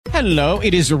Hello,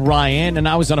 it is Ryan, and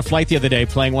I was on a flight the other day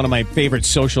playing one of my favorite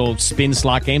social spin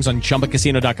slot games on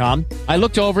ChumbaCasino.com. I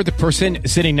looked over at the person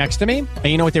sitting next to me, and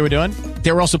you know what they were doing?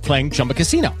 They were also playing Chumba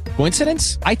Casino.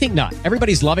 Coincidence? I think not.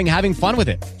 Everybody's loving having fun with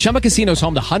it. Chumba Casino is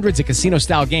home to hundreds of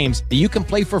casino-style games that you can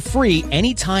play for free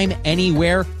anytime,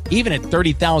 anywhere, even at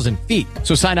 30,000 feet.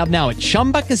 So sign up now at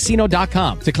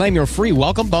ChumbaCasino.com to claim your free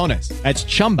welcome bonus. That's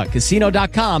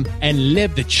ChumbaCasino.com and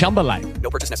live the Chumba life.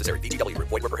 No purchase necessary. VGW.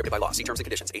 Void where prohibited by law. See terms and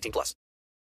conditions. 18+.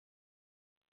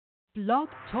 Blog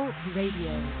Talk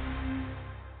Radio.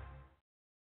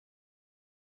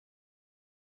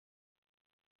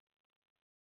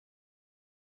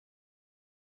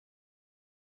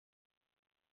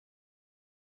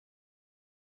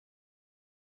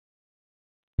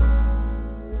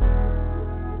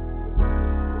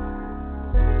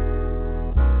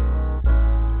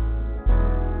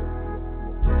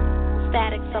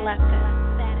 Static Selector.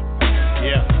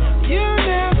 Yeah. You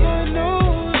never know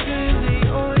who's really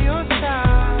on your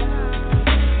side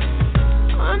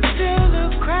until the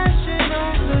crashing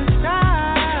of the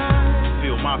side.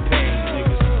 Feel my pain,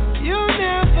 niggas. You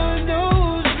never know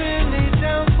who's really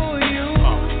down for you.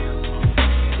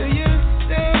 So you're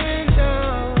staring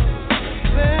down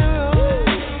the barrel.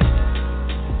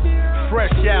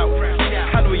 Fresh out.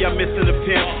 I know y'all missing the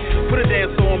pimp. Put a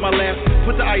dancer on my lap.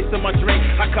 Put the ice on my drink.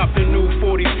 I copped a new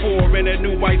 44 and a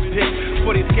new white pick.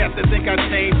 For these cats that think I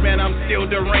changed, man, I'm still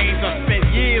deranged. I spent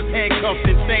years handcuffed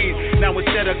and chained. Now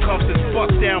instead of cuffs, it's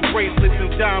bust down bracelets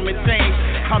and diamond chains.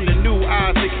 I'm the new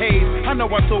Isaac Hayes. I know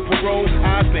I told parole,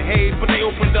 I behaved, but they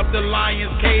opened up the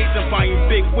lion's cage and buying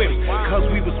big whips. Cause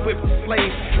we was whipped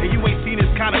slaves. And you ain't seen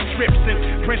this kind of trip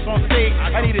since Prince on stage.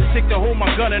 I need a chick to hold my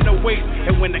gun in the waist.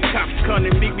 And when the cops come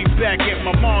and meet me back at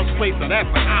my mom's place, so that's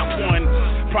a hot one.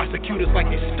 Prosecutors like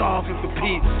they starving for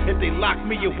peace. If they lock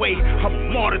me away, I'm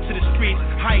a martyr to the streets.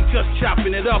 I ain't just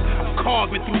chopping it up, I'm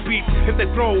carving through beats. If they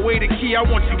throw away the key, I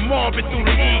want you mobbing through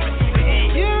the heat.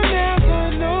 You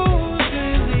never know who's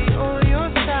really on your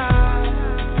side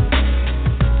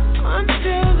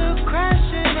until the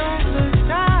crashing of the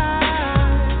side.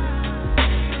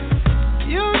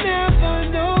 You never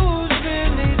know who's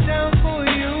really down for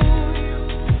you.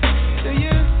 So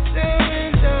you're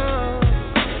staring down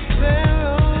the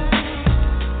barrel.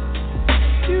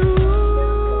 You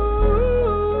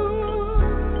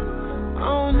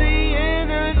only in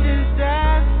a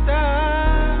disaster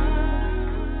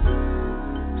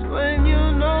when you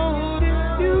know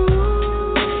it's you.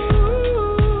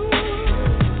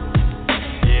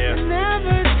 Yeah.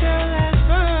 Never tell at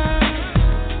first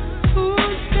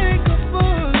who's take a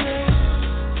bullet.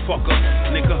 Fuck up,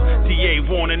 nigga. DA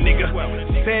want a nigga.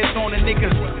 Feds on a nigga.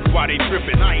 Why they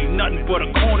trippin'? I ain't nothing but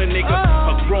a corner nigga.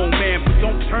 A grown man, but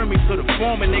don't turn me to the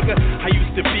former nigga. I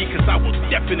used to be, cause I was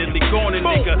definitely gone a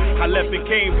nigga. I left and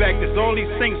came back, there's all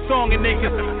these sing-songing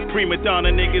niggas. Prima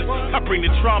donna niggas, I bring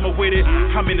the trauma with it.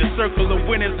 I'm in a circle of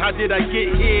winners, how did I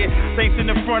get here? Saints in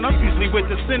the front, I'm usually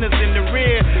with the sinners in the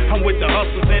rear. I'm with the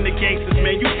hustlers and the gangsters,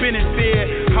 man, you been in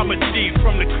fear. I'm a G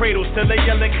from the cradle till they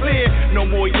yelling clear. No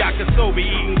more yakisobe,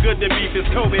 eating good, the beef is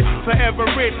Kobe. Forever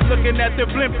rich, looking at the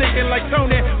blimp, thinking like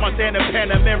Tony. Montana,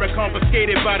 Panamera,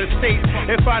 confiscated by the state.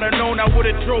 If I'd have known, I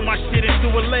would've thrown my shit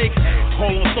into a lake.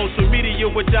 All on social media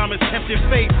with diamonds, tempting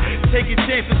fate. Taking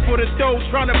chances for the dough,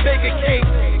 trying to bake a cake.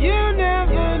 You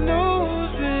never know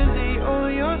who's really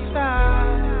on your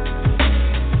side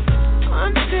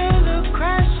until the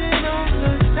crashing of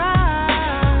the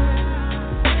side.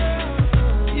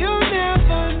 You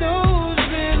never know who's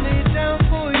really down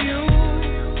for you.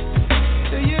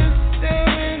 So you're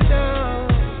staring down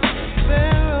the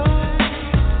barrel.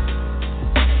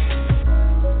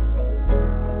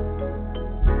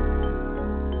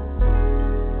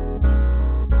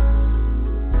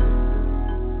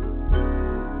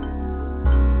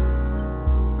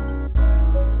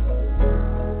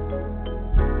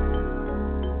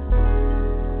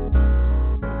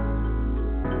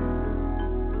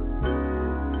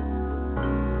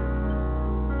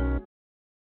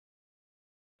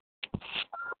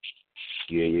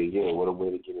 Yeah. What a way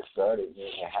to get it started, man.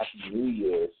 And Happy New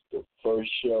Year. It's the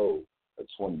first show of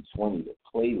 2020, the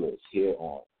playlist here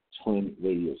on Twin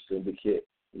Radio Syndicate.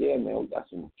 Yeah, man, we got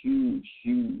some huge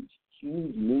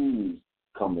news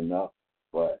coming up,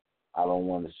 but I don't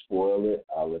want to spoil it.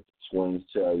 I'll let the twins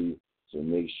tell you. So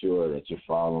make sure that you're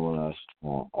following us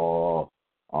on all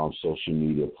social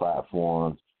media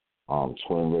platforms,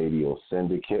 Twin Radio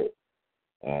Syndicate.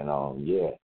 And,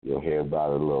 you'll hear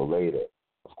about it a little later.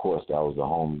 Of course, that was the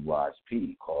homie Wise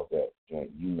P. Called that joint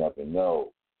You Never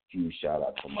Know. Huge shout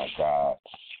out to my guy,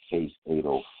 Case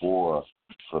 804,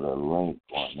 for the link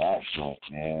on that joint,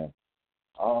 man.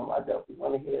 I definitely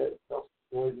want to hear some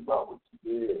stories about what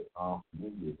you did.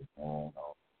 New Year's, man.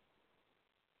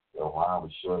 Yo, mine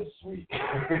was short and sweet.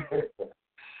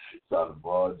 Saw the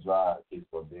ball drop, kissed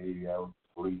my baby, I was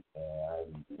asleep, and I had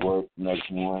to work next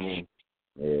morning.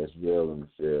 Yeah, it's real in the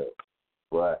field.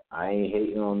 But I ain't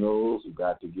hating on those who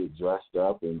got to get dressed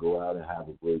up and go out and have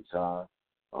a great time.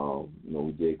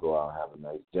 We did go out and have a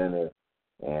nice dinner,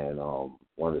 and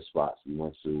one of the spots we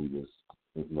went to was,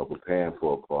 preparing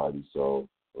for a party, so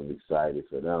I was excited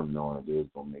for them, knowing that they was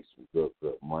going to make some good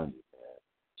money, man.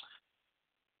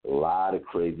 A lot of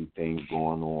crazy things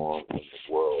going on in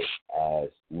the world as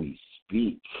we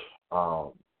speak.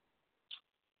 So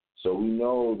we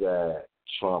know that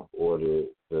Trump ordered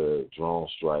the drone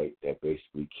strike that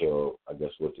basically killed, I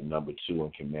guess, what the number 2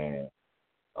 in command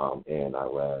in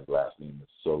Iran's last name is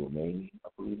Soleimani, I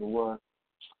believe it was.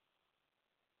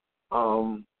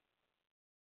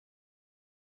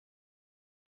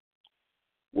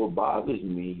 What bothers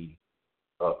me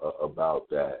about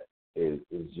that is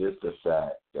just the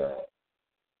fact that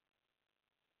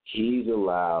he's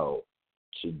allowed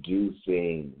to do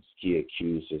things he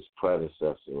accused his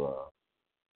predecessor of,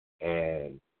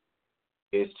 and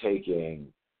it's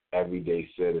taking everyday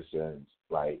citizens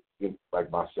like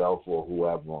myself or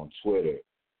whoever on Twitter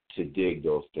to dig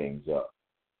those things up,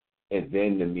 and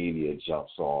then the media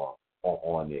jumps on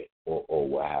it or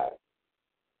what have you.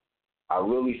 I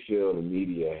really feel the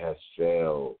media has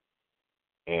failed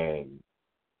in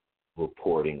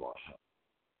reporting on him.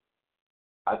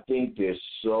 I think they're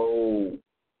so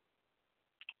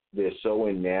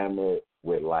enamored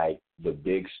with like the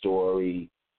big story.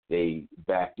 They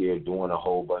back there doing a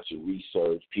whole bunch of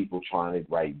research, people trying to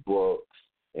write books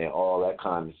and all that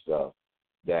kind of stuff,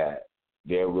 that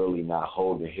they're really not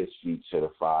holding his feet to the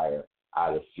fire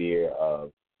out of fear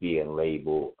of being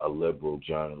labeled a liberal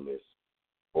journalist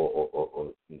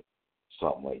or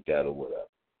something like that or whatever.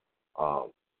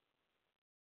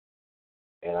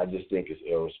 And I just think it's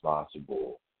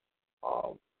irresponsible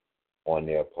on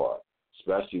their part,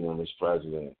 especially when this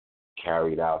president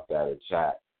carried out that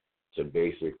attack to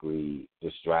basically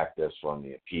distract us from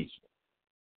the impeachment.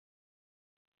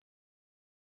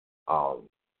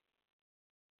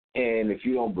 And if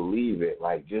you don't believe it,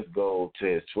 like, just go to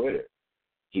his Twitter.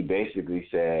 He basically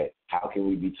said, "How can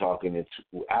we be talking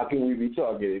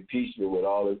impeachment with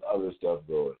all this other stuff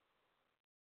going?"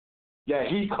 Yeah,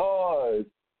 he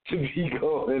caused to be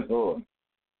going on.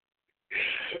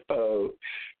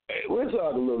 We'll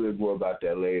talk a little bit more about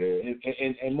that later.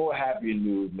 And more happy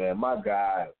news, man. My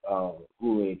guy,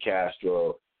 Julian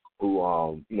Castro, who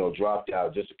dropped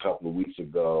out just a couple of weeks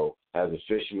ago, has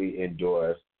officially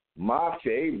endorsed my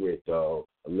favorite, though,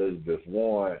 Elizabeth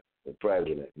Warren, the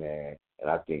president, man. And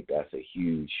I think that's a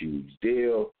huge, huge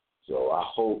deal. So I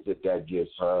hope that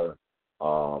gives her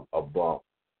a bump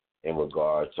in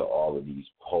regard to all of these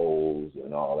polls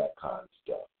and all that kind of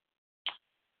stuff.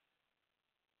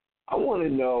 I want to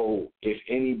know if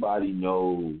anybody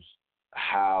knows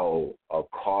how a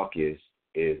caucus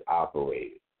is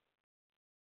operated.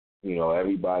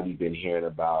 Everybody's been hearing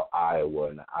about Iowa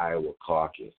and the Iowa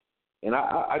caucus. And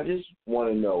I just want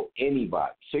to know,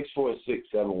 anybody,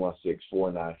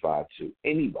 646-716-4952,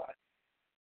 anybody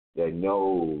that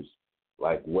knows,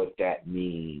 like, what that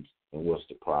means and what's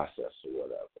the process or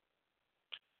whatever.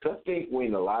 Because I think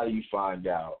when a lot of you find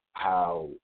out how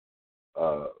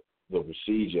the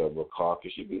procedure of a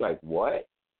caucus, you'd be like, what?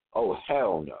 Oh,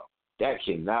 hell no. That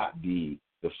cannot be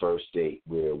the first state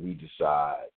where we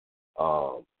decide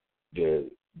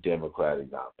the Democratic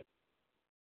nominee.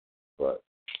 But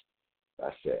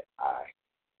that's it. I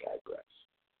digress.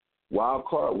 Wild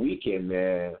Card Weekend,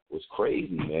 man, was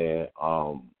crazy, man.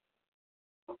 All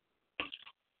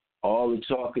the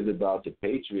talk is about the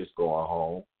Patriots going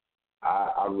home.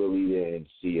 I really didn't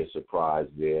see a surprise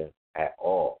there at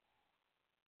all.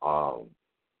 I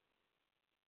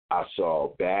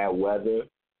saw bad weather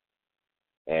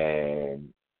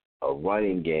and a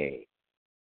running game,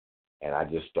 and I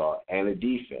just thought, and a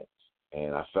defense,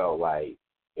 and I felt like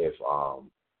if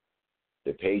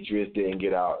the Patriots didn't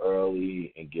get out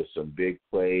early and get some big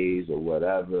plays or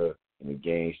whatever, and the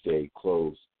game stayed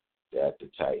close, that the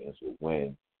Titans would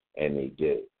win, and they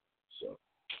did. So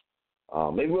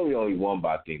they really only won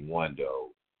by, I think, one,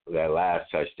 though. That last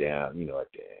touchdown, at the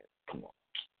end. Come on.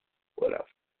 Whatever.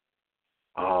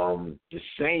 The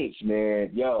Saints, man,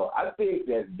 I think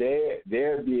that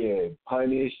they're being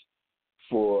punished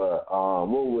for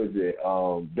what was it?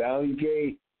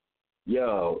 Ballygate.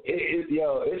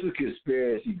 It's a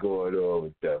conspiracy going on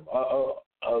with them.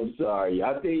 I'm sorry.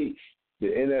 I think the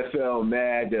NFL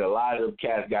mad that a lot of them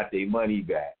cats got their money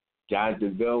back.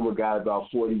 Jonathan Vilma got about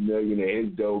 $40 million in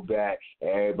his dough back, and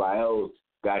everybody else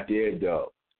got their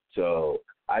dough. So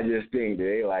I just think that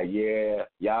they like, yeah,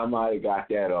 y'all might have got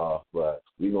that off, but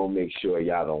we gonna make sure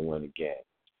y'all don't win again.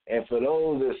 And for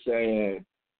those that saying,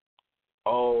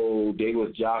 oh, they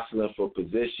was jostling for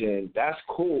position, that's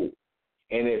cool.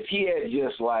 And if he had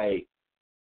just like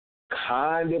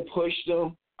kind of pushed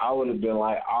them, I would have been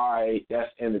like, all right,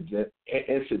 that's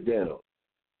incidental.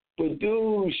 But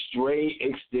dude straight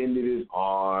extended his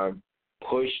arm,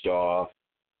 pushed off.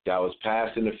 That was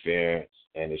pass interference,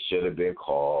 and it should have been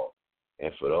called.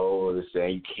 And for those that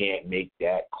say you can't make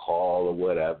that call or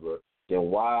whatever, then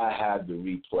why have the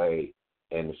replay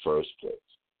in the first place?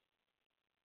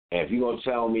 And if you're going to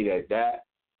tell me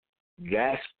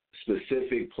that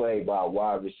specific play by a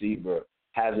wide receiver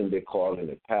hasn't been called in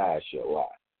the past, you're a lie.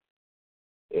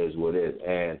 Is what it is.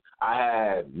 And I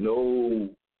had no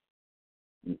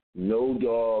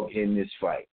dog in this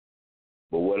fight.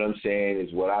 But what I'm saying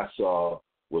is what I saw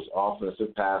was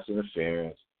offensive pass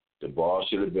interference. The ball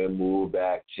should have been moved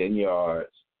back 10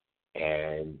 yards,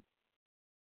 and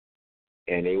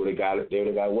they would have got it. They would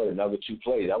have got what, another 2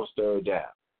 plays. That was third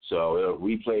down. So it'll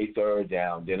replay third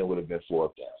down. Then it would have been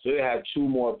fourth down. So they had 2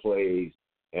 more plays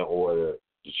in order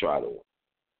to try to win.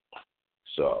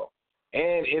 So,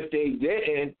 and if they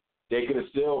didn't, they could have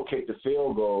still kicked the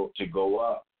field goal to go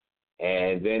up.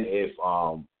 And then if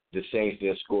the Saints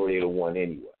didn't score, they'd have won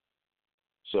anyway.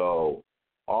 So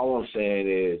all I'm saying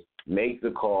is make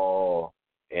the call,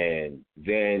 and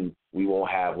then we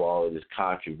won't have all of this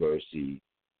controversy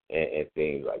and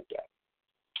things like that.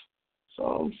 That's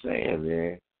all I'm saying,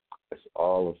 man. That's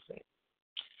all I'm saying.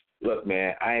 Look,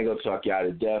 man, I ain't going to talk y'all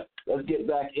to death. Let's get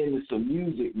back into some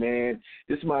music, man.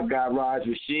 This is my guy, Raj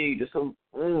Rashid. This is a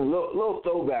little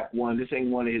throwback one. This ain't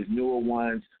one of his newer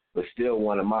ones, but still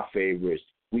one of my favorites.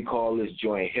 We call this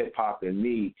joint Hip Hop and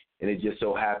Me, and it just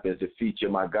so happens to feature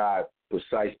my guy,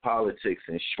 Precise Politics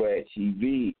and Shred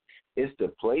TV. It's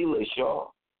the playlist,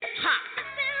 y'all.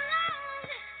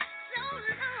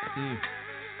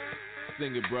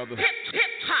 Sing it, brother. Hip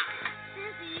hop.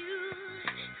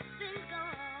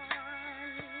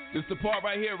 This the part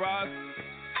right here, Roz.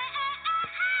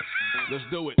 Let's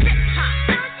do it.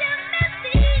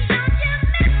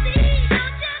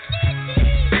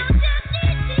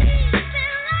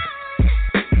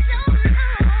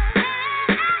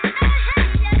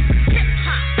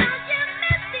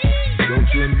 Don't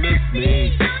you miss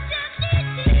me?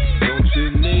 Don't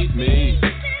you need me?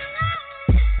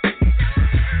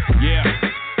 Yeah.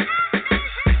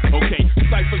 Okay,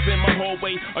 ciphers in my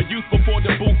hallway. A youth before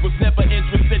the booth was never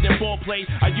interested in ball play.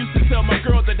 I used to tell my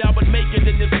girl that I would make it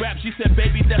in this rap. She said,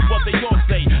 baby, that's what they all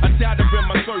say. I doubt her in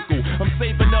my circle. I'm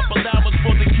saving up allowance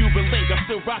for the Cuban link. I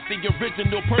still rock the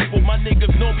original purple. My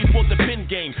niggas know me for the pin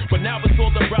game. But now it's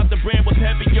all about the brand with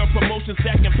heavier promotion,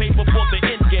 stacking paper for the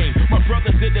end game. My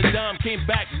brother did a dime, came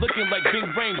back looking like Big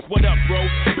Range. What up, bro?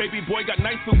 Baby boy got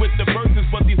nicer with the verses,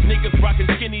 but these niggas rocking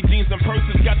skinny jeans and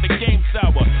purses got the game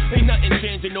sour. Ain't nothing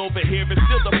changing over here. It's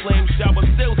still the flame shower.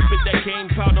 Still spit that cane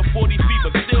powder, 40 feet,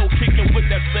 but still kicking with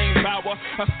that same power.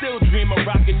 I still dream of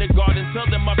rocking the garden,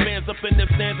 telling my fans up in the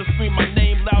stands to scream my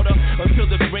name louder until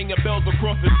it's ringing bells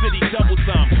across the city double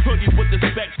time. Hoodie with the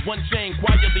specs, one chain,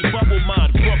 quietly bubble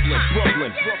mine. Brooklyn,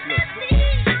 Brooklyn, Brooklyn.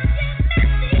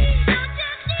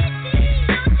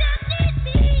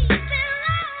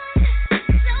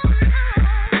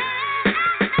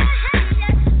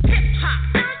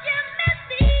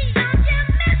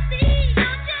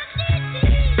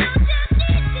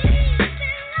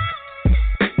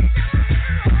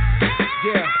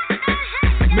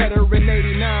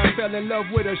 Fell in love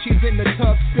with her, she's in the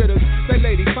tub spitters. That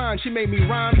lady fine, she made me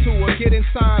rhyme to her. Get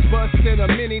inside, busted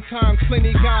her many times.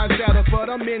 Plenty guys at her,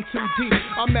 but I'm in too deep.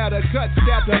 I'm at her gut,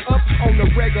 stabbed her up on the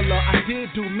regular. I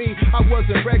did do me, I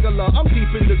wasn't regular. I'm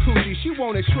deep in the coochie, she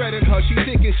wanted shredded her. She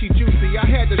thinking she juicy, I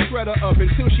had to shred her up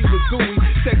until she was gooey.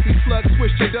 Sexy slut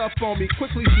switched it up on me,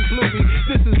 quickly she blew me.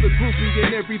 This is the groupie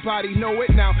and everybody know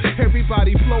it now.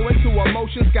 Everybody flowing to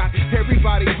emotions, got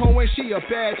everybody hoeing. She a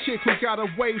bad chick who got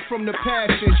away from the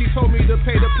passion. She told me to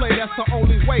pay to play, that's the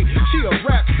only way. She a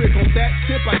rap trick on that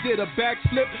tip. I did a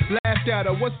backflip, laughed at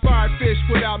her. What's fried fish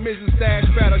without Mrs. Dash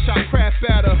batter? Shot crap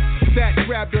at her, that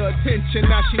grabbed her attention.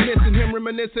 Now she missing him,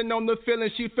 reminiscing on the feeling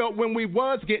she felt when we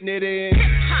was getting it in.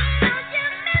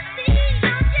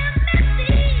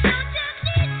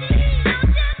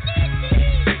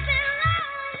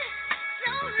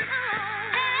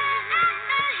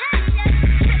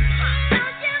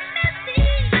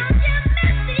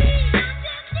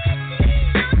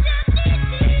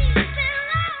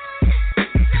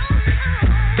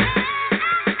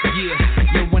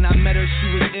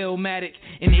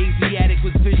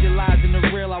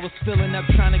 up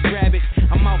trying to grab it.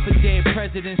 I'm out for dead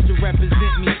presidents to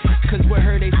represent me. Cause with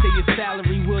her they say your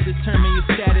salary will determine your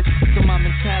status. So my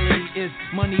mentality is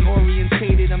money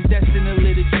orientated. I'm destined to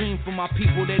live a dream for my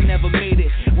people that never made it.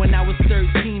 When I was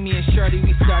 13, me and Shorty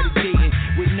we started dating.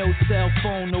 With no cell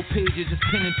phone, no pages, just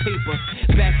pen and paper.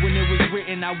 Back when it was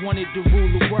written, I wanted to rule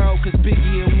the world. Cause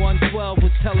Biggie in 112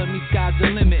 was telling me sky's the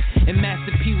limit. And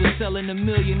Master P was selling $1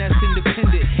 million, that's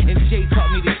independent. And Jay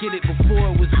taught me to get it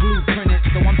before it was blueprinted.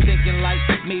 So I'm thinking like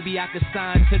maybe I could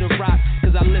sign to the rock.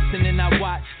 Cause I listen and I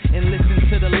watch and listen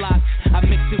to the locks. I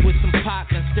mixed it with some pop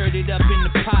and stirred it up in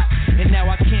the pot. And now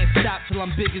I can't stop till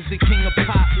I'm big as the king of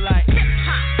pop. Like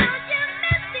hip-hop.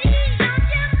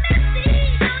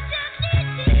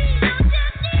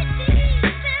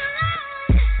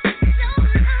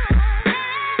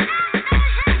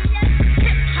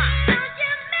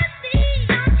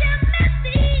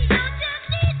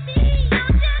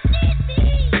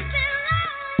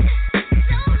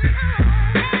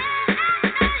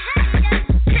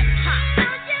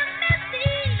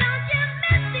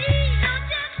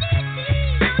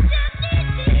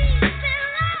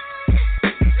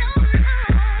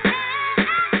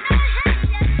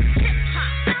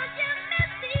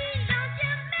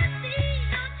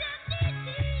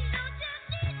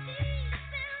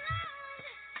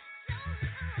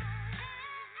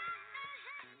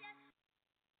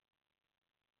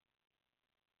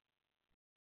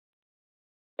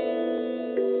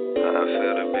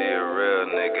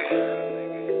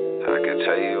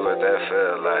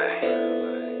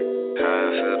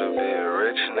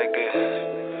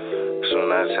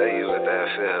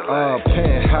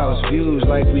 Penthouse views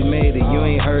like we made it, you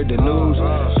ain't heard the news.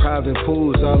 Private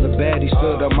pools, all the baddies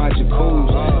stood up my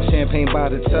jacuzzi. Champagne by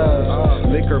the tubs,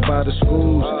 liquor by the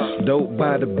schools. Dope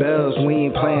by the bells, we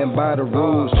ain't playing by the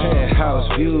rules.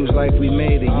 Penthouse views like we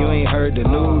made it, you ain't heard the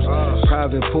news.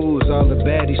 Private pools, all the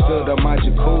baddies stood up my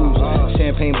jacuzzi.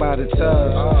 Champagne by the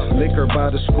tubs, liquor by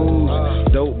the schools.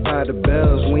 Dope by the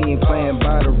bells, we ain't playing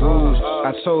by the rules.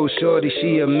 I told Shorty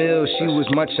she a meal, she was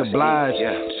much obliged.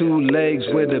 2 legs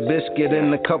with a biscuit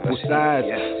and a couple sides.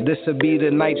 This'll be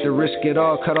the night to risk it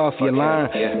all, cut off your line.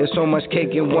 There's so much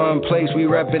cake in one place, we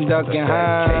rapping Duncan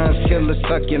Hines. Killer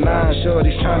suck your nine,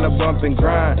 Shorty's trying to bump and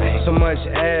grind. So much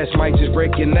ass might just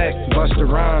break your neck, bust the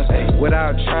rhymes.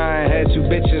 Without trying, had 2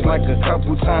 bitches like a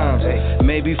couple times.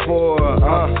 Maybe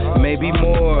 4, maybe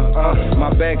more.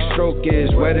 My backstroke is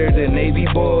wetter than Navy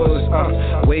boys.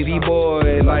 Wavy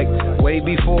boy, like way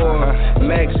before.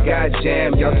 Max got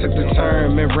jammed, y'all took the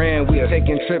turn and ran. We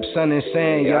taking trips, sun and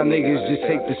sand. Y'all niggas just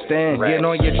take the stand. Get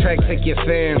on your track, take your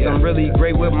fans. I'm really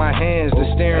great with my hands. The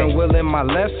steering wheel in my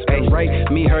left and right.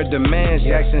 Me her demands.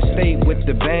 Jackson State with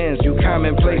the bands. You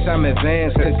commonplace, I'm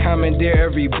advanced. Could commandeer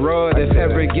every broad if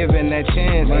ever given that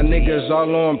chance. My niggas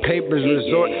all on papers,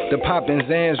 resort to poppin'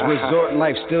 Zans. Resort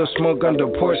life, still smoke under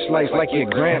porch lights like your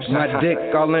gramps. My dick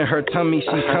all in her tummy,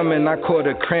 she coming, I caught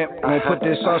a cramp. Gon' put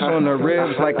this sauce on the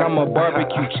ribs like I'm a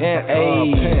barbecue champ.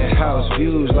 Ayy, penthouse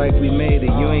views like we made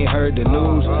it, you ain't heard the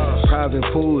news. Private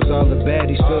pools, all the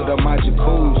baddies filled up my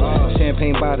jacuzzi.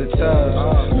 Champagne by the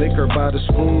tubs, liquor by the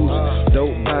schools.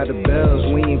 Dope by the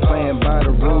bells, we ain't playing by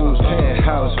the rules.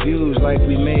 Penthouse views like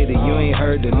we made it, you ain't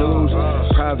heard the news.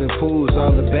 Private pools,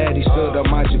 all the baddies filled up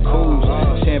my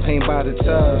jacuzzi. Champagne by the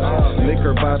tubs,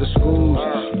 liquor by the schools.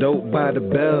 Dope by the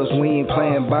bells, we ain't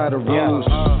playing by the rules.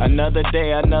 Another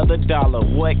day, another dollar,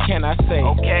 what can I say?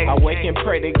 I wake and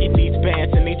pray to get these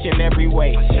bands in each and every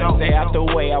way. Stay out the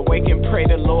way, I wake and pray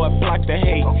the Lord block the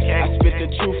hate. I spit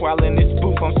the truth while in this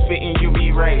booth, I'm spitting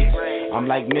UV rays. I'm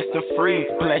like Mr. Freeze,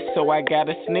 blessed so I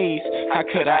gotta sneeze. How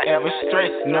could I ever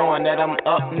stress knowing that I'm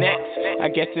up next? I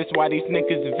guess that's why these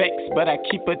niggas vex, but I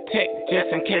keep a tech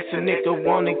just in case a nigga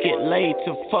wanna get laid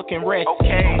to fucking rest.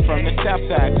 I'm from the south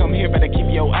side, come here, better keep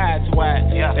your eyes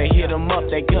wide. They hit him up,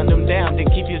 they gunned him down,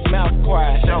 then keep his mouth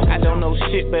quiet. I don't know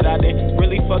shit, but I done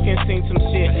really fucking seen some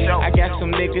shit. I got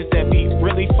some niggas that be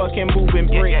really fucking moving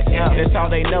bricks. That's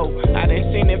all they know, I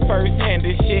done seen it firsthand,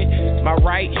 this shit. My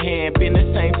right hand been the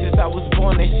same since I was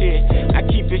born and shit. I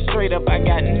keep it straight up, I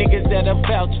got niggas that'll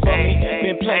vouch for me.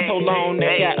 Been playing so long,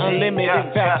 they got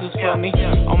unlimited vouchers for me.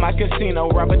 On my casino,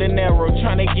 Robert De Niro,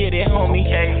 tryna get it, homie.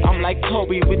 I'm like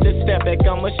Kobe with the step back,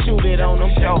 I'ma shoot it on them.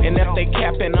 And if they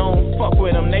capping on, fuck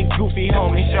with them, they goofy,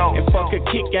 homie. And fuck a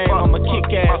kick game, I'ma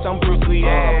kick ass, I'm Bruce Lee.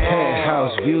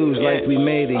 Penthouse views like we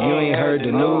made it, you ain't heard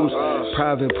the news.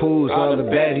 Private pools, all the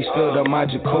baddies filled up my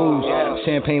jacuzzi.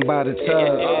 Champagne by the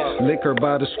tub, liquor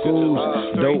by the schools,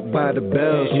 dope by the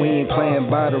bells. We ain't playing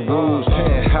by the rules.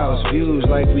 Penthouse views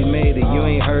like we made it. You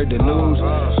ain't heard the news.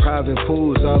 Private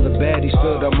pools, all the baddies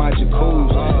filled up my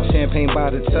jacuzzi. Champagne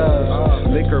by the tubs,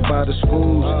 liquor by the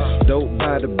schools, dope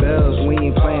by the bells. We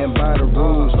ain't playing by the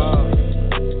rules.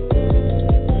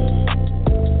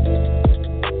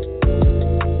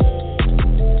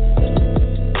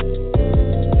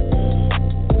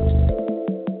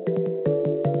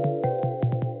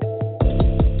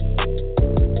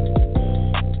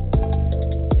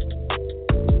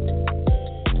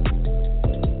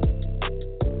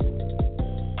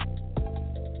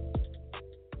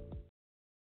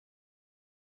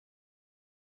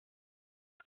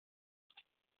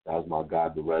 That's my guy,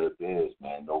 Beretta Biz,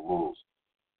 man. No rules.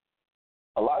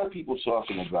 A lot of people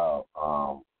talking about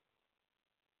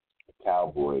the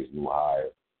Cowboys' new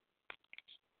hire,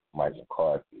 Mike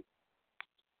McCarthy.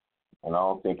 And I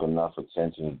don't think enough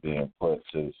attention is being put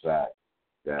to the fact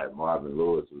that Marvin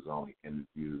Lewis was only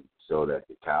interviewed so that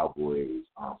the Cowboys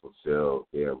fulfill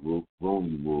their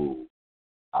Rooney Rule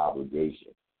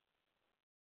obligation.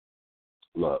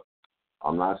 Look,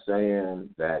 I'm not saying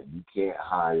that you can't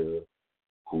hire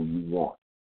who you want,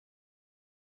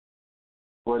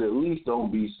 but at least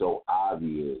don't be so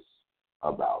obvious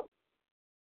about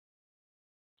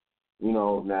it. You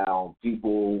know, now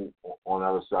people on the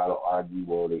other side will argue,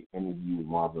 well, they interviewed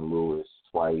Marvin Lewis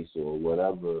twice or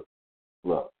whatever.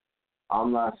 Look,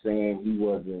 I'm not saying he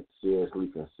wasn't seriously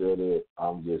considered.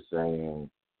 I'm just saying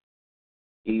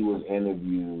he was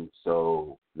interviewed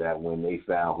so that when they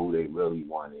found who they really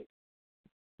wanted,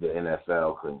 the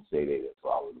NFL couldn't say they didn't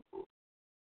follow the rules.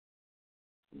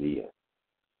 Yeah.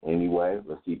 Anyway,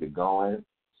 let's keep it going.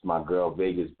 It's my girl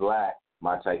Vegas Black.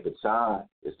 My type of time.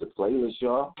 It's the playlist,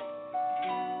 y'all.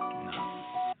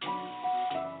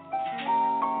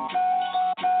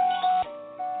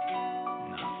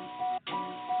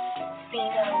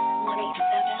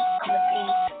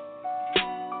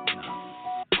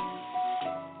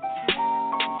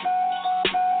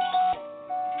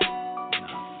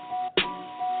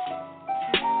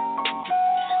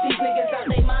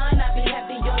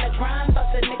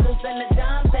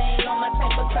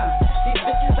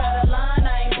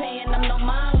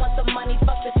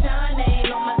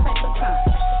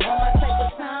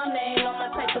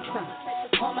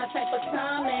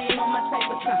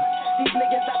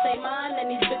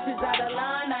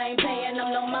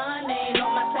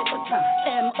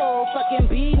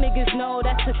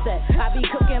 I be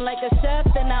cooking like a chef,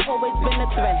 and I always been a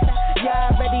threat. Y'all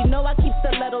already know I keep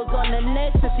stilettos on the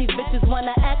neck. Since these bitches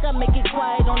wanna act, I make it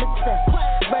quiet on the set.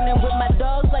 Running with my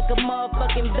dogs like a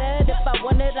motherfucking vet. If I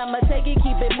want it, I'ma take it,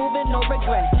 keep it moving, no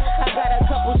regret. I got a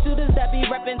couple shooters that be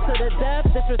reppin' to the death.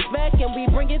 Disrespect, and we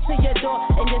bring it to your door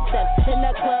and your steps. In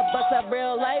the club, bust up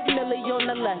real life, Millie on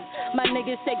the left. My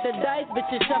niggas take the dice,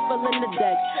 bitches shuffling the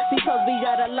deck. Because we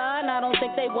got a line, I don't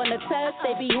think they wanna test.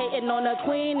 They be hating on the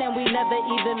queen, and we never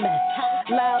even met.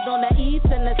 Loud on the east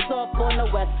and the soft on the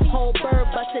west. Whole bird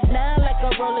busted down like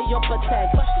a roller your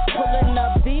protect. Pulling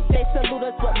up deep, they salute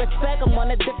us with respect. I'm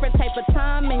on a different type of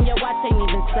time, and your watch ain't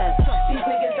even set. These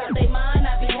niggas out they mind,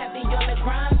 I be heavy on the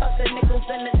grind. Fuck the nickels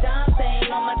and the dimes, they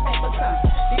ain't on my type of time.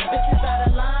 These bitches out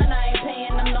of line, I ain't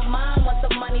paying them no mind. Want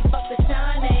the money, fuck the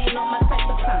shine, they ain't on my type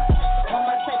of time. On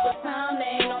my type of time,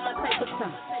 they ain't on my type of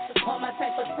time. On my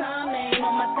type of time, they ain't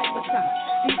on my type of time.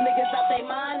 These niggas out they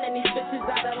mind, and these bitches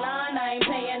out of line. I ain't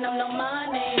paying them no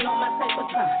mind, they ain't on my type of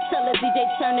time. Tell the DJ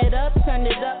turn it up,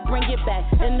 bring it back.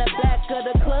 In the back of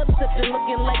the club, sipping,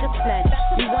 looking like a snack.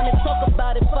 You wanna talk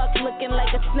about it, fuck, looking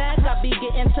like a snack. I be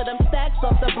getting to them stacks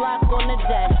off the block on the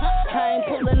jack. I ain't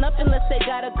pulling up unless they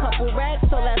got a couple racks.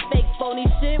 So that fake phony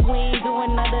shit, we ain't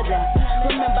doing none of that.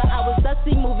 Remember I was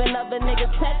dusty, moving other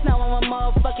niggas' packs. Now I'm a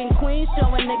motherfucking queen,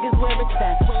 showing niggas where it's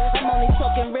at. I'm only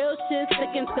talking real shit,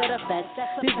 sticking to the facts.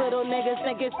 These little niggas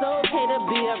think it's okay to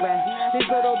be a rat. These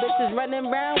little bitches running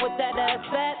around with that ass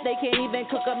fat. They can't even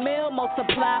cook a meal,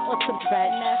 multiply or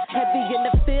subtract. Heavy in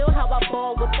the field, how I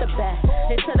ball with the bat.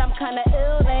 They said I'm kinda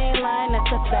ill, they ain't lying,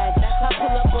 that's a fact. I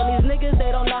pull up on these niggas,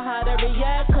 they don't know how to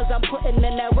react. Cause I'm putting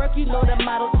in that work, you know the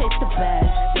model takes the bag.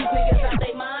 These niggas out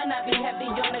they mind, I be heavy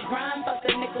on the grind. Fuck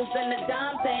the nickels and the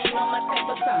dimes, they ain't on my type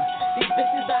of time. These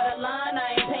bitches out of line, I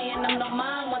ain't paying them no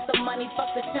mind. Want the money,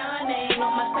 fuck the shine, they ain't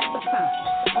on my type of time.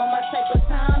 On my type of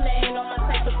time, they ain't on my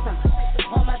type of time.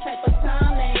 On my type of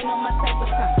time, they ain't on my type of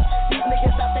time. These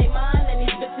niggas out they mind, and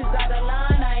these bitches out of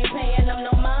line. I ain't paying them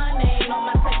no mind, they ain't on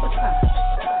my type of time.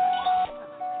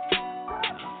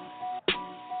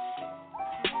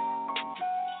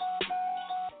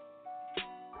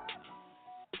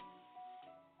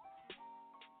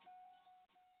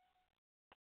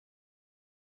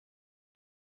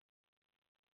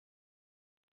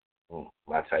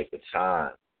 My Type of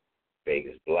Time,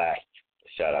 Vegas Black.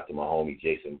 Shout out to my homie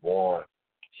Jason Bourne.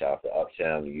 Shout out to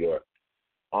Uptown New York.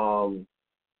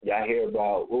 Y'all hear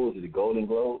about, what was it, the Golden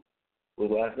Globe? What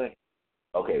was last night?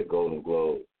 Okay, the Golden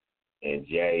Globe. And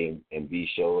Jay and B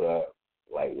showed up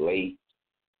like late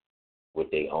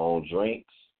with their own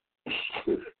drinks.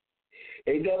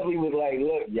 They definitely was like,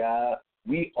 look, y'all,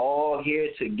 we all here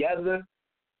together,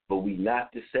 but we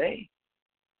not the same.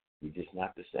 We just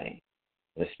not the same.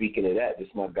 And speaking of that, this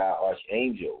is my guy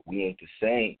Archangel. We ain't the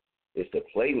same. It's the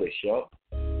playlist, y'all.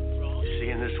 See,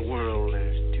 in this world,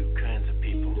 there's two kinds of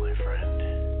people, my friend.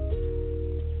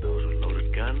 Those with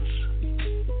loaded guns, and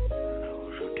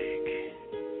those who dig.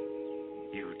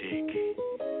 You dig.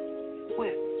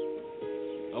 When?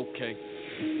 Okay.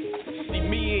 See,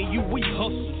 me and you, we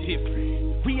hustle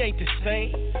different. We ain't the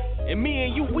same. And me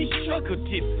and you, we struggle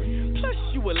different. Plus,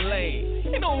 you a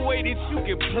lame. Ain't no way that you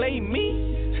can play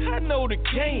me. I know the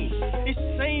game. It's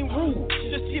the same rules,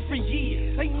 just different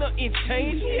years. Ain't nothing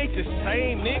changed. We ain't the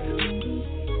same, nigga.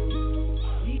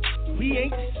 We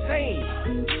ain't the same.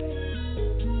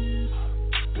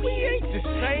 We ain't the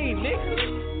same, nigga.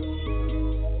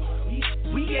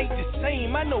 We ain't the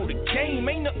same. I know the game.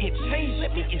 Ain't nothing changed.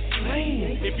 Let me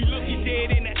explain. If you look you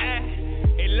dead in the eye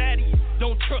and lie to you,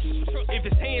 don't trust him. If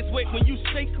his hands wet when you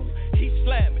shake him, he's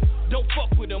slamming. Don't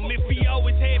fuck with him. If he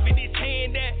always having his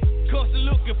hand out, constantly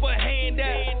looking for a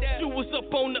handout. You was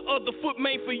up on the other foot,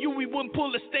 man. For you, we wouldn't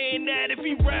pull a stand out. If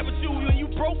he ride with you when you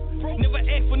broke, never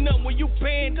ask for nothing when you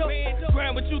band up.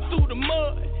 Grind with you through the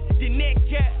mud, then that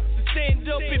guy to stand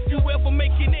up. If you ever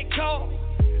making that call,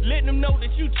 let them know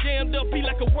that you jammed up. Be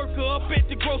like a worker up at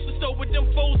the grocery store with them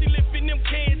foes. He lifting them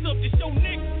cans up to show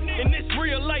nigga. And this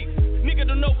real life, nigga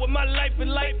don't know what my life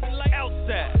is like.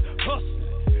 Outside,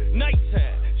 hustling,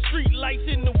 nighttime. Street lights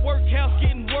in the workhouse,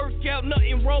 getting work out.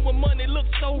 Nothing wrong with money, looks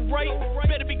so right.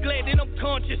 Better be glad that I'm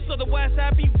conscious, otherwise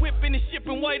I be whipping and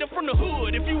shipping white up from the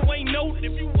hood. If you ain't know,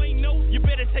 you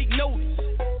better take notice.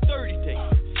 30 days,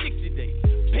 60 days,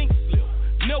 pink slip,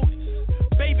 notice.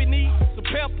 Baby needs some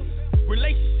peppers,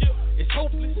 relationship is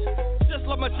hopeless. Just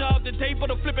like my job today, but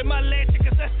I'm flipping my latch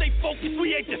cause I stay focused.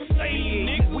 We ain't the same,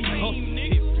 nigga. We hustle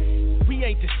different. We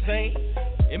ain't the same.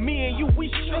 And me and you,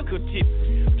 we struggle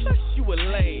different. Plus you a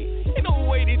lame. Ain't no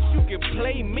way that you can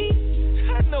play me.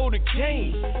 I know the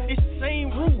game. It's the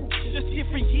same rules, just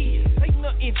different years. Ain't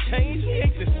nothing changed. We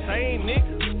ain't the same,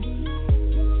 nigga.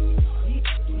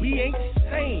 We ain't the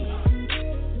same.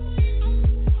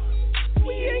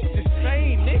 We ain't the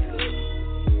same, nigga.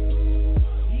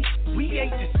 We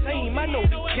ain't the same. I know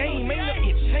the game. Ain't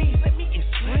nothing changed. Let me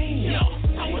explain. Yo,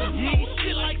 I wanna eat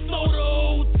shit like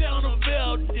soda down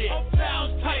about that.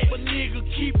 Type of nigga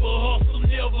keep a hustle,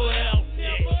 never out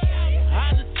there.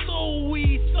 I done sold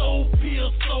weed, sold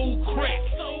pills, sold crack.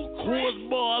 Chorus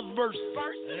bars verses.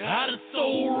 I done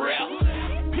sold rap.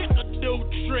 Pick a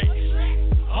dope track.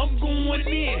 I'm going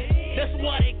in. That's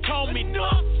why they call me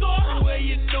Dark Star. Well,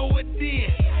 you know it then.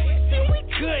 See, we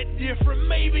cut different.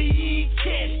 Maybe you ain't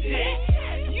catch that.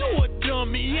 You a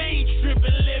dummy, ain't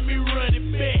tripping. Let me run it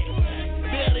back.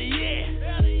 Better yet,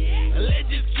 let's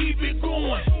just keep it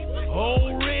going.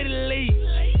 Already late,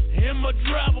 and my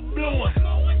driver blowing.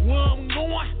 Where I'm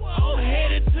going, I'm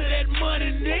headed to that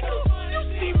money, nigga. You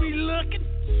see me looking,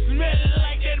 smelling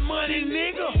like that money,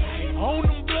 nigga. On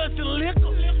them blunts and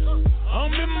liquor,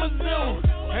 I'm in my zone.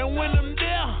 And when I'm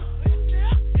there,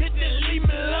 hit that leave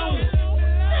me alone.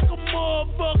 Like a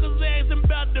motherfuckers asking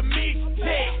about the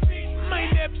mixtape. Man,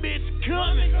 that bitch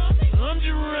coming, I'm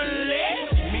just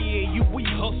relaxed. Me and you, we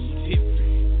hustle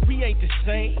different. We ain't the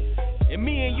same. And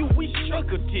me and you, we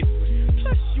struggle different.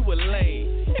 Plus you a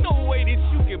lame. Ain't no way that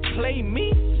you can play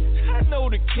me. I know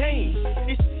the game.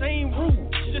 It's the same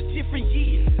rules, just different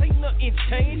years. Ain't nothing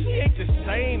changed. We ain't the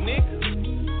same, nigga.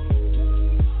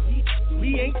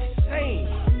 We ain't the same.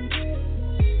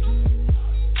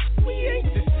 We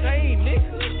ain't the same,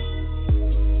 nigga.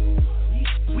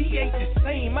 We ain't the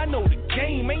same. I know the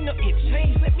game. Ain't nothing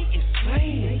changed. Let me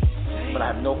explain. But I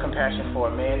have no compassion for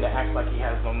a man that acts like he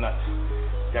has no nuts,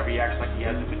 that reacts like he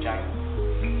has a vagina.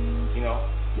 You know,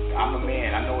 I'm a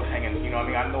man. I know what's hanging. You know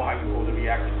what I mean? I know how you're supposed to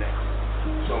react to things.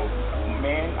 So,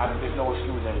 man, there's no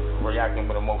excuse in reacting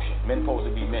with emotion. Men supposed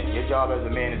to be men. Your job as a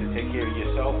man is to take care of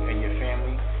yourself and your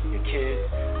family, your kids.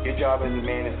 Your job as a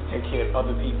man is to take care of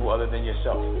other people other than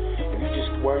yourself. If you're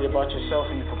just worried about yourself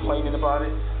and you're complaining about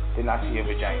it, then I see a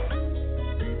vagina.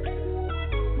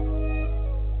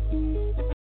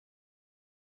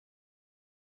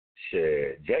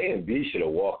 Shit, J and B should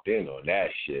have walked in on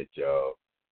that shit, yo.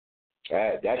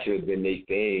 That should have been their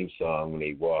theme song when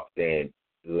they walked in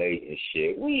late and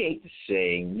shit. We ain't the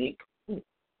same, Nick.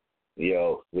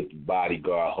 with the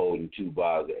bodyguard holding 2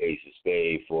 bottles of Ace of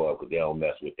Spades for her because they don't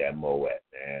mess with that Moet,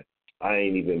 man. I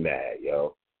ain't even mad,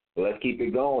 yo. But let's keep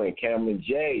it going. Cameron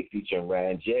J featuring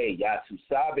Ran J, Yatsu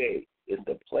Sabe. It's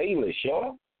the playlist,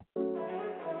 y'all.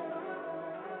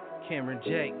 Cameron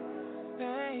J.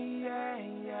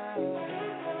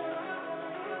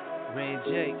 Ran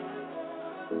J.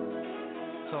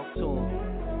 Talk to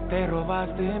him. Te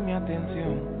robaste mi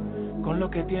atención con lo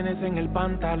que tienes en el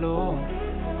pantalón.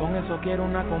 Con eso quiero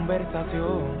una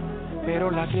conversación,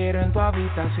 pero la quiero en tu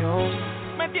habitación.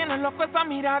 Me tienes loco esa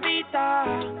miradita,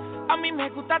 a mí me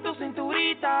gusta tu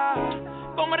cinturita.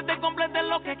 Comerte completo es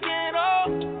lo que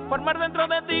quiero, formar dentro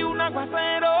de ti un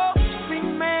aguacero. Si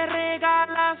me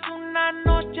regalas una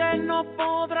noche no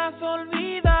podrás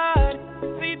olvidar.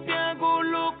 Si te hago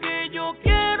lo que yo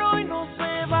quiero y no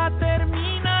se va a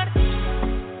terminar.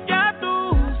 Ya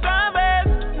tú sabes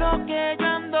lo que yo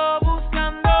ando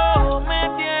buscando. Me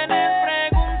tienes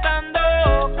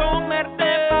preguntando,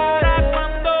 comerte para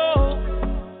cuando.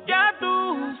 Ya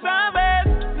tú sabes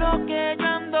lo que yo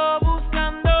ando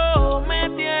buscando. Me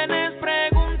tienes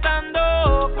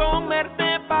preguntando,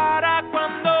 comerte para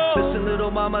cuando. Listen,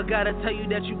 little mama, gotta tell you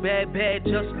that you bad, bad.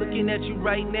 Just looking at you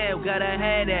right now, gotta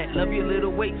have that. Love your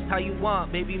little waist, how you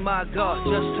want, baby, my God.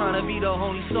 Just tryna be the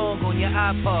only song on your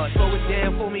iPod. Slow it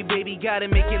down for me, baby, gotta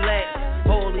make it last.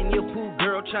 Ball in your pool,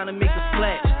 girl, tryna make a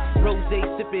splash. Rose,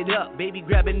 sip it up, baby,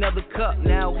 grab another cup.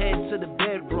 Now head to the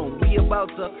bedroom, we about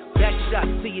to back shot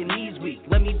to your knees weak.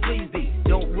 Let me please thee,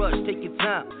 don't rush, take your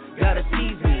time. Gotta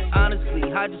tease me,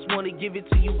 honestly, I just wanna give it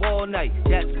to you all night.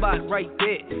 That spot right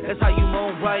there, that's how you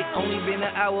moan right. Only been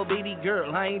an hour, baby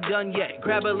girl, I ain't done yet.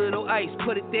 Grab a little ice,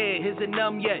 put it there, here's a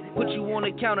numb yet. Put you on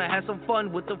the counter, have some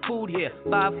fun with the food here.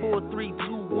 5, 4, 3,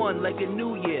 2, 1, like a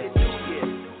new year.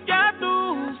 Ya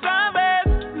tú sabes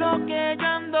lo que yo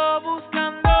ando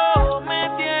buscando. Me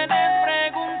tienes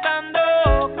preguntando,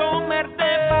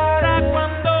 comerte para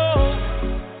cuando.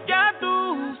 Ya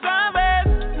tú sabes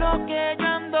lo que yo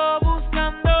ando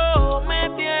buscando. Me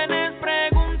tienes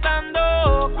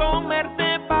preguntando,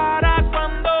 comerte para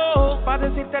cuando. Para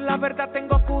decirte la verdad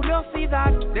tengo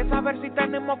curiosidad de saber si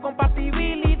tenemos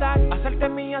compatibilidad. Hacerte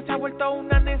mía se ha vuelto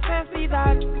una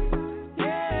necesidad.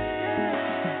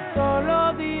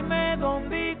 Solo dime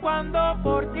dónde y cuándo,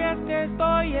 por ti es que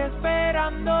estoy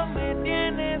esperando. Me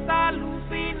tienes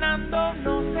alucinando,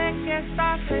 no sé qué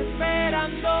estás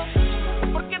esperando.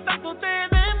 ¿Por qué tanto te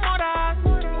demoras?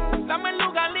 Dame el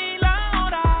lugar y la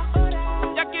hora.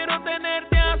 Ya quiero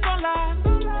tenerte a solas.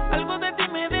 Algo de ti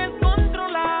me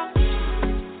descontrola.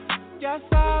 Ya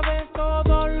sabes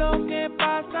todo lo que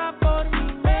pasa por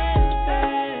mi mente.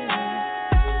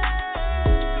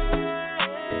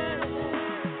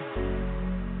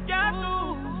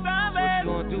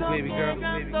 Baby girl,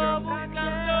 baby girl.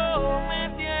 Me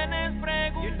tienes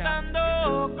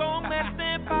preguntando,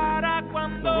 comerte para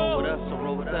cuando.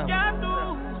 Ya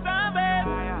tú sabes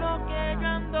lo que yo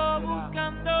ando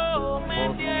buscando.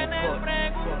 Me tienes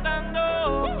preguntando,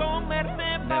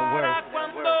 comerte para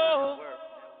cuando.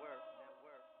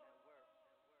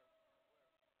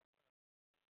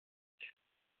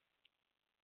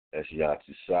 That's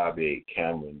Yatsu Sabe,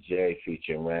 Cameron J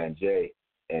featuring Ran J.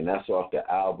 And that's off the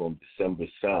album December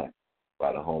Sun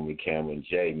by the homie Cameron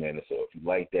J, man. So if you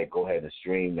like that, go ahead and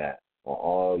stream that on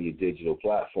all your digital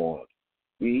platforms.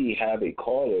 We have a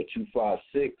caller,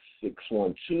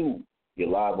 256-612. You're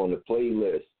live on the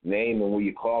playlist. Name and where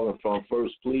you're calling from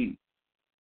first, please.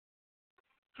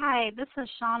 Hi, this is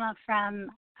Shauna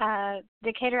from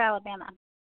Decatur, Alabama.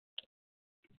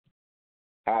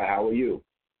 Hi, how are you?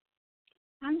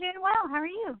 I'm doing well. How are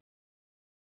you?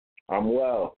 I'm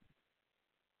well.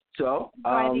 So,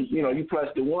 you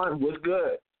pressed the 1. What's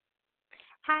good?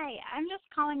 Hi, I'm just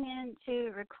calling in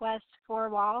to request 4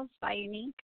 Walls by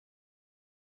Unique.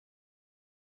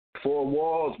 4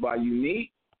 Walls by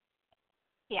Unique?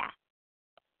 Yeah.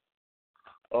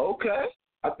 Okay.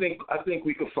 I think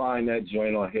we could find that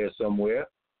joint on here somewhere.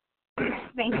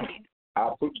 Thank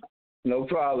you. No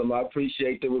problem. I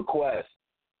appreciate the request.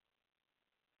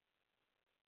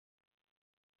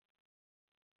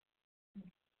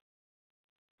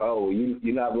 Oh,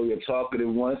 you're not really a talkative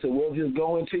one, so we'll just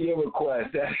go into your request.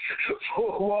 That's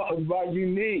 4 Walls by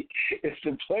Unique. It's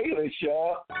the playlist,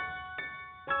 y'all.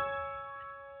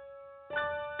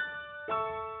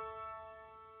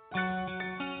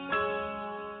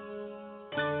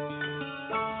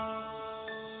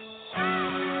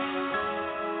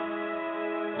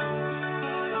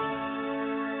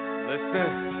 Listen.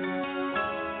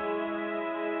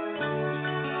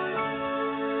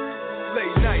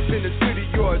 Late nights in the city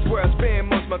yours, where I spend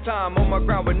most of my time. On my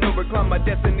ground with no recline, my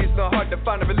destiny's not hard to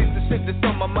find. I release the shit that's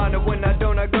on my mind, and when I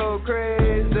don't, I go crazy.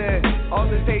 All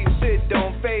this hate shit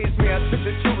don't faze me. I spit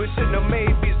the truest shit, no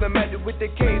maybes. No matter what the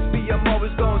case be, I'm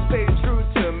always gonna stay true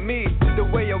to me. The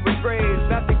way I was raised,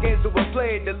 not the games that were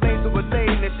played, the lanes that were laid,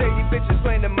 and the shady bitches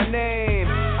playing in my name.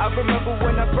 I remember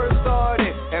when I first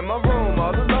started, in my room,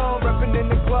 all alone, rapping in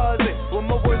the closet. When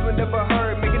my words were never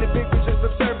heard, making it big was just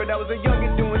absurd. But I was a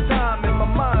youngin' doing time, and my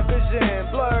mind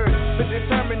vision blurred. But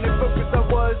determined and focused I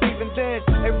was even then.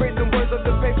 Erasing words off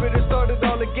the paper to start it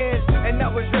all again. And I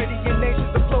was ready and anxious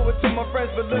to flow it to my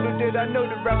friends, but little did I know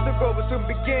the rap the road would soon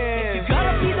begin. You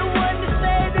gotta be the one to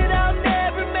say that I'll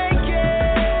never make it.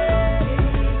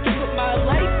 Put my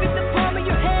life in the palm of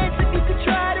your hands if you could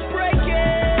try to break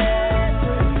it.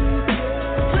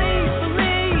 Please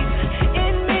believe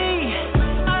in me,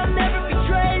 I'll never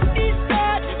betray these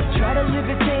thoughts. Try to live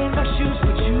a day in my shoes,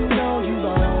 but you know you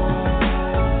lost.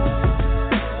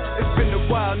 It's been a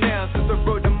while now since I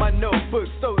wrote in my notebook.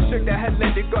 So shook that I had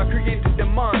let it go, I created the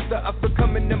monster. I've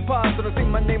become an imposter, don't see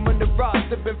my name on the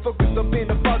roster. Been focused on being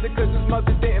a father cause his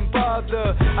mother didn't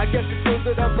bother. I guess it feels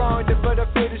that I wronged her, but I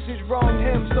feel that she's wronged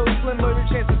him. So slim are the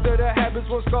chances that her habits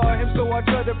won't scar him. So I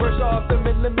try to brush off them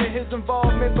and limit his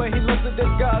involvement, but he loves to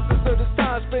disguise. So this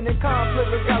time spending conflict,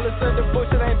 regardless of the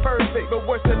bullshit ain't perfect. But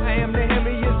worse than I am to him,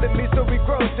 he is to me, so we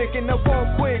grow thick. And I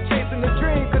won't quit chasing the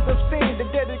dream, cause I've seen the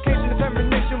dedication,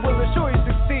 determination will assure you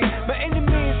succeed. By any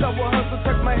means I will hustle,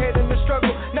 tuck my head in the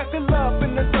struggle, knock the love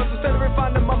in the tussle, instead of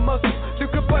refining my muscles. Do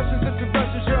combustions into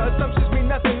rushes, your assumptions mean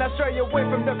nothing. I stray away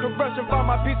from the corruption, find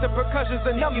my piece of percussions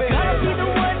and I'm in. You gotta be the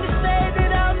one to say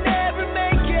that I'll never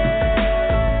make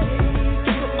it.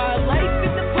 Put my life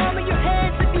in the palm of your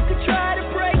hands if you could try to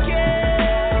break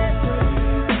it.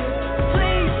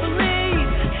 Please believe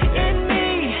in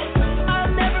me,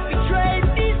 I'll never betray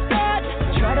these thoughts.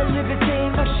 Try to live a day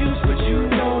in my shoes, but you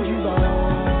know you lost.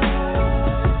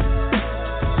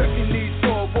 These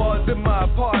 4 walls in my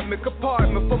apartment,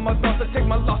 compartment for my thoughts. I take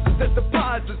my losses as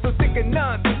deposits. So thinking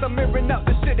nonsense, I'm airing out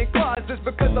the shit in closets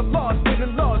because I've lost it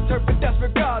and lost her, but that's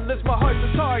regardless. My heart's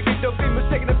a target, don't be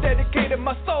mistaken. I've dedicated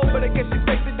my soul, but I guess she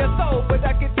faked it, that's all. But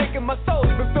I get taken, my soul's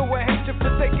been filled with hatred,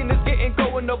 forsaken. It's getting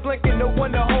going, no blinking, no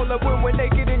one to hold up when we're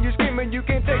naked and you screaming. You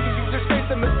can't take it, you just face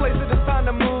and misplace it. It's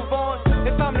time to move on.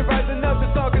 It's time to rise up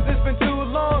this all, cause it's been too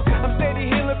long. I'm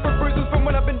steady healing from bruises from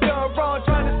when I've been done wrong,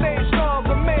 trying to stay strong,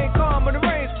 remain calm when the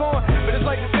rain's pouring. But it's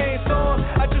like the same song,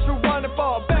 I just rewind and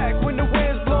fall back when the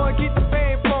wind's blowing, keep the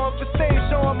pain flowing for stage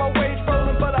showing my wage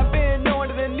rolling. But I've been knowing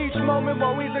that in each moment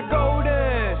while we's a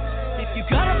golden. If you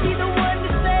gotta be the one to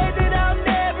say that I'll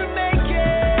never make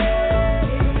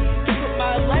it, put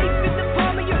my life in the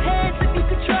palm of your hands if you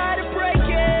could try to break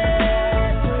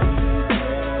it.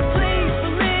 Please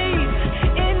believe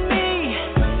in me,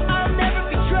 I'll never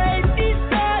betray these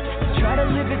thoughts. Try to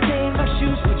live a day in my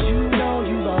shoes, but you know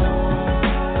you lost.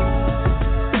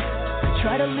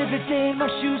 Try to live a day in my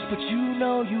shoes, but you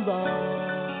know you lost.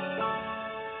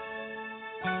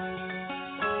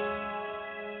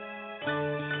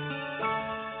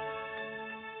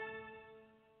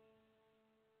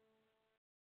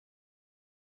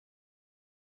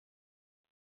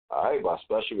 All right, by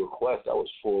special request, that was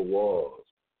 4 Walls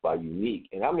by Unique.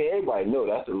 And I mean, everybody know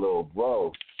that's a little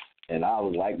bro, and I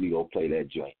was likely going to play that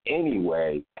joint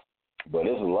anyway. But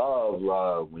it's love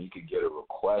when you can get a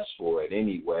request for it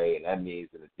anyway, and that means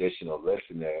an additional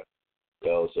listener.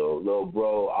 Yo, so little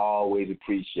bro, I always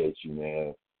appreciate you,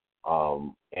 man.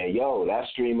 And yo, that's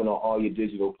streaming on all your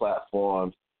digital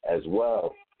platforms as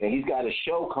well. And he's got a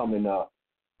show coming up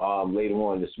later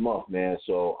on this month, man.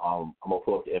 So I'm going to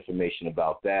put up the information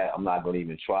about that. I'm not going to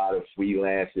even try to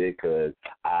freelance it because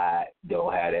I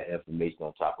don't have that information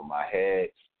on top of my head.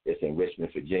 It's in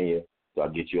Richmond, Virginia. So I'll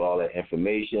get you all that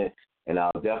information. And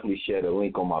I'll definitely share the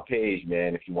link on my page,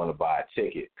 man, if you want to buy a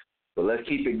ticket. But let's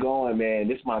keep it going, man.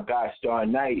 This is my guy, Star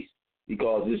Nice. He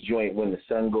calls this joint When the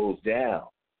Sun Goes Down.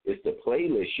 It's the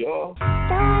playlist, y'all.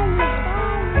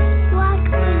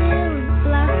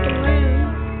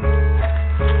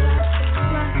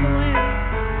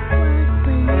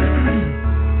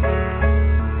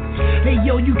 Hey,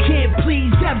 yo, you can't please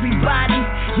everybody.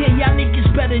 Yeah, y'all niggas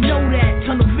better know that.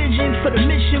 Tunnel vision for the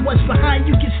mission. What's behind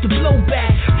you gets the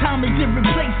blowback. Time is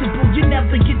irreplaceable. You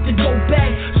never get to go back.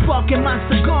 Sparking my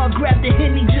cigar, grab the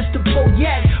Henny just to pull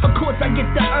yak. Of course, I get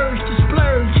the urge to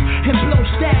splurge and blow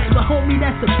stacks. But homie,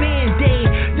 that's a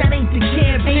band-aid. That ain't the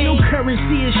campaign. Ain't no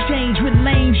currency exchange with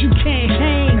lanes you can't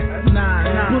hang.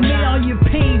 Well, may all your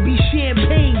pain be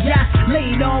champagne. Yeah,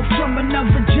 laid off from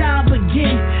another job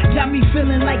again. Got me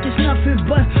feeling like it's nothing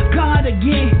but God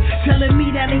again. Telling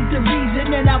me that ain't the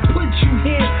reason that I put you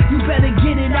here. You better get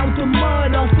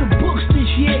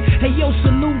yo,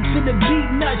 salute to the beat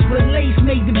nuts, but Lace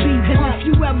made the beat pump. And if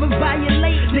you ever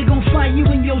violate, they gon' find you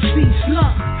in your seat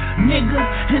slump, nigga.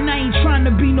 And I ain't trying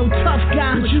to be no tough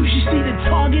guy, but you should see the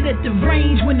target at the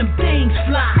range when them things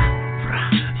fly.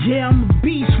 Yeah, I'm a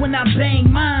beast when I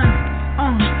bang mine.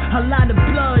 A lot of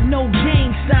blood, no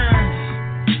gang signs.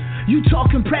 You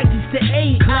talking practice to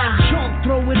A, chalk,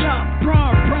 throw it up,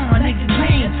 brawn, nigga,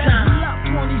 game time. Level up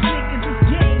on these niggas, it's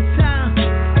game time.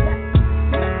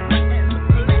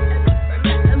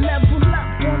 Level up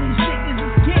on these niggas,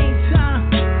 it's game time.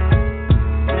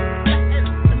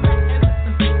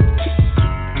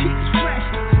 Keep fresh,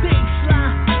 stay fly.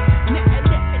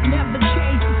 Never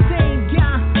change the same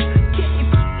guy.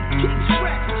 Keep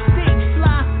fresh, stay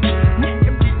fly.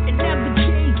 Never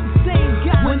change the same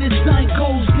guy. When the sun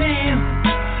goes down,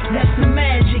 that's the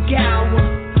magic hour.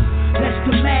 That's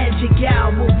the magic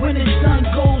hour. When the sun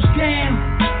goes down,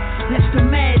 that's the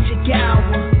magic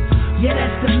hour. Yeah,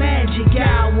 that's the magic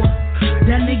hour.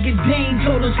 That nigga Dane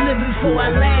told us living for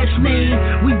our last name.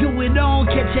 We do it all,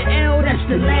 catch a L, that's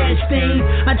the last thing.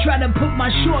 I try to put my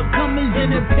shortcomings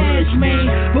in the past,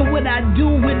 man, but what I do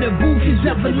in the booth is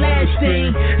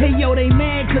everlasting. Hey yo, they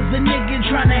mad cause the nigga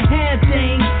tryna have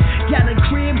things. Got a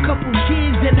crib, couple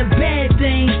kids, and a bad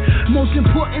thing. Most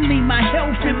importantly, my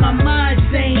health and my mind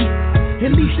sane.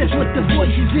 At least that's what the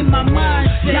voices in my mind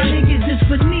say. Y'all niggas is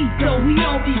finito, we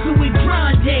always do it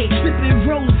grande. Sippin'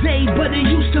 rosé, but it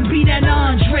used to be that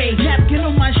Andre. Napkin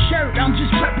on my shirt, I'm just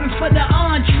prepping for the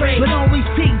entree. But always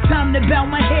take time to bow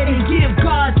my head and give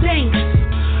God thanks.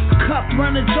 Cup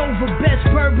runners over, best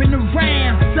bourbon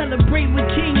around. Celebrate with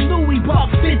King Louis, bought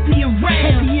 50 around.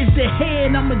 Heavy is the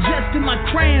head, I'm adjusting my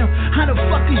crown. How the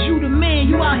fuck is you the man?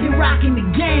 You out here rocking the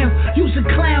gown. You's a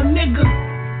clown, nigga.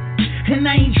 And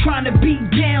I ain't tryna beat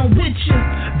down with ya.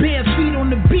 Bare feet on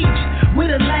the beach with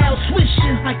a loud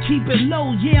swisher. I keep it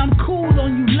low, yeah, I'm cool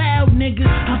on you loud niggas.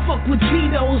 I fuck with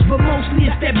Tito's, but mostly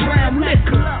it's that brown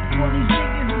liquor. Level up on these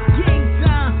niggas, it's game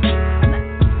time.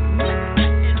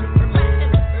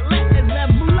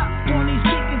 Level up on these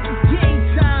niggas, it's game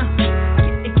time.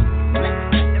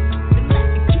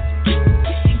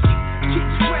 Keep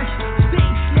fresh, stay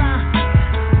fly.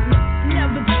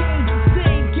 Never change the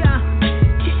same guy.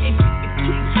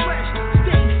 Keep fresh,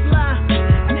 stay fly,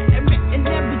 and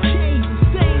never change the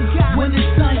same guy. When the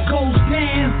sun goes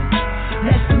down,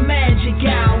 that's the magic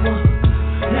hour.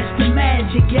 That's the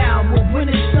magic hour. When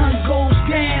the sun goes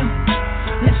down,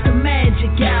 that's the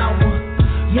magic hour.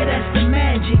 Yeah, that's the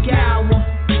magic hour.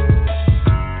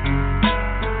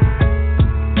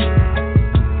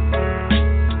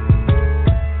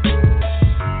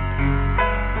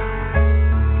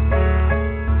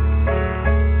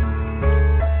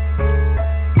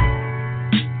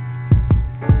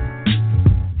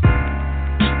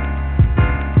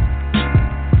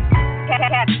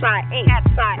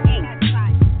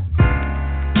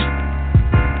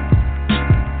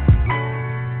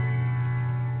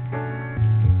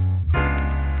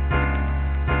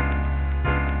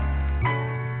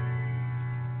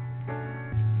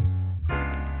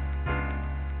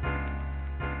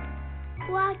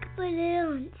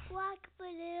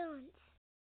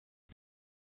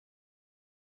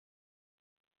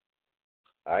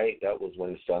 Alright, that was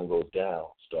When the Sun Goes Down,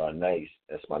 Star Nice.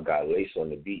 That's my guy Lace on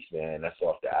the beats, man. That's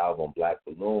off the album Black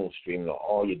Balloon, streaming on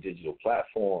all your digital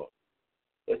platforms.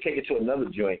 Let's take it to another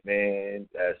joint, man.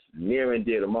 That's near and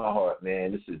dear to my heart,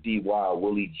 man. This is D.Y.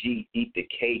 Willie G. Eat the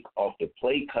Cake off the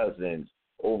Play Cousins.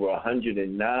 Over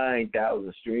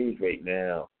 109,000 streams right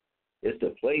now. It's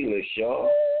the playlist, y'all.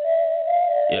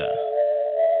 Yeah.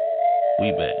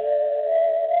 We back.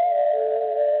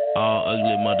 All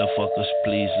ugly motherfuckers,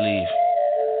 please leave.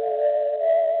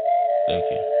 Thank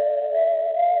you.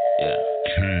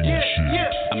 Yeah.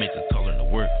 I make her call her to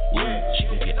work. She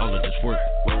gon' get all of this work.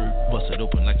 Bust it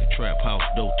open like a trap house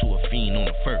door to a fiend on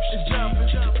the first. She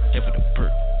took the F of the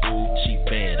perk. She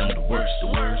bad, I'm the worst.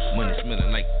 Money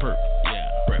smelling like perk.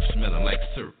 Yeah. Breath smelling like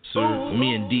syrup.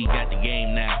 Me and D got the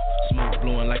game now. Smoke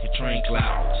blowing like a train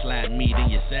cloud. Slide me, then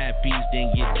your side piece,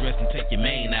 then get dressed and take your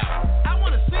main out. I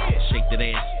wanna see it. Shake that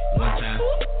ass one time.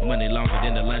 Money longer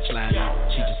than the lunch line.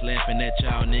 She just laughing at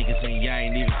y'all niggas and y'all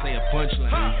ain't even say a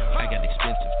punchline. I got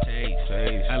expensive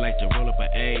taste. I like to roll up an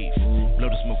eighth. Blow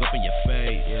the smoke up in your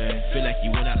face. Feel like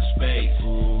you went out of space.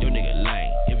 Yo nigga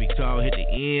lame. If he call, hit the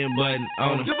end button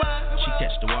on him. She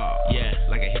catch the wall. Yeah,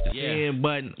 like I hit the end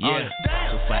button on him.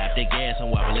 So five thick ass and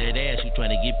wobble that ass. You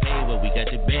tryna get paid, but we got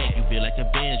the bag. You feel like a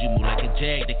Benz, you move like a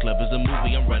Jag. The club is a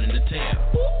movie, I'm running the town.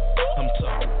 I'm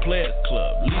talking player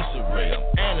club, Lisa Ray. I'm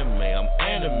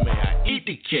anime. I eat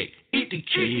the cake, eat the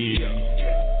cake.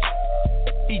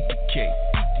 Eat the cake,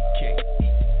 eat the cake,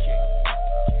 eat the cake.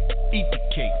 Eat the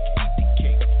cake, eat the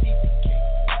cake, eat the cake.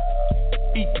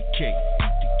 Eat the cake,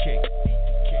 eat the cake, eat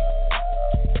the cake.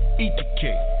 Eat the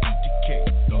cake, eat the cake.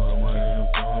 Throwing money, I'm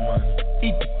throwing money.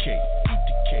 Eat the cake, eat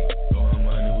the cake. Throwing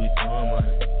money, we throwing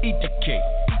money. Eat the cake,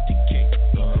 eat the cake.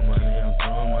 Throwing money, I'm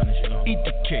throwing money. She gon' eat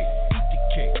the cake, eat the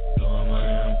cake. Throwing money,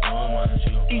 I'm throwing money. She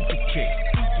gon' eat the cake.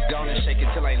 Gonna shake it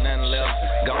till ain't nothing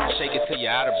left. Gonna shake it till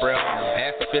you're out of breath.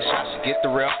 Ask the fish I should get the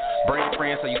rep. Bring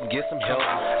friends so you can get some help.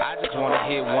 I just wanna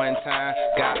hit one time.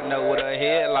 Gotta know what her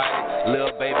head like.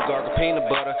 Little baby gargle peanut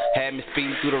butter. Had me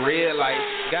speeding through the red light.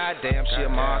 Goddamn, she a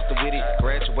monster with it.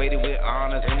 Graduated with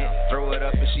honors in it. Throw it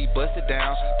up and she bust it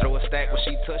down. Throw a stack when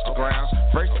she touch the ground.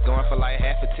 First it's going for like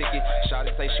half a ticket.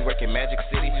 Shawty say she work in Magic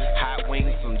City. Hot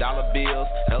wings, some dollar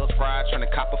bills. Hella fried, tryna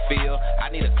cop a feel.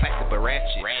 I need a classic but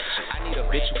ratchet. I need a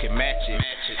bitch who can match it.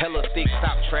 Hella thick,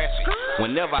 stop traffic.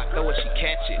 Whenever I throw it, she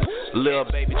catch it. Little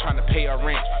baby tryna pay her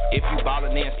rent. If you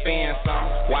ballin' then spend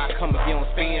something. Why come if you don't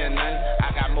spend nothing?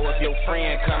 I got more if your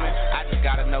friend coming. I just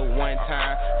gotta know one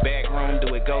time. Back room,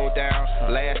 do it go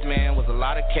down. Last man was a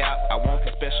lot of cap. I want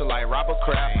the special like Robert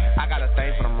Kraft. I got a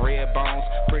thing for them red bones.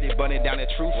 Pretty bunny down at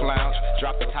Truth Lounge.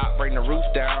 Drop the top, bring the roof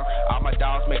down. All my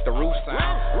dogs make the roof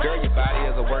sound. Girl, your body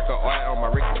is a work of art. On my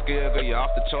Ricky skill, girl, you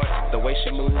off the chart. The way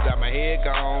she moves, got my head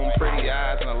gone. Pretty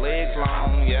eyes and her legs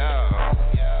long, yeah.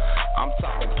 I'm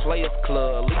talking Players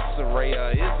Club, Lisa Ray.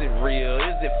 Is it real?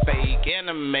 Is it fake?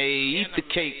 Anime, eat the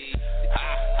cake.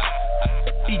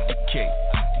 Eat the cake,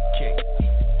 eat the cake,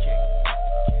 eat the cake.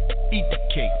 Eat the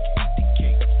cake, eat the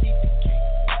cake,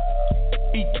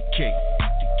 eat the cake,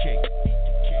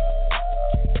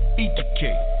 eat the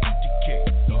cake, eat the cake.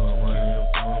 Throwing money, I'm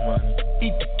throwing money.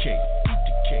 Eat the cake, eat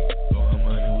the cake. Throwing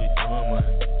money, we throwing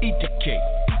money. Eat the cake,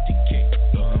 eat the cake.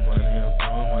 Throwing money, I'm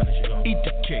throwing money. She gon' eat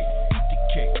the cake, eat the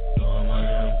cake. Throwing money,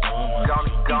 I'm throwing money.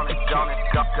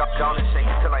 Gonna shake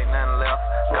it till ain't nothing left.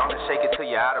 Gonna shake it till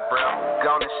you're out of breath.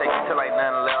 Gonna shake it till ain't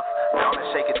nothing left. Gonna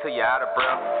shake it till you're out of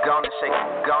breath. Gonna shake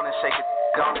it, gonna shake it,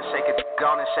 gonna shake it,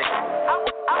 gonna shake it.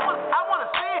 I wanna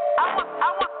see it. I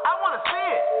wanna see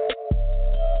it.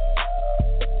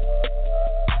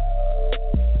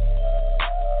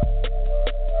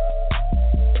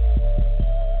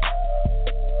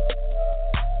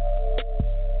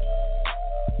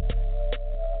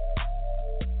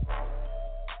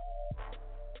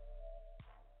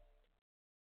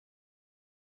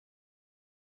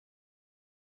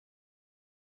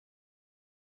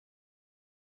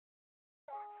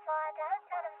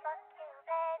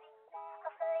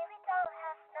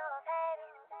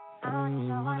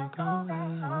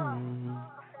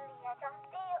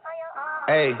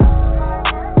 Hey,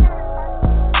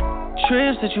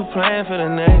 trips that you plan for the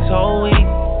next whole week.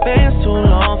 Bands too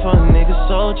long for a nigga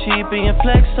so cheap. And your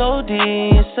flex OD,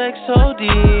 your sex OD.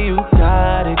 You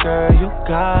got it, girl, you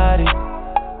got it.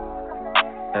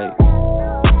 Hey,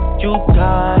 you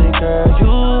got it, girl,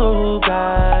 you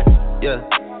got it. Yeah,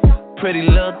 pretty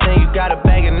little thing, you got a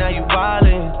bag and now you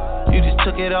wildin'. You just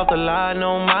took it off the line,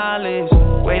 no mileage.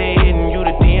 Way they hitting you,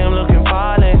 the DM looking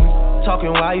violent.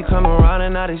 Talking while you come around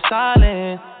and now they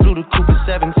silent. Through the Cooper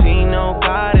 17, no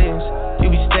guidance. You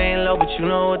be staying low, but you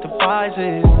know what the price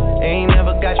is. Ain't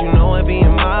never got you know it being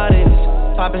modest.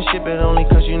 Poppin' shit, but only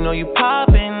cause you know you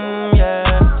poppin',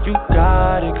 yeah. You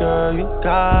got it, girl, you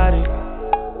got it.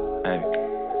 Hey.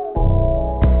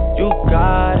 You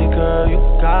got it, girl, you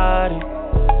got it.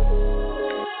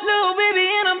 Little baby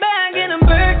in a bag and I'm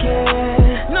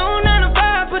Birkin. No 9 to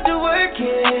 5, put the work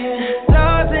in.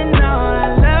 Laws and all,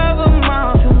 I love them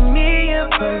all. To me, you're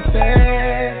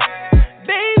perfect.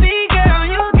 Baby girl,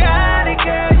 you got it,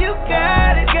 girl. You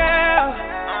got it, girl.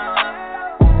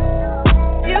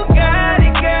 You got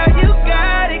it, girl. You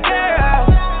got it, girl.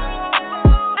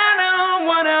 I don't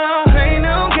wanna play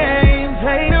no games,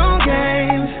 play no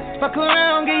games. Fuck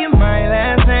around, get you my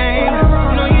last name. You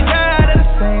know you tired of the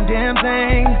same damn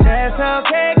thing. That's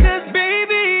okay, cause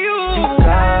baby, you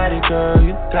got it, girl,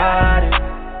 you got it.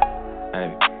 Hey.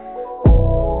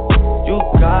 You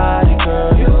got it,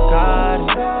 girl, you got it.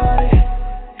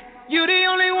 You the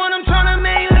only one I'm tryna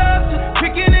make love to,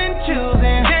 picking and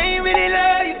choosing. They ain't really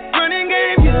love you, running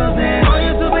game using. All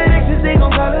your stupid exes, they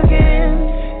gon' call again.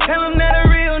 Tell them that a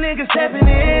real nigga stepping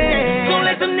in. Don't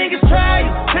let them niggas try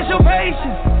you, test your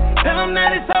patience. Tell them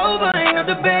that it's over, ain't no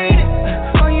debating.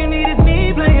 All you need is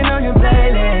me playing on your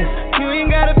playlist. You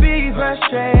ain't gotta be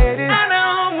frustrated. I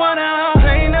don't wanna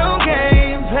play no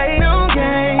games, play no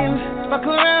games. Fuck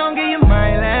around, get you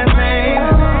my last name.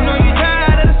 You know you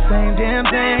tired of the same damn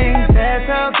thing. That's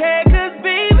okay, cause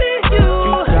baby, you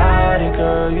got it,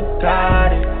 girl, you got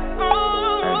it.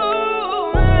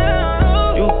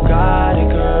 You got it,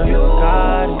 girl, you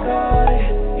got it.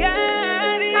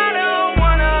 I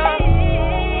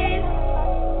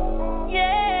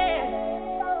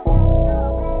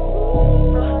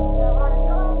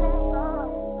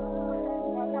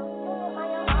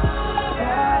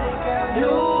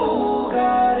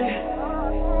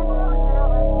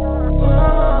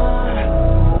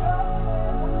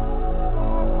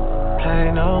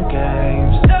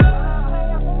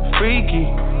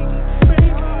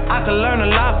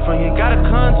different, you gotta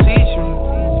come teach me.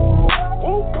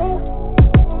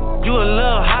 You a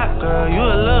little hot girl, you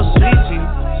a little sweetie.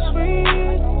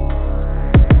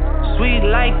 Sweet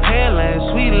like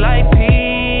Pearland, sweet like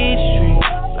Peachtree.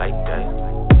 Like that.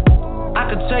 I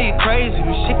could tell you crazy,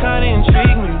 but shit kinda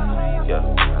intrigue me. Yeah,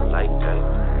 I like that.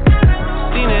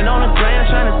 Seen it on the gram,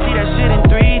 tryna see that shit in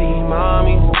 3D,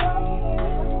 mommy.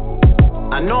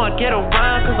 I know I get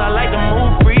around cause I like to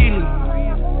move freely.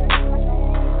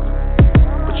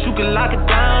 But you can lock it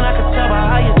down, I can tell by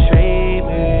how you treat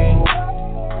me.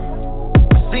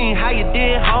 Seen how you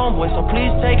did, homeboy, so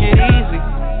please take it easy.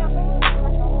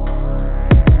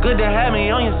 Good to have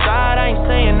me on your side, I ain't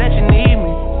saying that you need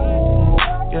me.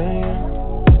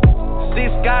 Yeah. Six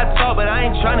God talk, but I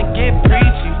ain't tryna get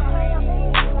preachy.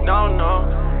 No, no.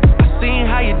 I seen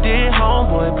how you did,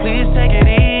 homeboy, please take it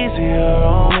easier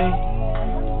on me.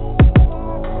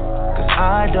 Cause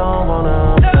I don't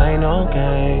wanna play no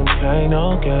games, play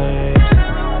no games.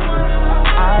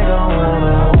 I don't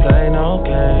wanna play no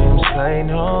games, play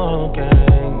no games.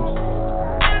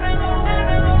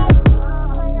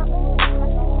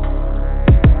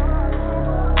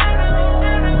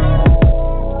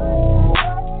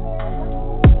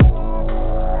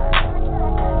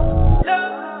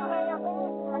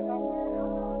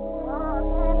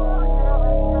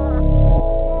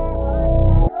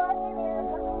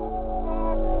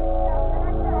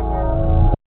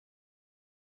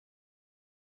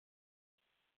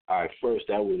 First,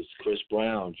 that was Chris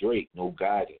Brown, Drake, No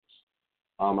Guidance.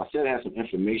 I said I had some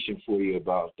information for you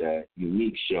about that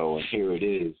unique show, and here it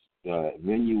is. The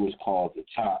venue was called The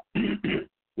Top.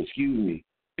 Excuse me.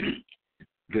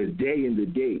 The day and the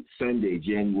date, Sunday,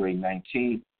 January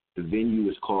 19th. The venue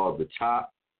is called The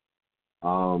Top.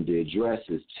 The address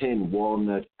is 10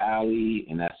 Walnut Alley,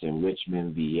 and that's in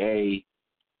Richmond, VA.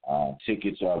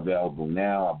 Tickets are available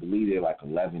now. I believe they're like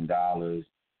 $11.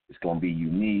 It's going to be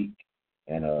unique.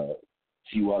 And a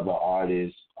few other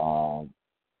artists,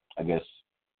 I guess,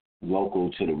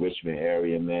 local to the Richmond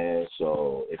area, man.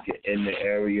 So if you're in the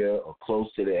area or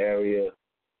close to the area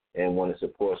and want to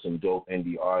support some dope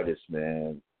indie artists,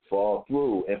 man, fall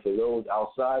through. And for those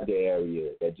outside the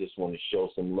area that just want to show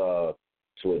some love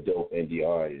to a dope indie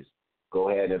artist, go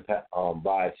ahead and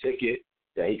buy a ticket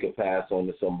that he could pass on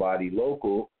to somebody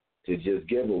local to just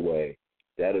give away.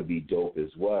 That'll be dope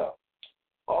as well.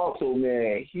 Also,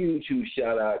 man, huge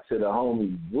shout out to the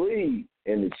homie Bree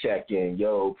in the check-in.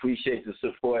 Yo, appreciate the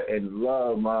support and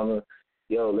love, mama.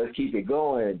 Yo, let's keep it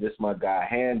going. This my guy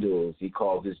Handles. He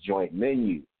calls this joint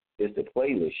Menu. It's the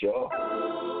playlist, y'all.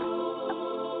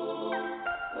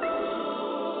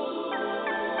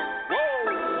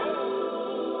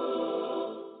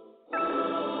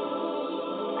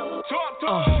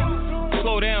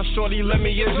 Slow down, shorty, let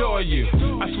me adore you.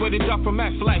 I swear the dog from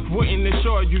Aflac wouldn't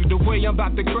assure you. The way I'm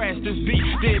about to crash this beat,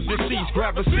 dead deceased,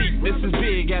 grab a seat. This is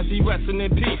big as he resting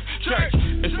in peace. Church,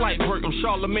 it's light work, I'm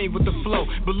Charlemagne with the flow.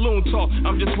 Balloon talk,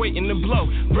 I'm just waiting to blow.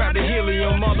 Grab the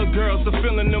helium, all the girls are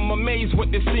feeling them amazed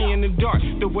what they see in the dark.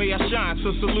 The way I shine,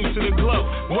 so salute to the glow.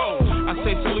 Whoa, I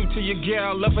say salute to your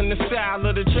gal, loving the style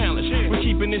of the challenge. We're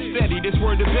keeping it steady, this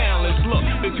word of balance. Look,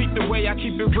 they peep the way I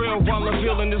keep it real while I'm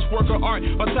building this work of art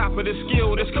on top of this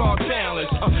skill that's called talent.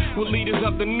 We're leaders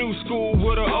of the new school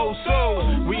with an old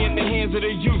soul. We in the hands of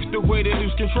the youth, the way they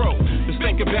lose control. Just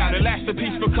think about it, last the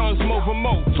piece becomes more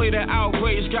remote. Play the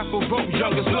outrage, got for vote,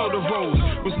 youngest know the road.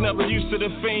 Was never used to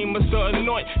the fame or the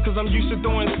anoint, cause I'm used to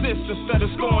throwing assists instead of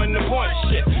scoring the point.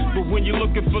 Shit, but when you're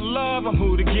looking for love, I'm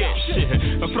who to get. Shit,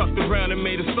 I fucked around and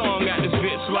made a song out this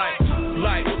bitch like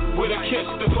with a kiss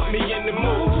to put me in the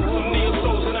mood. Some neo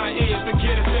souls in our ears to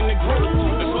get us in the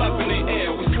groove. There's love in the air,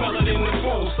 we smell it in the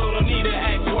food. So no need to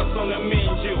ask what's on the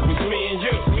menu. It's me and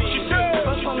you. She said,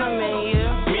 what's on the menu?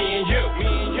 Me and you.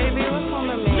 Baby, what's on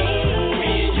the menu?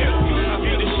 Me and you. I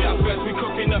be the chef as we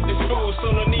cooking up this food.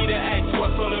 So no need to ask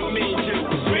what's on the menu.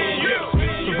 It's me and you.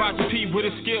 So Roger P with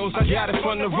his skills, I got it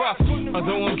from the rough.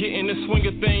 Although I'm getting the swing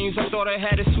of things, I thought I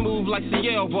had it smooth like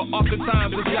CL, but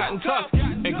oftentimes it's gotten tough.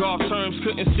 In golf terms,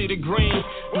 couldn't see the green.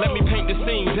 Let me paint the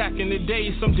scene. Back in the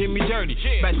day, some did me dirty.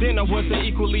 Back then I wasn't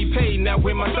equally paid, now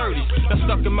in my 30s. I'm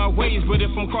stuck in my ways, but if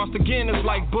I'm crossed again, it's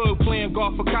like Bug playing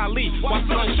golf for Kali. Watch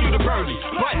son shoot a birdie.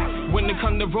 But when it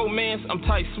come to romance, I'm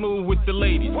tight smooth with the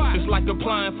ladies. It's like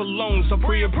applying for loans, I'm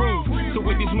pre-approved. So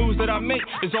with these moves that I make,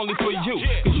 it's only for you.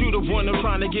 Cause you the one I'm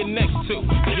trying to get next to.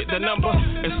 Get the number?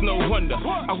 It's no wonder.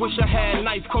 I wish I had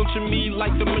knife coaching me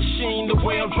like the machine, the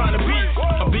way I'm trying to be.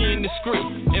 I'm being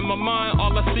discreet. In my mind,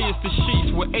 all I see is the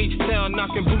sheets with H-Town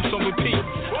knocking boots on repeat.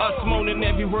 Us owning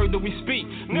every word that we speak,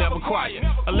 never quiet.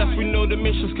 Unless we know the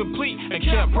mission's complete and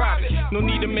kept private. No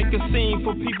need to make a scene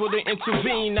for people to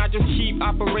intervene. I just keep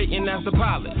operating as the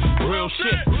pilot. Real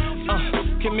shit.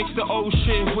 Can mix the old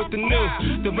shit with the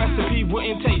new. The recipe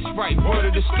wouldn't taste right. Word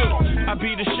of the stew. I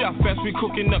be the chef as we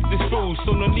cooking up this food.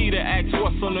 So no need to ask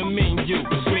what's on the menu.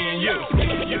 It's me and you.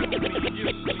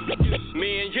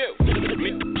 Me and you.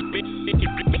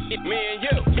 Me and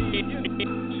you.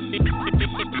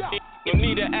 No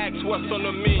need to ask what's on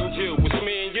the menu. It's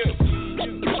me and you.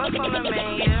 What's on the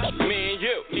menu? Me and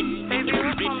you. Baby,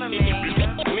 what's on the menu?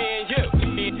 Me and you.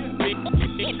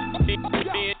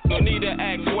 No need to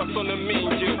ask what's on the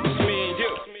menu. It's me and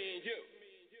you.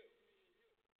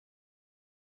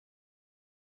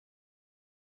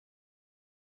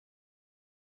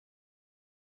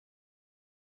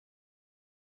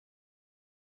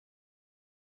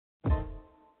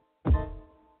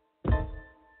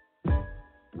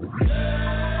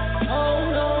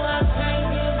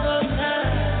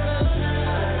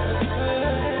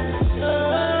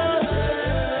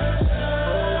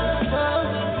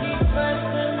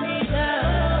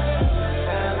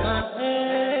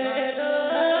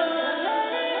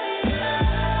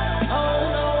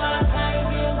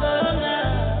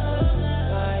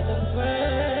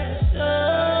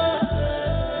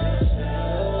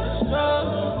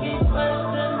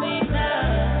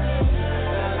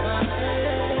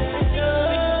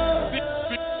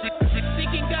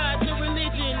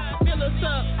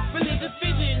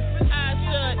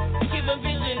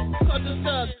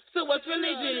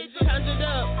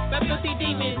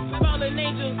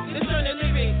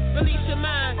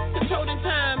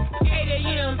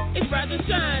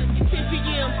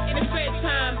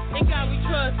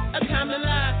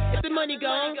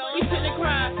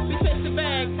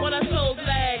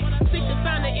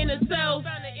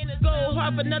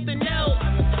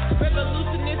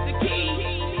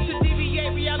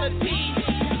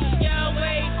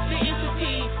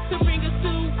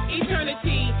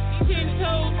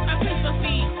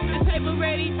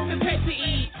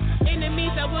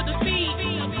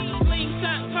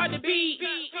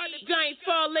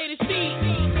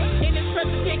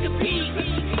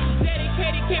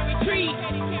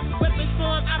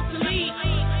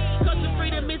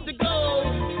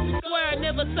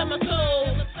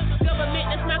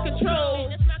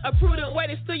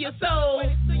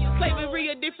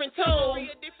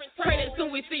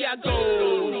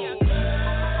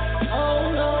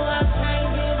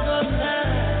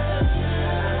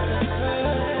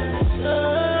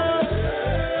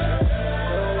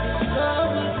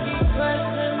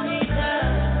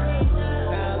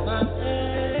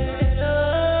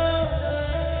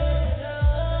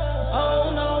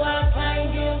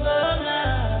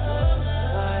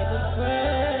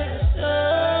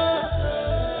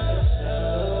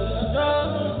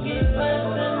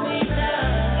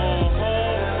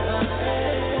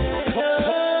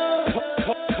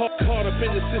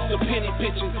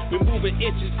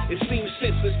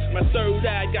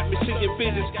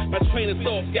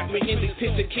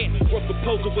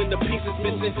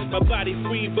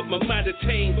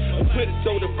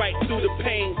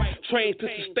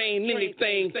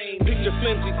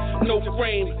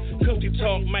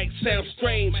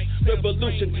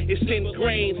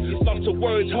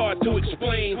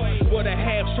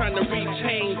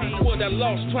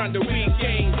 Trying to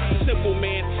regain. Simple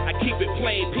man, I keep it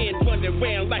plain. Pen running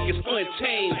around like it's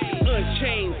unchained.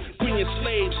 Bringing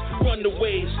slaves,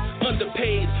 runaways,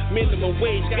 underpaid, minimum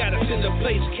wage. Got us in the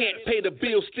place, can't pay the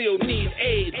bill, still need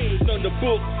aid. On the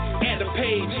book, at the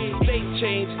page, they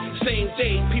change, same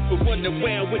day. People run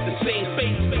around with the same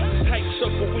face. Tight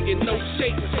circle, we in no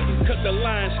shape. Cut the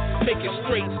lines, make it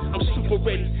straight. I'm super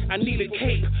ready. I need a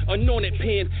cape, anointed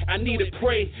pen. I need a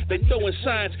pray. They throwing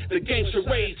signs, the game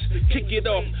charades. Kick it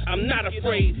off, I'm not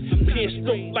afraid. Pen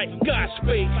stroke like God's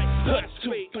spade. Hut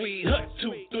 2-3, hut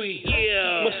 2-3.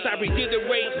 Yeah. Must I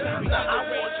reiterate? Now I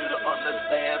want you to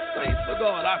understand, praise the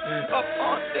God, up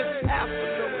on this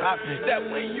afternoon, that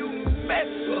when you mess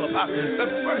up, the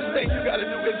first thing you gotta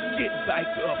do is get back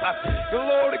up. The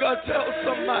Lord gonna tell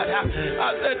somebody,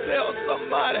 I said tell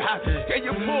somebody, can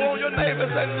you pull your neighbor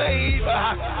and say, neighbor?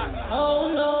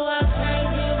 Oh no, I can't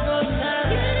give up now.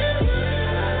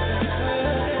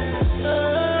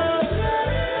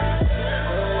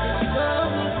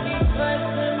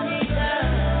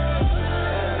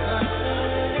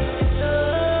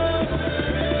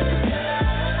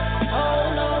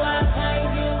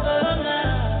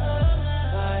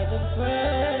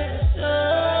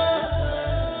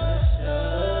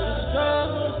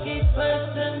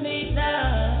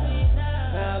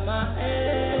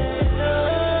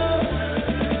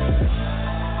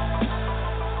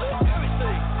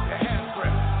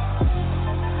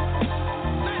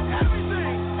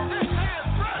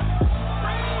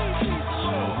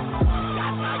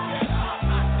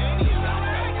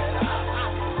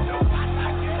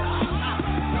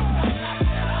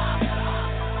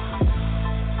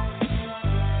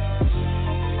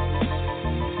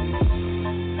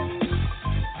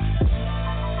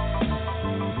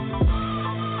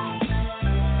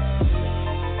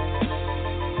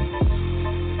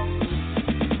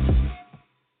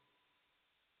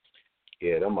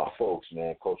 them my folks,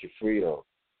 man. Culture Freedom,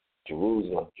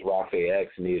 Jerusalem, Jarafe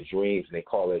X, Near Dreams, and they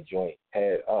call that joint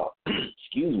Head Up.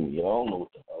 Excuse me, y'all. I don't know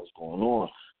what the hell's going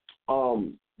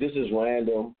on. This is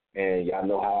random, and y'all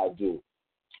know how I do.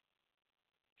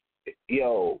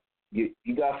 Yo,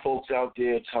 you got folks out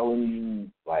there telling you,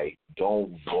 like,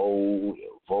 don't vote,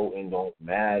 voting don't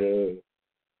matter,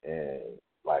 and,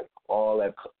 like, all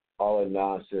that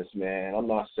nonsense, man. I'm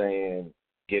not saying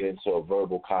get into a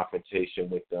verbal confrontation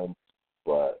with them,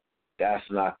 but that's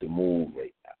not the move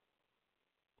right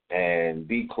now. And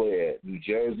be clear, New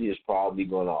Jersey is probably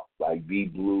going to, like, be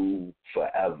blue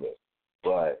forever.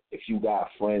 But if you got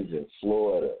friends in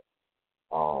Florida,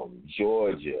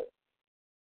 Georgia,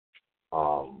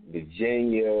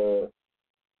 Virginia,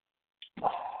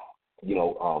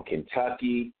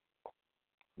 Kentucky,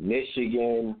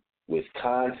 Michigan,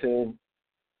 Wisconsin,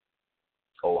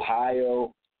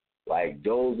 Ohio, like,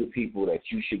 those are people that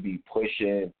you should be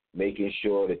pushing, making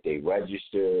sure that they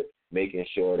register, making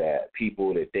sure that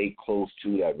people that they close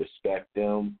to that respect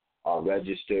them are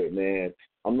registered, man.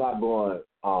 I'm not going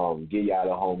to give y'all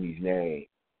the homie's name,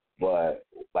 but,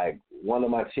 like, one of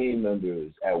my team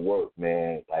members at work,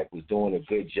 man, like, was doing a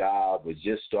good job, was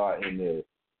just starting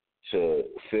to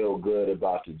feel good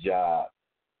about the job,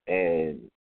 and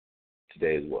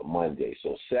today is Monday.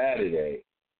 So Saturday,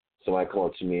 somebody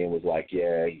called to me and was like,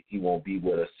 yeah, he won't be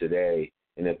with us today,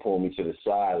 and then pulled me to the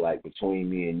side, like, between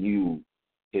me and you,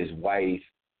 his wife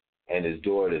and his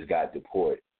daughters got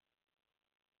deported.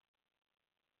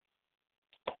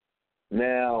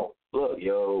 Now, look,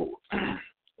 yo,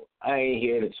 I ain't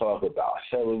here to talk about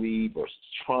Hillary versus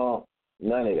Trump,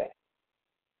 none of that.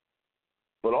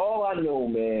 But all I know,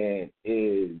 man,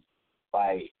 is,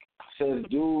 like, since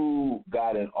dude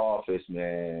got in office,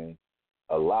 man,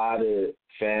 a lot of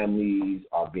families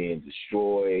are being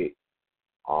destroyed.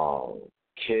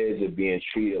 Kids are being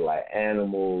treated like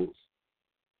animals.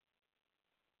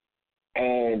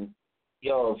 And,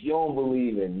 yo, if you don't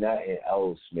believe in nothing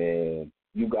else, man,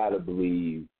 you got to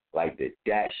believe, like,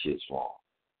 that shit's wrong.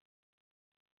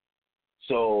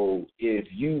 So if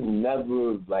you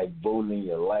never, like, voted in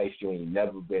your life, you ain't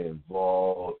never been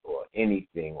involved or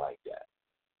anything like that,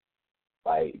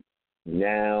 like,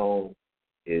 now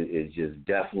is just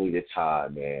definitely the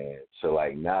time, man, to,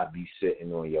 like, not be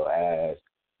sitting on your ass,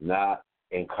 not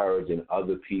encouraging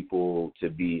other people to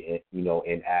be,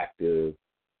 inactive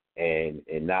and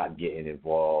not getting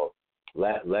involved.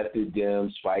 Let the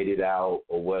Dems fight it out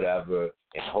or whatever,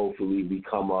 and hopefully we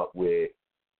come up with,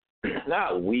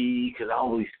 not we, because I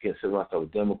don't really consider myself a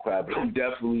Democrat, but I'm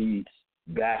definitely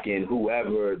backing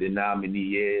whoever the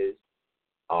nominee is.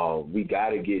 We got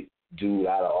to get dude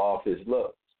out of office.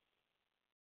 Look,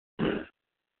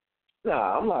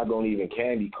 I'm not going to even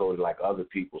candy code it like other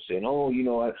people saying, oh,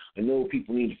 I know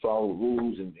people need to follow the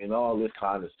rules and all this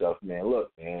kind of stuff, man.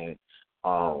 Look, man,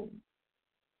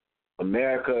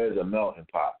 America is a melting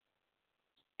pot.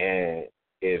 And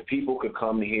if people could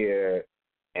come here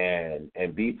and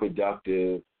be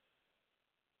productive,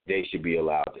 they should be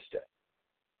allowed to stay.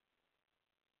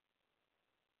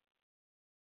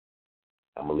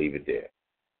 I'm going to leave it there.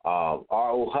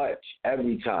 R.O. Hutch,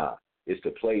 every time. It's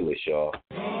the playlist, y'all.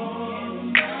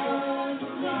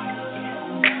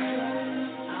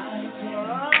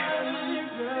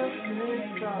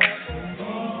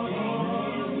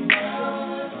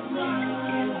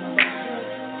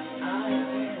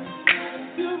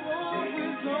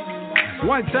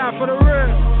 One time for the real.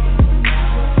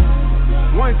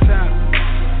 One time.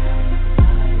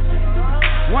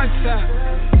 One time.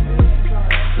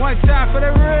 One time for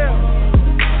the real.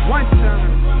 One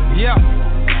time. Yeah.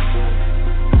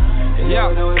 Yeah.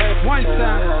 One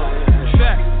time.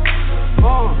 Check.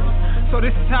 So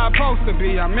this is how it's supposed to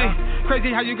be,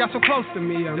 crazy how you got so close to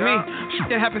me, shit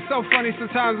that happens so funny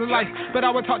sometimes in life, but I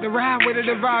would talk to ride with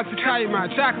it, advise to try my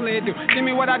chocolate, do give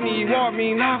me what I need, want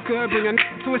me, love good, bring a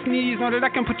to his knees, know that I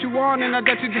can put you on, and I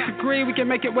bet you disagree, we can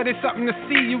make it where there's something to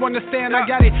see, you understand, I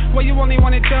got it, well you only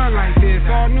want it done like this,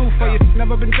 all new for you,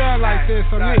 never been done like this,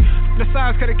 for me, the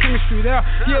signs got the chemistry there,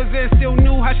 years in, still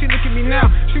new, how she look at me now,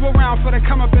 she around for the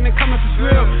come up, and the come up is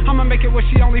real, I'ma make it where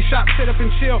she only shop, sit up and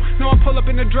chill, no I pull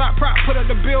up in the drop, prop, put up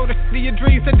the bill, the your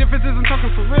dreams, the difference is I'm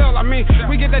talking for real,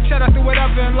 we get that cheddar through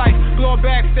whatever in life, blow it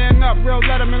back, stand up, real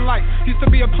letterman like, used to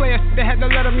be a player, they had to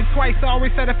let me twice, I always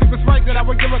said if it was right that I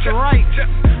would give it the right,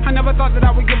 I never thought that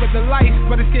I would give it the life,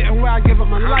 but it's getting where I give up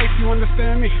my life, you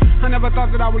understand me, I never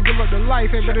thought that I would give up the life,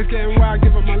 but it's getting where I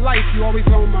give up my life, you always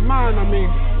on my mind, I'll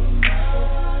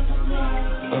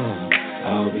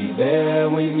be there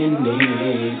when you need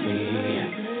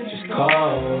me, just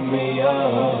call me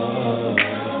up,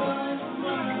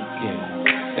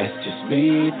 yeah, that's just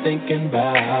me thinking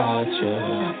about you.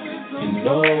 You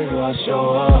know I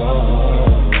show up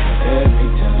every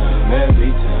time,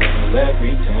 every time,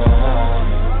 every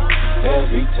time,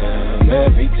 every time,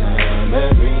 every time,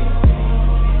 every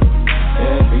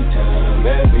time,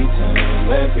 every time,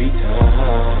 every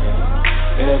time,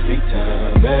 every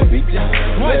time, every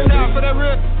time. One time for that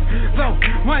real. So,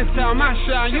 one time I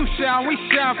shine, you shine, we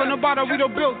shine. From the bottom we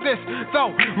done built this.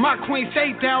 So, my queen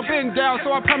stay down, been down.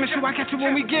 So I promise you I catch you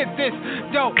when we get this.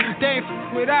 Yo, they ain't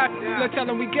with us. Look, tell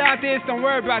them we got this, don't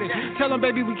worry about it. Tell them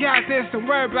baby we got this, don't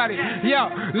worry about it. Yo,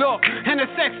 look, and the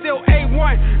sex still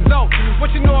A1. So,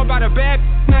 what you know about a bad?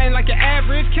 Nothing like your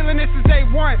average. Killing this is day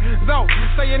one.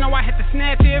 So you know I had to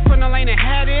snatch it from the lane and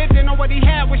had it. Didn't know what he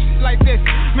had with shit like this.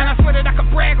 Man, I swear that I could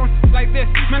brag on shit like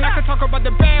this. Man, I could talk about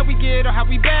the bad we get or how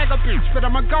we bag a bitch, but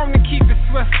I'm going to keep it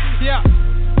swift. Yeah.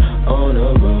 On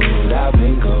the road, I've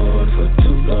been gone for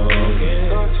too long,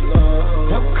 yeah.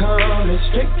 I'm coming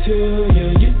straight to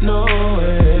you, you know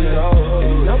it.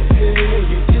 And up here,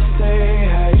 you just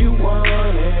say how you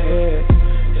want it.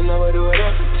 You know I do it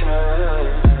every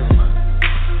time.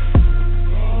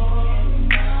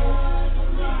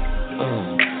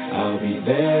 I'll be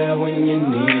there when you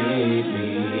need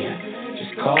me.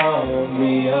 Just call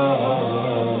me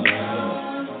up.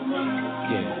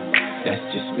 Yeah, that's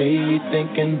just me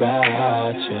thinking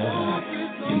about you.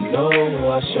 You know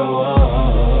I show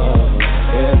up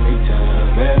every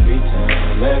time, every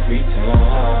time, every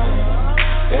time,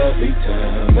 every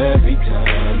time, every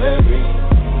time, every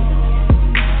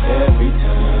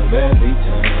time, every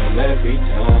time, every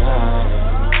time.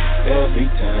 Every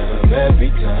time, every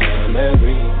time,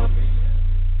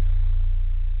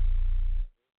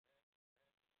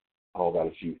 I got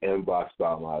a few inbox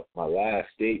about my last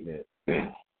statement.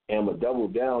 And I'm going to double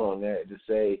down on that to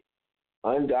say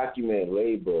undocumented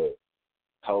labor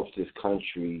helps this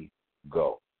country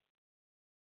go.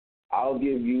 I'll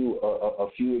give you a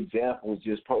few examples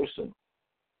just personal.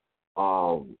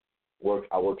 I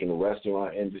work in the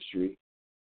restaurant industry.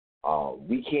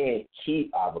 We can't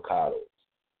keep avocados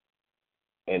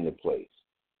in the place.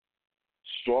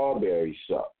 Strawberries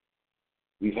suck.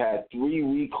 We've had 3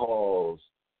 recalls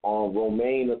on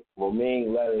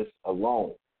romaine lettuce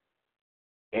alone.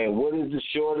 And what is the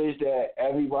shortage that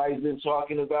everybody's been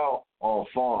talking about? On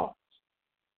farms.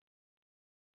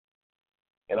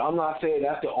 And I'm not saying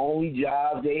that's the only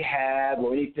job they have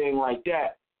or anything like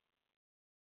that.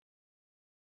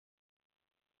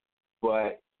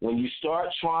 But when you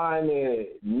start trying to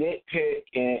nitpick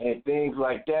and things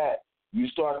like that, you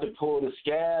start to pull the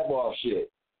scab off shit.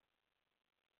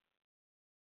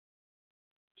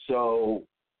 So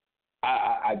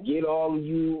I get all of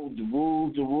you, the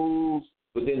rules,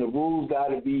 but then the rules got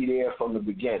to be there from the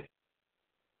beginning.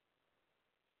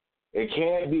 It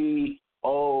can't be,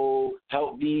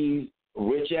 help these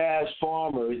rich-ass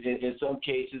farmers, in some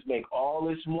cases, make all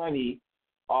this money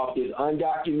off this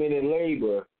undocumented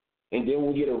labor, and then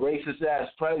we get a racist-ass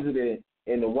president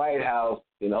in the White House,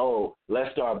 and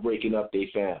let's start breaking up their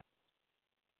family.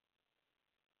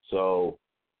 So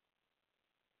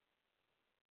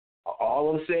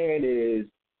all I'm saying is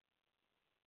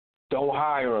don't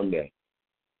hire them then.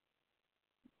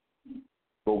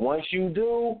 But once you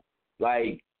do,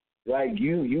 like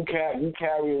you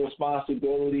carry a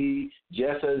responsibility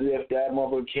just as if that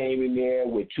mother came in there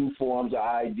with 2 forms of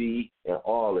ID and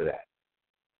all of that.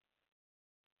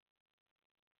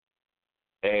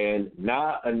 And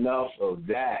not enough of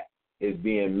that is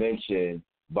being mentioned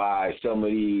by some of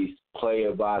these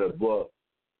player-by-the-book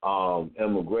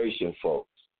immigration folks.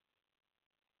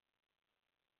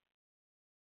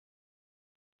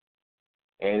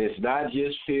 And it's not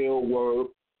just field work,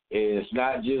 and it's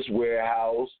not just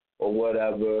warehouse or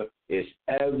whatever. It's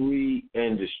every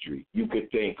industry you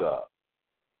could think of.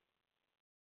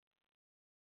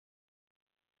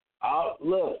 I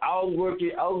was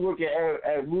working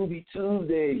at Ruby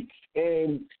Tuesday,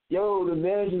 and the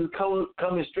manager was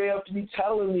coming straight up to me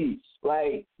telling me,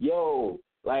 I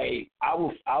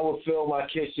would fill my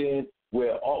kitchen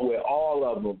with all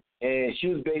of them, and she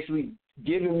was basically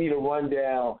giving me the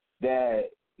rundown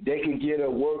that they could get a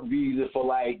work visa for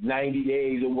 90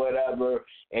 days or whatever,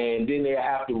 and then they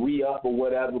have to re-up or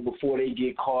whatever before they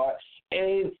get caught,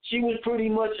 and she was pretty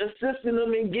much assisting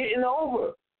them in getting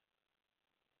over.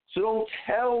 So don't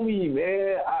tell me,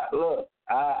 man.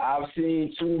 I've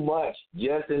seen too much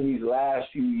just in these last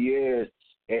few years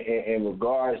in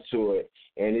regards to it,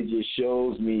 and it just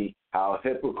shows me how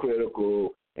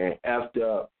hypocritical and effed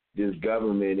up this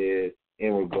government is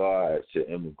in regards to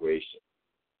immigration.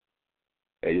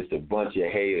 It's just a bunch of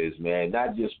haters, man.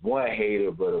 Not just one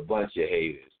hater, but a bunch of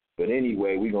haters. But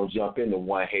anyway, we're going to jump into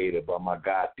One Hater by my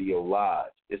guy Theo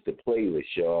Lodge. It's the playlist,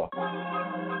 y'all.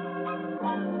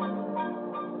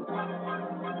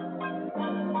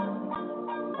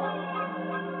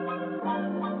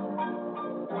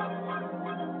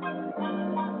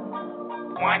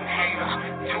 One hater,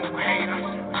 two haters,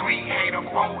 three hater,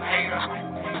 four haters.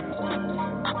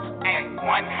 And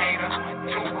one hater,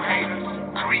 two haters,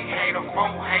 three hater,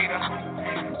 four haters.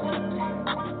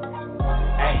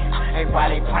 Hey, why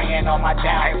they praying on my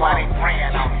down? Hey, why they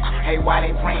praying on me? Hey, why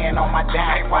they praying on my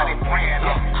down? Hey, why they praying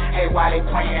on me? Hey, why they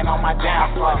praying on my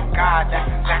downfall? God, that's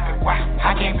exactly why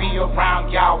I can't be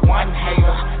around y'all. One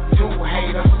hater, two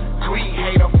haters, three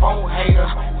hater, four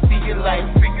haters. See you later.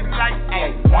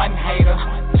 Hey, one hater,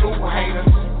 two haters,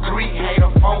 three hater,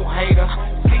 four haters.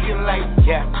 See you later.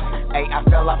 Yeah. Hey, I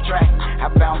fell off track, I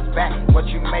bounced back. What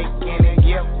you make in a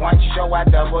year, one show I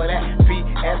double that.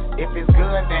 PS, if it's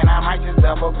good, then I might just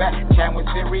double back. Chat with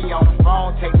Siri on the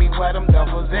phone, take me where them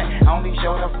doubles at. Only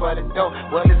showed up for the dough,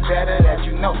 well it's better that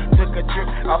you know. Took a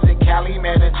trip off to Cali,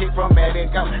 met a chick from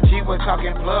Mexico. She was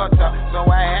talking plug talk, so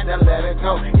I had to let her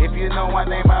go. If you know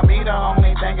one name of me, the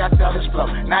only thing I sell is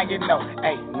flow. Now you know,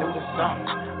 hey, new to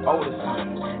something, old to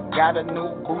something. Got a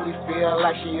new booty, feel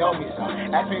like she owe me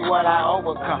something. Ask me what I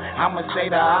overcome, I'ma say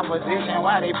the opposition.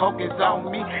 Why they focus on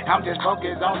me? I'm just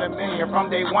focused on the million. From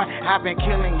day one, I've been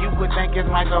killing. You would think it's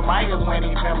Michael Myers when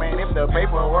he filming. If the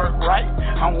paperwork right,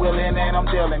 I'm willing and I'm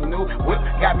dealing. New whip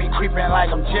got me creeping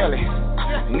like I'm chilling.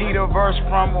 Need a verse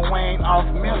from Wayne off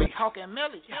Millie. Hey,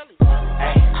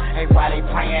 why they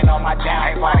praying on my down?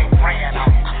 Hey, why they praying on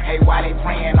me? Hey, why they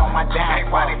praying on my down? Hey,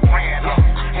 why they praying on me?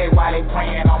 Hey, why they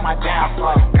praying on my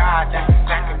downfall? God, that's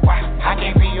exactly why I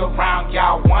can't be around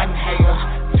y'all. One hater,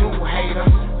 two hater,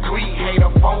 three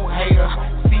hater, four hater.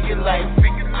 See you later.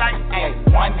 Hey,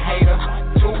 one hater,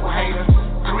 two hater,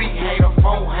 three hater,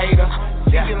 four hater.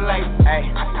 See you later. Hey,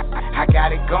 I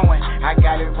got it going, I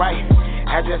got it right.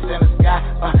 Address in the sky,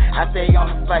 I stay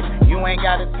on the flight. You ain't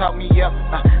gotta talk me up,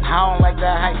 I don't like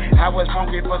that hype. I was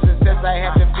hungry for success, I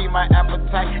had to feed my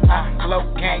appetite. Flow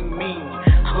gang mean,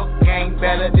 hook gang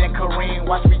better than Kareem.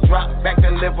 Watch me drop back,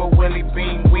 deliver Willie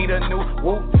Bean. We the new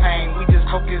Wu-Tang, we just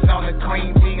focus on the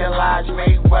cream. Lodge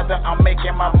made whether I'm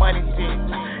making my money fit.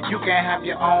 You can have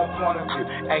your own point of view.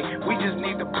 Hey, we just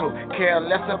need the proof. Care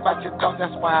less about your thoughts,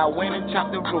 that's why I went and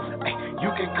chopped the roof. Hey, you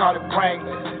can call it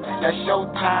brainless. That's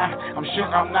showtime. I'm sure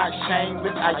I'm not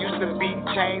shameless. I used to be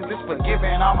chainless,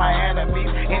 forgiving all my enemies.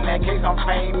 In that case, I'm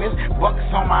famous.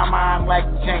 Bucks on my mind like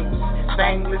James.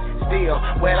 Stainless steel,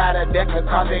 without a deck of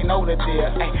cards, they know the deal.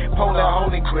 Hey, polar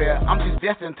holy grail, I'm just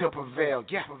destined to prevail.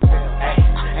 Yeah.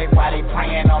 Hey, why they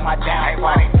praying on my down? Hey,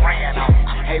 why they praying on me?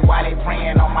 Hey, why they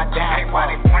praying on my down? Hey, why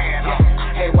they praying on me?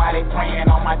 Hey, why they praying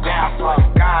on my downfall?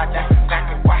 God, that's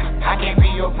exactly why I can't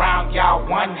be around y'all.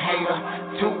 One hater,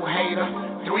 two hater,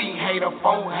 three hater,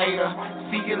 four hater.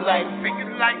 See you later.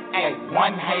 Hey,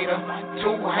 one hater,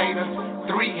 two hater,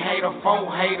 three hater,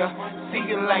 four hater. See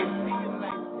you later.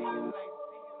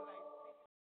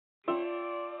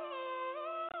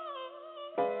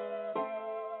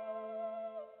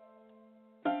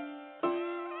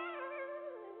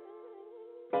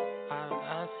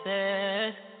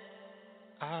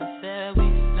 I said we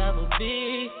could never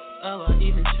be. Oh, I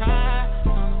even tried.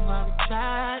 Don't know why we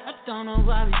tried. I don't know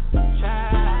why we tried.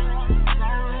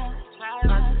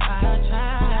 I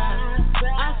tried. I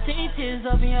see tears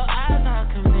up in your eyes. I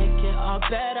can make it all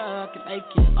better. I can make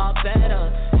it all better.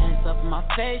 Hands up in my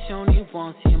face. You don't even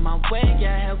want to see my way.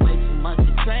 Yeah, I had way too much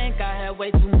to drink. I had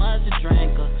way too much to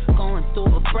drink. Going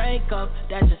through a breakup.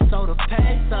 That just slowed the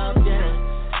pace up.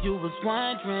 Yeah. You was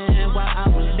wondering why I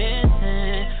was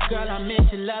missing. Girl, I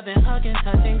miss you loving, hugging,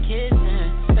 touching,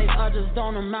 kissing. They others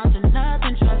don't amount to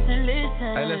nothing, trust and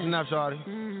listen. Hey, listen up, shawty.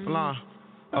 Salon.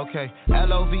 Okay,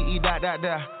 L-O-V-E ... Why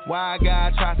I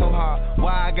gotta try so hard?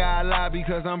 Why I gotta lie?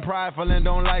 Because I'm prideful and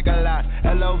don't like a lot.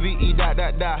 L-O-V-E ...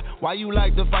 Why you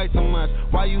like to fight so much?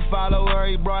 Why you follow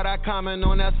every broad I comment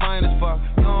on? That's fine as fuck.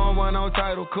 You don't want no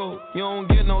title, cool. You don't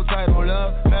get no title,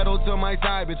 love. Pedal to my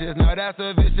side bitches. Now that's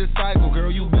a vicious cycle,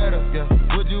 girl. You better, yeah.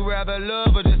 Would you rather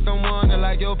love or just someone that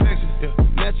like your pictures? Yeah.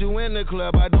 Met you in the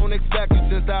club. I don't expect you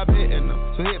to stop hitting them.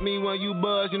 So hit me when you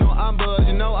buzz. You know I'm buzzed.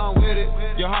 You know I'm with it.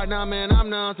 Your heart now, man, I'm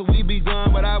numb. So we be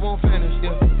done, but I won't finish.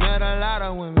 Yeah, met a lot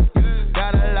of women,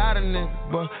 got a lot of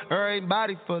niggas, but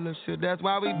everybody full of shit. That's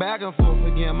why we back and forth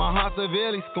again. My heart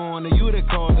severely scorned, and you the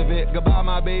cause of it. Goodbye,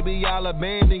 my baby, I'll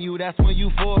abandon you. That's when you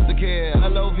forced to care.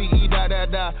 L-O-V-E ...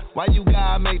 Why you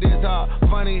gotta make this hard?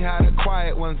 Funny how the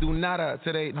quiet ones do nada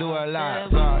till they do a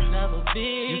lot. Sorry. Never be.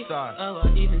 You sorry. Oh,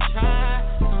 I even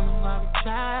tried. Don't know why we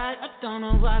tried. I don't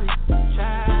know why we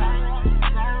tried.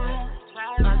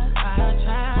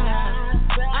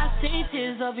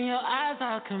 tears up in your eyes,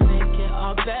 I can make it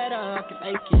all better. I can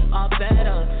make it all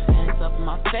better. Hands up in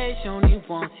my face, you don't even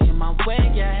want to see my way.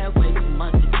 Yeah, I had way too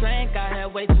much to drink. I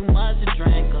had way too much to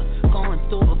drink. Going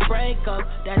through a breakup,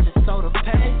 that just so the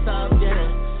pace up.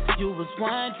 Yeah, you was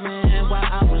wondering why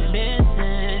I was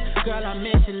missing. Girl, I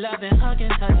miss you, loving,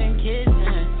 hugging, touching,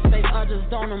 kissing. They others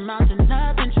don't amount to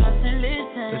nothing. Trust and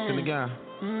listen. Listen again.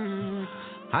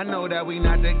 I know that we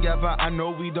not together, I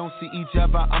know we don't see each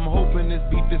other. I'm hoping this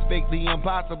beef is fake, the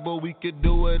impossible. We could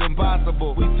do it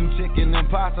impossible. We too chicken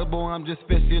impossible. I'm just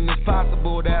fishing, it's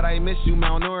possible that I miss you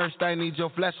malnourished. I need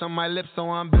your flesh on my lips, so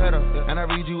I'm bitter. And I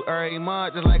read you every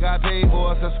month just like I paid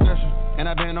for a subscription. And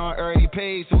I've been on every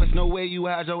page, so it's no way you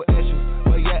had your issues.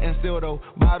 But yet and still though,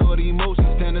 bottle of the emotions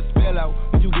tend to spill out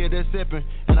when you get this sipping.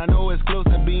 And I know it's close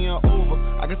to being over,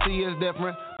 I can see it's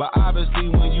different. But obviously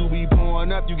when you be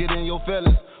blowing up, you get in your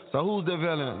feelings. So who's the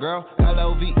villain, girl?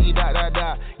 L-O-V-E ...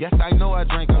 Yes, I know I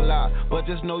drink a lot, but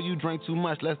just know you drink too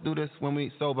much. Let's do this when we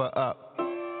sober up.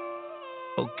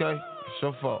 Okay, it's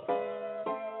your fault,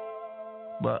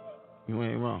 but you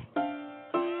ain't wrong.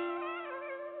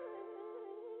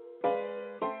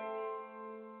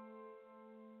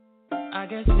 I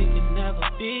guess we can never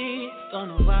be. Don't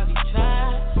know why we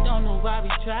try. Don't know why we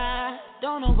try.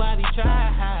 Don't know why we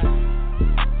try.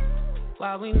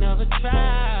 Why we never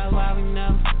try. Why we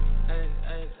never.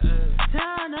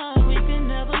 Don't know we can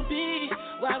never be.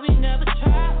 Why we never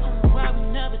try. Why we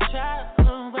never try.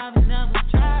 Why we never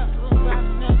try. Why we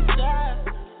never try.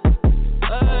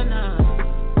 Oh no.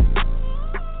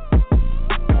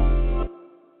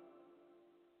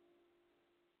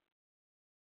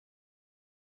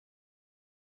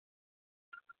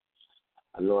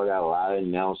 I know I got a lot of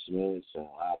announcements and a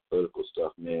lot of political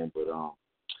stuff, man, but a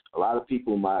lot of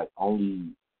people might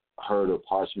only heard of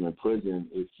Parchment Prison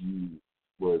if you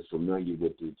was familiar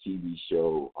with the TV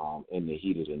show In the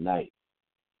Heat of the Night.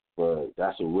 But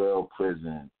that's a real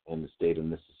prison in the state of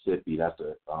Mississippi. That's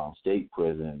a state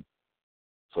prison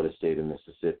for the state of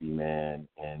Mississippi, man.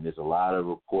 And there's a lot of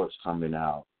reports coming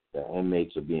out that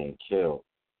inmates are being killed.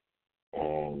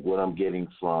 And what I'm getting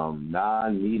from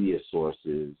non-media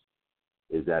sources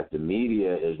is that the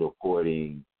media is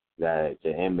reporting that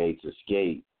the inmates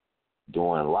escaped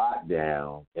during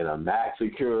lockdown in a max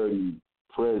security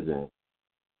prison,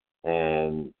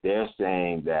 and they're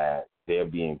saying that they're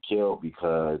being killed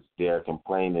because they're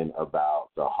complaining about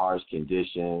the harsh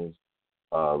conditions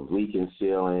of leaking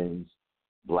ceilings,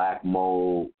 black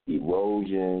mold,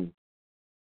 erosion,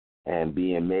 and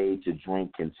being made to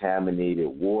drink contaminated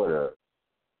water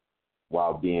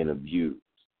while being abused.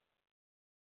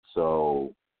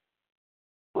 So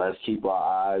let's keep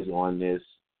our eyes on this,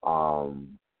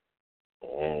 and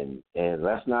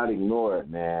let's not ignore it,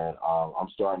 man. I'm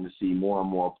starting to see more and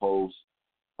more posts,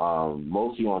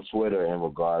 mostly on Twitter in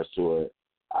regards to it.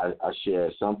 I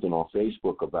shared something on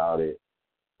Facebook about it,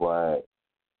 but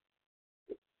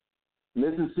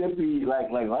Mississippi, like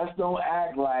let's don't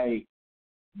act like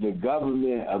the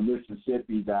government of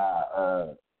Mississippi got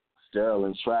a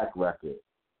sterling track record.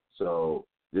 So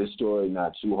this story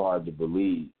not too hard to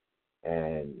believe,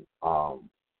 and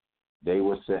they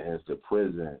were sentenced to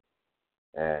prison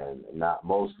and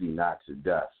mostly not to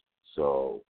death.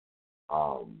 So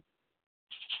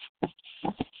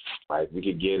like we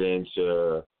could get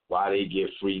into why they get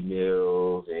free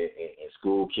meals and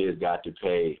school kids got to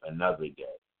pay another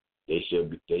day. They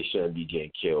shouldn't be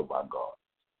getting killed by guards.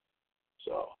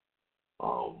 So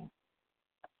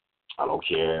I don't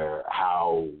care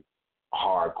how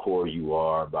hardcore you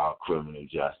are about criminal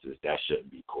justice, that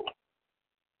shouldn't be cool.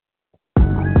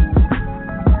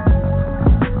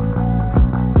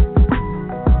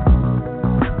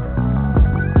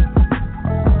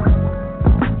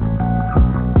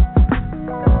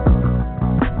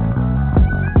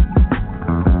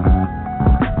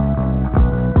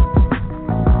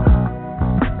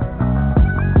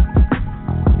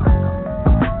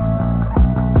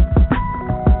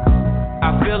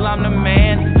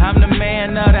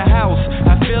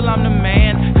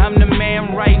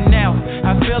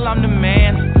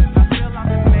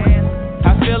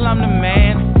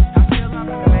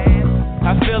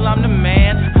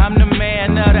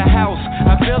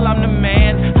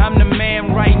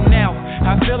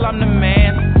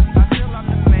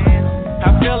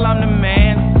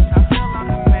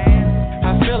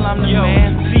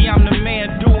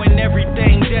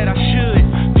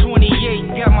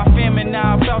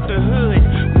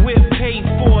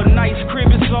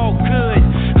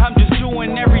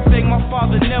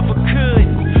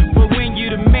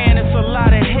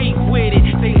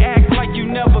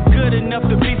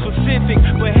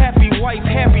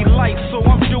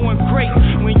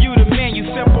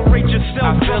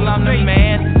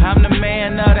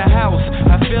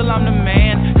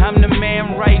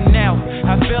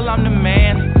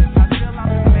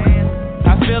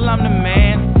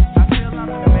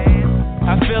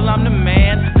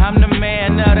 I'm the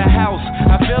man of the house.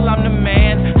 I feel I'm the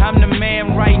man. I'm the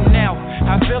man right now.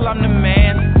 I feel I'm the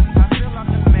man.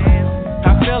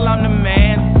 I feel I'm the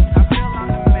man.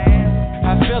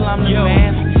 I feel I'm the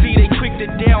man. See, they quick to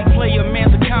downplay a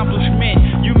man's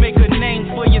accomplishment. You make a name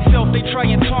for yourself, they try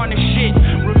and tarnish shit.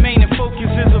 Remaining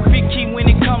focused is a big key when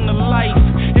it come to life.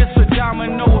 It's a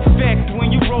domino effect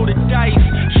when you roll the dice.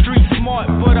 Street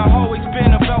smart, but I've always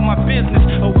been about my business.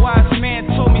 A wise man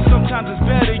told me sometimes it's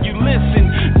better you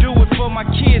listen. Do it for my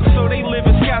kids so they live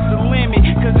in sky's the limit.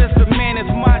 Cause as the man, it's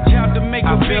my job to make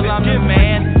a bigger difference. I feel I'm the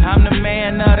man. I'm the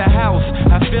man of the house.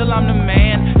 I feel I'm the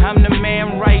man. I'm the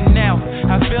man right now.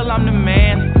 I feel I'm the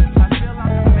man.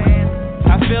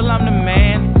 I feel I'm the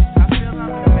man.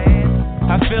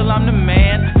 I feel I'm the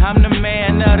man. I'm the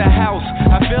man of the house.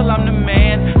 I feel I'm the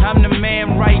man. I'm the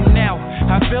man right now.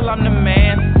 I feel I'm the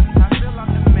man.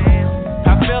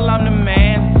 I feel I'm the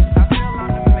man.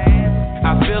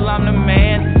 I feel I'm the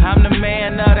man. I'm the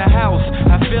man of the house.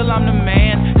 I feel I'm the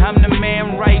man. I'm the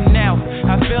man right now.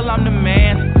 I feel I'm the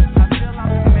man.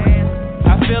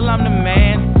 I feel I'm the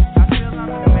man.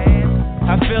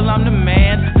 I feel I'm the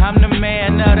man. I'm the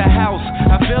man of the house.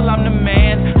 I feel I'm the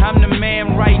man. I'm the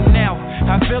man right now.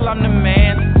 I feel I'm the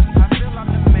man. I feel I'm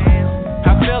the man.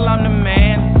 I feel I'm the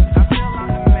man.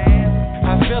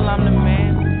 I feel I'm the man.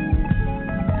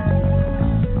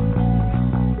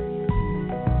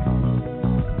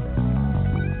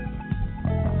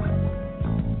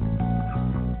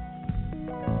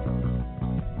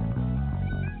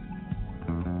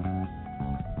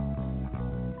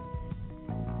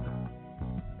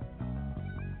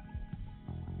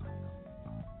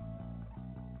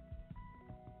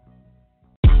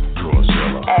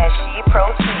 As she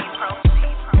proceeds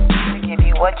to give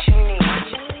you what you need.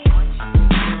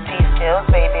 These pills,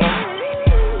 baby.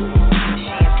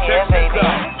 She's here, baby.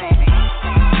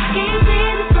 Can't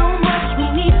get it so much. We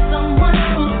need someone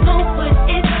who's gon' put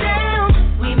it down.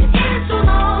 We've been in it too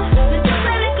long. Let's just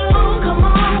let it go. Come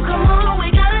on,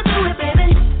 we gotta do it,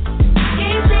 baby.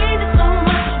 Can't get it so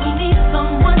much. We need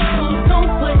someone who's gon'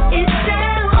 put it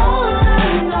down. All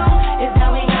I know is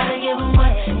how we gotta give them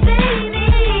what they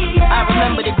need. I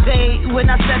remember the day when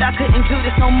I said I couldn't do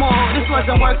this no more. This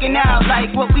wasn't working out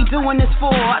like what we doing this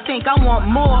for. I think I want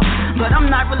more, but I'm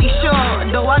not really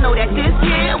sure. Though I know that this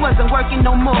here wasn't working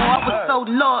no more. I was so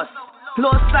lost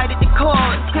sight of the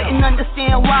cause. Couldn't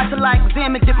understand why till I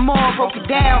examined it more. Broke it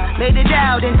down, laid it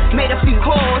out and made a few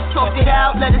calls. Talked it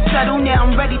out, let it settle, now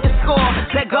I'm ready to score.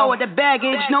 Let go of the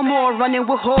baggage, no more running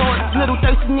with hordes. Little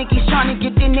thirsty niggas trying to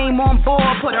get their name on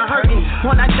board. Put a hurtin'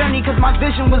 on our journey cause my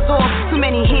vision was off. Too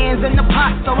many hands in the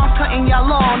pot, so I'm cutting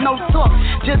y'all off. No talk,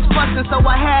 just fussing, so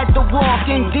I had to walk.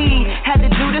 Indeed, had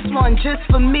to do this one just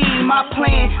for me. My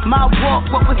plan, my walk,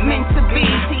 what was meant to be.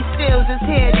 T-Stills is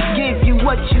here to give you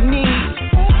what you need.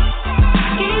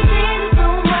 Can't get it so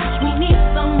much. We need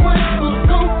someone who's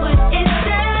gon' put it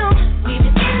down. We've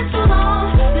been in it too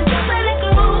long. Let's just let it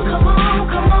go. Come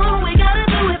on, we gotta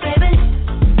do it, baby.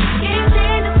 Can't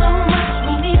get it so much.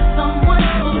 We need someone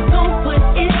who's gon' put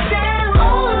it down.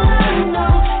 All I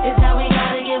know is how we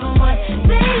gotta give them what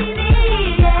they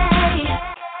need.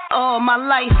 All my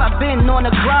life I've been on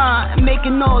the grind,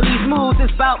 making all these moves,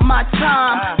 it's about my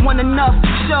time. Won enough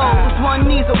shows, won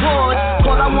these awards.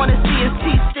 All I wanna see is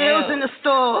T-Stills in the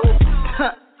store.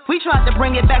 We tried to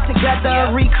bring it back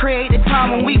together, recreate a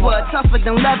time when we were tougher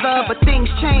than leather. But things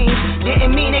changed,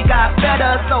 didn't mean it got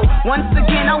better. So once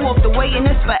again I walked away and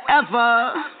it's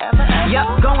forever.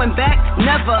 Yup, going back,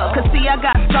 never. Cause see I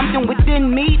got something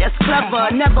within me that's clever.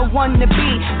 Never one to be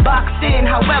boxed in,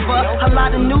 however a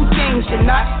lot of new things did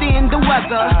not stand the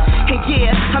weather. And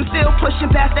yeah, I'm still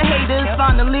pushing past the haters.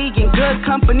 Finally in good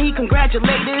company,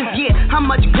 congratulators. Yeah, how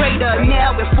much greater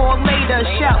now and for later.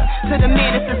 Shout to the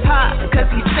man that's as hot,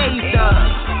 cause he saved us.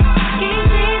 Can't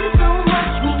get it so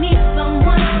much. We need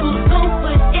someone who's gon'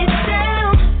 put it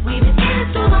down. We've been in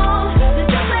it too long. Let's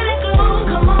just let it go.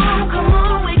 Come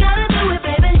on, we gotta do it,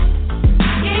 baby.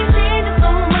 Can't get it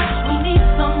so much. We need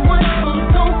someone who's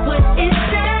gon' put it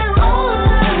down. All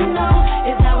I know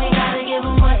is how we gotta give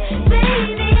them what they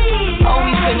need.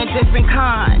 Always been a different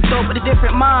kind, thought with a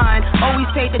different mind. Always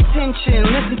paid attention,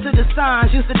 listen to the signs.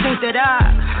 Used to think that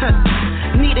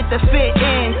I needed to fit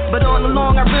in, but all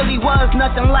along I really was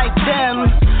nothing like them.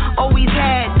 Always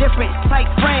had different type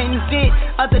friends, did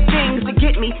other things to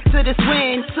get me to this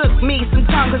win. Took me some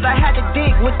time cause I had to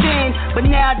dig within, but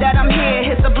now that I'm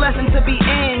here, it's a blessing to be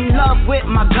in love with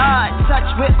my God, touch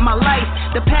with my life.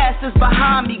 The past is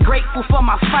behind me, grateful for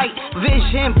my fight.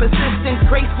 Vision, persistence,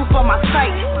 grateful for my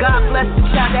sight. God bless the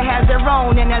child that has their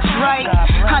own, and that's right.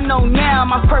 I know now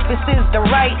my purpose is the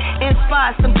right.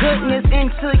 Inspire some goodness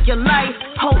into your life.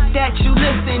 Hope that you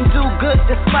listen, do good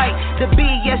despite the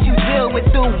BS you deal with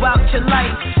throughout your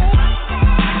life.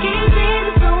 Can't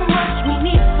get so much, we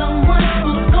need someone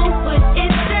who's gon' put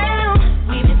it down.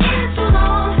 We've been in it too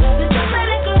long, let's just let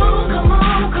it go.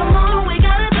 Come on, we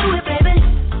gotta do it, baby.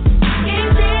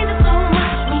 Can't get so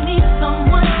much, we need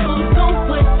someone who's gon'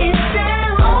 put it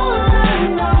down. All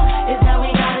I know is that we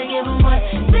gotta give them what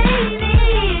they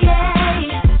need,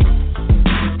 yeah.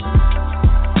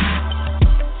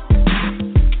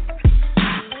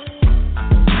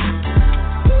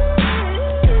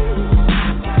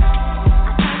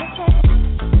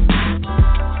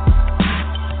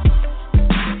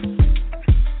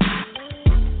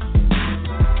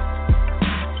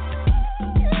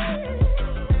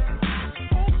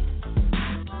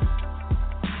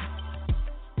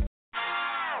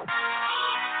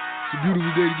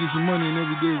 Beautiful day to get some money, and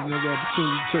every day is another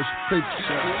opportunity to touch the paper.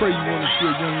 So I pray you want to see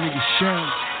a young nigga shine.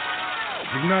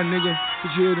 If not, nigga,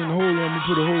 put your head in the hole, or I'm gonna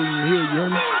put a hole in your head, you heard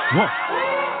me? What?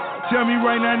 Tell me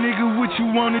right now, nigga, what you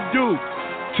wanna do?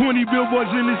 20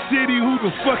 billboards in the city, who the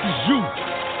fuck is you?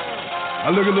 I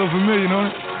look a little familiar, don't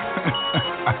it?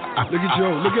 Look at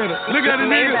you, look at it,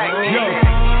 nigga. Yo,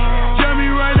 tell me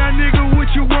right now, nigga,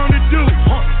 what you wanna do?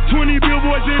 20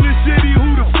 billboards in the city,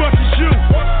 who the fuck is you?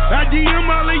 I DM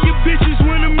all of your bitches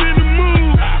when I'm in the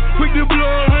mood. Quick to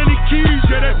blow 100 keys,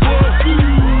 yeah, that boy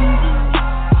food.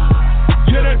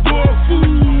 Yeah, that boy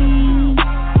food.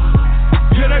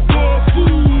 Yeah, that boy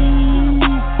food.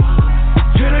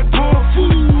 Yeah, that boy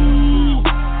food.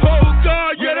 Oh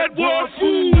God, yeah, that boy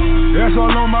food. That's all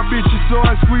on my bitches, so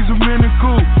I squeeze them in the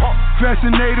coupe.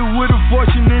 Fascinated with a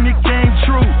fortune and it came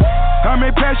true. I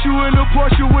may pass you in a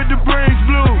Porsche with the brains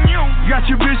blue. Got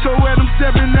your bitch so wet, I'm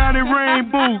stepping out in rain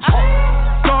boots.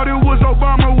 Thought it was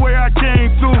Obama where I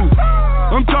came through.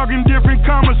 I'm talking different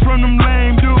commas from them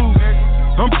lame dudes.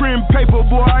 I'm printing paper,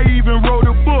 boy, I even wrote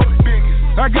a book.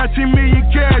 I got 10 million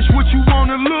cash, what you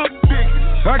wanna look?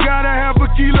 I gotta have a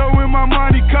kilo in my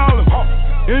Monte Carlo.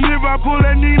 And if I pull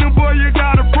that Nina, boy, you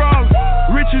got a problem.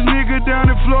 Richest nigga down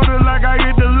in Florida like I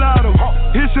hit the lotto.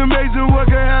 It's amazing what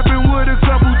can happen with a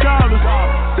couple dollars.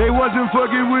 They wasn't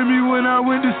fucking with me when I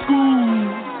went to school.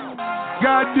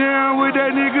 Goddamn, what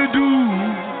that nigga do?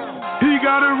 He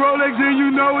got a Rolex and you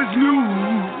know it's new.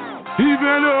 He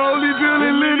been a Holyfield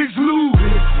and Lennox Lewis.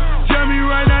 Tell me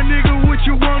right now, nigga, what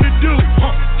you wanna do?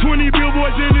 20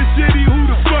 billboards in the city, who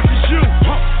the fuck is you?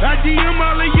 I DM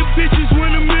all of your bitches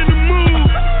when I'm in the mood.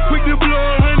 Quick to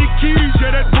blow 100 keys,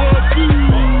 yeah, that boy food.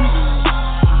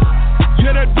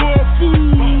 Yeah, that boy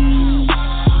food.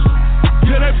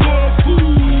 Yeah, that boy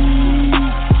food.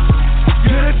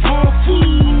 Yeah, that boy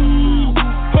food.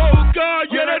 Oh God,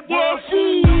 yeah, that boy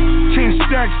food. 10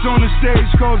 stacks on the stage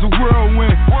cause a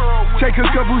whirlwind. Take a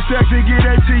couple stacks and get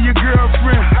that to your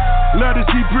girlfriend. Love to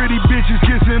see pretty bitches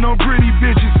kissing on pretty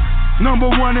bitches. Number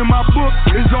one in my book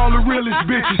is all the realest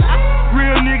bitches.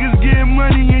 Real niggas getting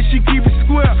money and she keep it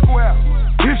square.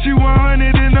 If she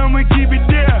 100 then I'ma keep it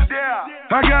there.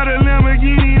 I got a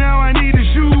Lamborghini, now I need the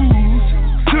shoes.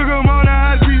 Took them on the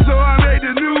high street so I made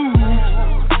the news.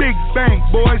 Big bank,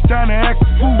 boy, it's time to act a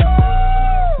fool.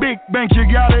 Big bank, you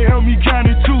gotta help me count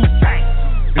it too.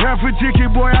 Half a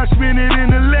ticket, boy, I spend it in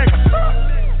the Lex.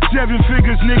 7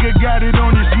 figures, nigga, got it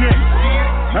on his neck.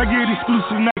 I get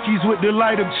exclusive Nikes with the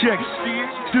light up checks.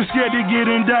 Still scared to get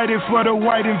indicted for the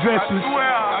white investors.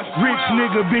 Rich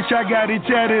nigga, bitch, I got it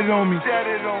tatted on me.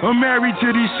 I'm married to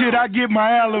this shit, I get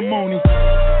my alimony.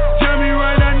 Tell me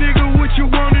right now, nigga, what you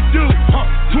wanna do?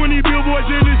 20 billboards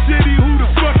in the city, who the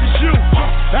fuck is you?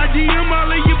 I DM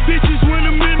all of your bitches when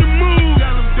I'm in the mood.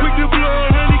 Quick to blow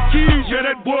 100 keys, yeah,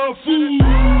 that boy food.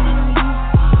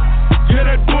 Yeah,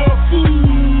 that boy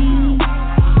food.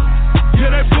 Yeah,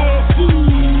 that boy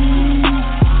food.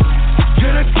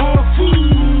 Yeah, that boy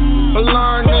food.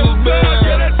 Learn in this bitch.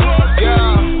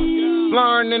 Yeah.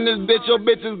 Learn in this bitch, your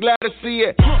bitch is glad to see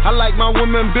it. I like my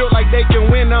women built like they can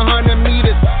win 100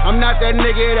 meters. I'm not that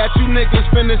nigga that you niggas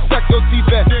finna suck your teeth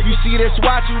at. You see this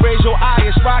watch, you raise your eye,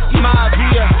 it's Rocky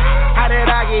Maivia. How did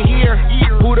I get here?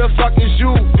 Who the fuck is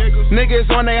you?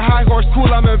 Niggas on they high horse,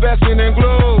 cool, I'm investing in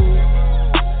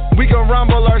glue. We can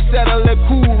rumble or settle it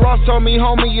cool. Ross told me,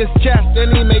 homie, it's chest,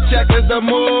 and he may check as a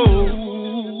move.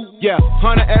 Yeah,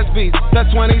 100 SBs,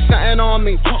 that's 20 something on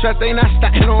me. Trust they not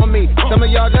stunting on me. Some of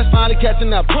y'all just finally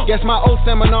catching up. Guess my old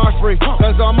seminar free.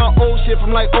 Cause all my old shit from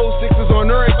like 06 is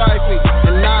on everybody's feet.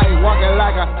 And now I ain't walking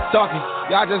like I talking.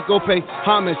 Y'all just go pay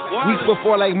homage. Weeks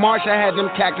before like March, I had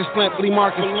them cactus plant flea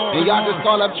markets. And y'all just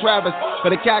call up Travis for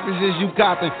the cactuses you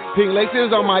copping. Pink laces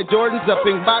on my Jordans, the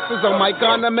pink boxes on my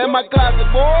condom in my closet,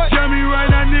 boy. Tell me right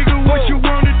now, nigga, what you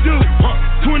wanna do?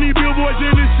 20 billboards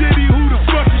in the city, who the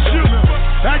fuck is you?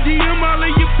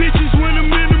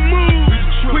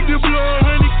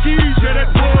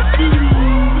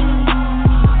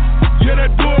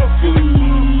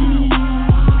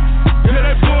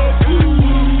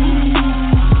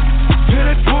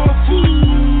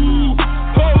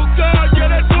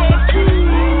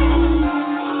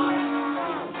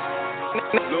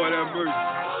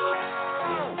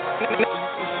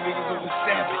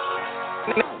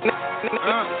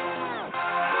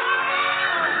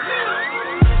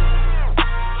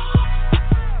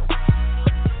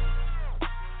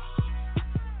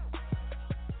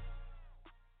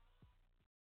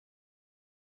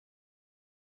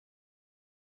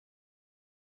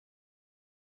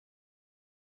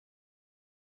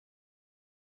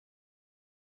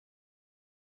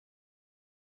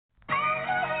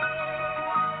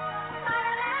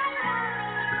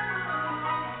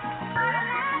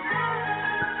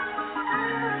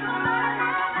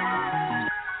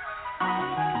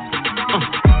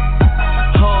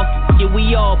 Yeah,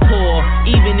 we all poor,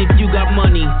 even if you got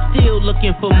money, still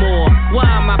looking for more. Why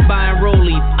am I buying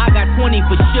rollies? I got 20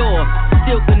 for sure.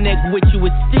 Still connect with you,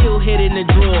 it's still hit in the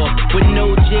drawer. With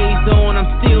no J's on, I'm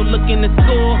still looking to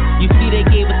score. You see, they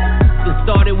gave us and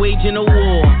started waging a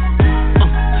war.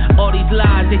 All these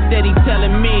lies they steady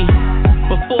telling me.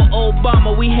 Before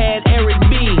Obama, we had Eric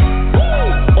B.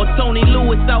 Or Tony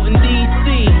Lewis out in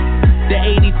D.C. The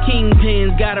 80s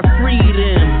kingpins gotta free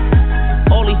them.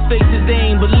 All these faces they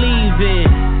ain't believing.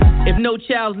 If no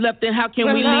child's left, then how can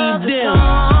we leave them?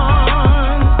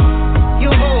 You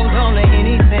hold on to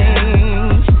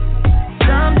anything.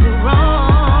 Some do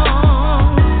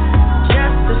wrong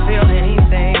just to feel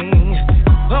anything.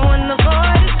 But when the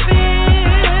void is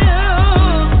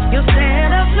filled, you'll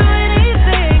stand up to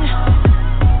anything.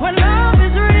 When love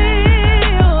is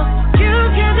real, you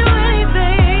can do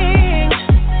anything.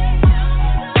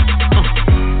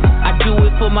 I do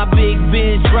it for my big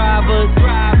Benz drivers,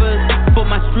 for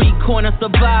my street corner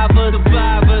survivors,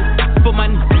 for my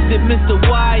niggas that miss the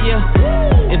wire,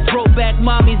 and throwback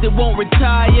mommies that won't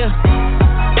retire.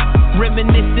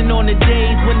 Reminiscing on the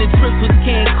days when the trip was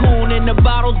Cancun and the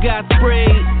bottles got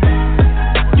sprayed.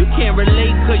 You can't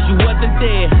relate cause you wasn't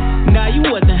there. Nah, you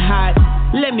wasn't hot.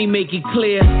 Let me make it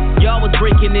clear. Y'all was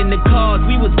breaking in the cars,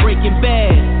 we was breaking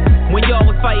bad. When y'all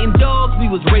was fighting dogs, we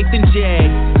was racing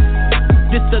jags.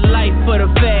 This the life for the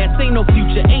fast. Ain't no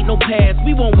future, ain't no past.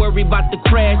 We won't worry about the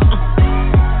crash.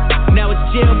 Now it's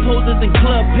jail poses and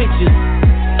club pictures,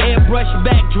 airbrush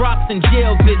backdrops and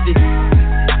jail visits.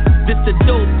 This a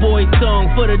dope boy song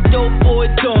for the dope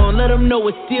boys gone. Let them know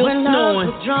it's still when snowing.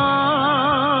 When love is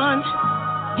drawn,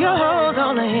 you hold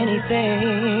on to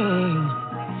anything.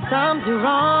 Some do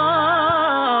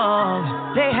wrong,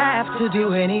 they have to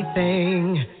do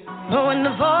anything. But when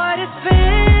the void is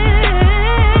filled,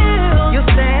 you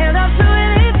stand up to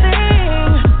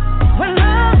anything. When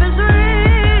love is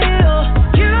real,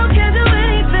 you can do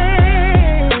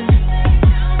anything.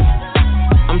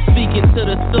 I'm speaking to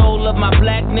the soul of my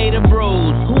black native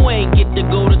bros who ain't get to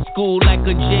go to school like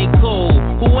a J. Cole,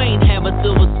 who ain't have a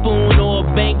silver spoon or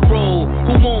a bankroll,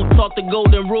 who won't talk the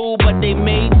golden rule but they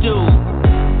may do.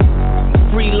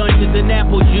 Free lunches and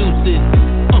apple juices,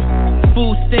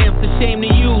 food stamps, a shame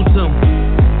to use them.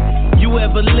 You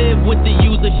ever live with the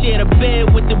user, share a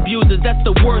bed with the abusers? That's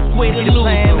the worst way to lose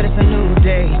plan, but it's a new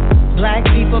day. Black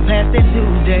people past their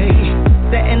due day,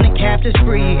 setting the captives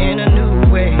free in a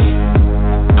new way.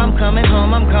 I'm coming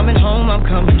home, I'm coming home, I'm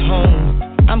coming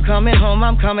home. I'm coming home,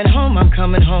 I'm coming home, I'm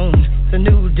coming home. It's a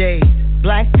new day.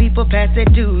 Black people past their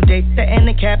due date, setting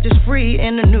the captives free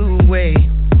in a new way.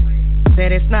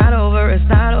 Said it's not over, it's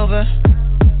not over.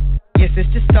 Yes, it's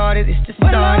just started, it's just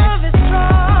started. When love is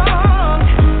strong,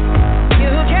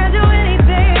 you can do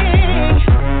anything.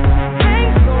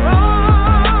 Things go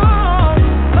wrong,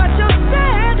 but you'll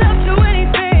stand up to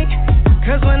anything.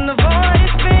 'Cause when the void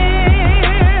is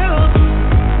filled,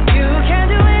 you can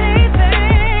do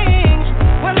anything.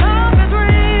 When love is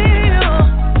real,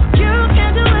 you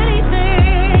can do anything.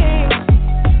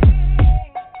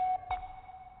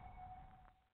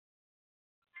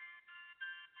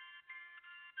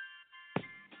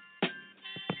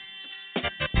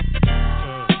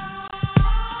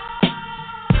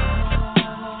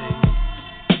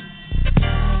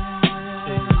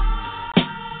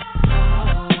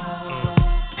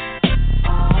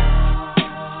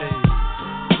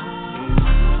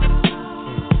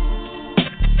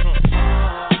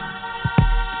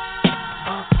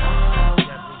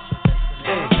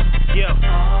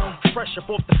 Fresh up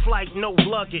off the flight, no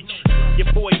luggage.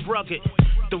 Your boy rugged,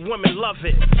 the women love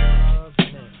it.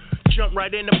 Jump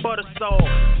right in the butter sauce.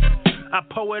 I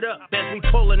pull it up as we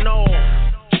pulling off.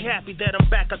 She happy that I'm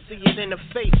back, I see it in her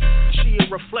face. She a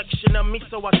reflection of me,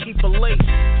 so I keep her late.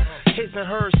 His and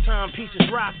hers timepieces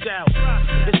rocked out.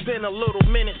 It's been a little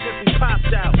minute since we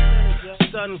popped out.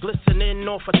 Sun glistening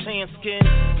off her tan skin.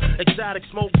 Exotic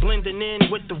smoke blending in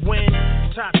with the wind.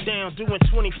 Top down, doing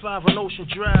 25 on Ocean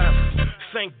Drive.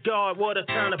 Thank God, what a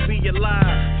time to be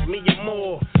alive. Me and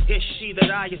more, it's she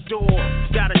that I adore.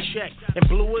 Got a check and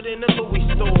blew it in the Louis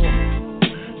store.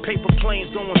 Paper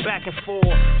planes going back and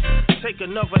forth. Take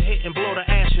another hit and blow the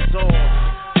ashes off.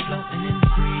 Floating in the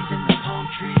breeze in the palm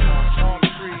tree.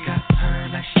 I got her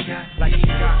like she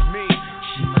got me.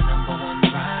 She my number one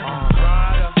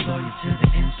rider. Loyal to the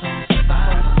end, so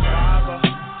survivor.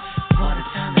 What a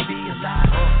time to be alive.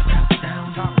 Top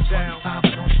down, 25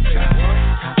 on Ocean Drive.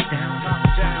 Top down,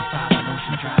 25 on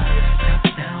Ocean Drive. Top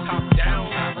down,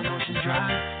 25 on Ocean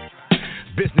Drive.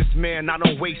 Businessman, I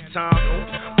don't waste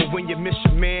time. But when you miss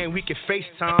your man, we can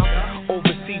FaceTime.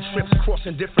 Overseas trips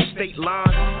crossing different state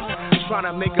lines. Trying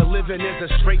to make a living is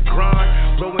a straight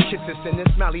grind. Blowing kisses and then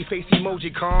smiley face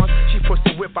emoji cons. She puts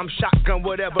the whip, I'm shotgun,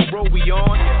 whatever road we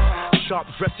on. Sharp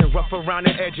dressing, rough around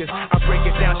the edges. I break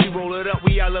it down, she roll it up,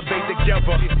 we elevate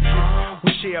together.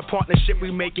 We share a partnership,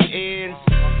 we making ends.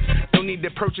 Don't need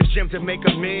to purchase gym to make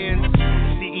amends.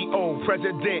 CEO,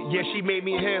 president, yeah, she made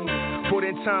me him. Put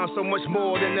in time so much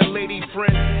more than a lady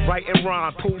friend. Right and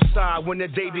rhyme, poolside when the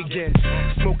day begins.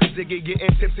 Smoke a ziggy,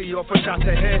 getting tipsy off a shot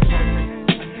to head.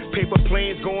 Paper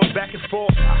planes going back and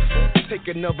forth. Take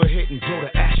another hit and blow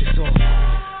the ashes off.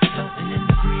 Floating in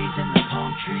the breeze in the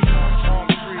palm tree.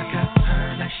 I got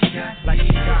her like she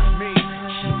got me.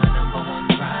 She my number one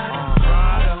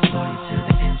rider. Loyal to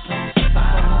the end, soul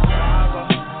survivor.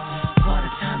 What a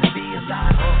time to be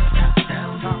alive. Top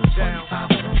down,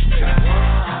 25 on Ocean Drive.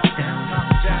 Top down,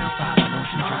 25 on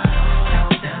Ocean Drive.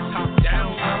 Top down,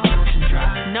 25 on Ocean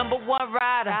Drive. Number one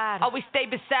rider, always stay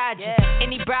beside you.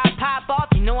 Any bride pop off,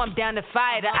 you know I'm down to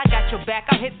fight her. I got your back,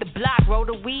 I'll hit the block, roll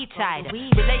the weed tighter.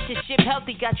 Relationship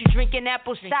healthy, got you drinking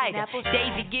apple cider.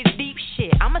 Davy gets deep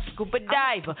shit, I'm a scuba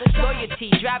diver. Loyalty,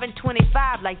 driving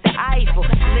 25 like the Eiffel.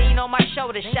 Lean on my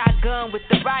shoulder, shotgun with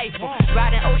the rifle.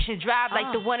 Riding Ocean Drive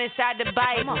like the one inside the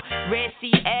Bible. Red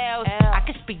Sea L's, I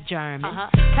can speak German.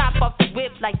 Top off the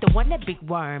whip like the one that big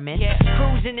wormin'.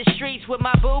 Cruising the streets with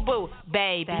my boo-boo,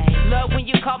 baby. Love when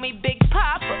you call me Big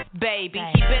Papa, baby.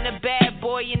 He been a bad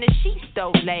boy in the sheet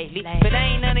stove lately. But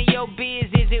ain't none of your biz,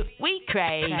 is it? We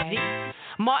crazy.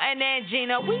 Martin and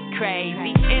Gina, we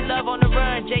crazy. In love on the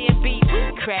run, J&B,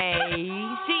 we crazy.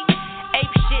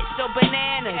 Ape shit, so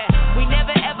bananas. We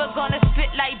never ever gonna spit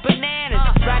like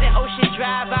bananas. Riding Ocean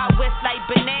Drive out west like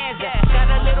Bonanza. Got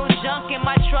a little junk in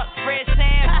my truck, Fred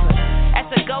Sanford.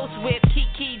 That's a ghost whip,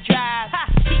 Kiki Drive.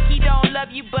 Kiki don't love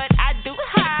you, but I do.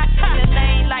 Hi, in the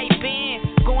lane like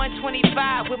Ben. Going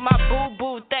 25 with my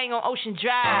boo-boo thing on Ocean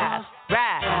Drive.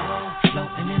 Ride.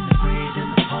 Floating in the breeze in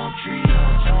the palm tree. I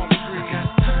got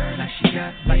her like she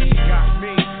got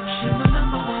me. She my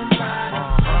number one rider.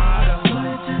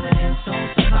 Loyal to the end, soul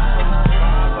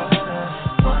survivor.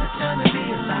 What a time to be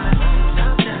alive.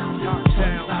 Top down,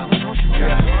 25 on Ocean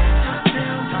Drive. Top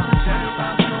down,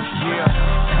 25 on Ocean Drive.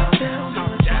 Top down,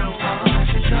 25 on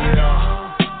Ocean Drive.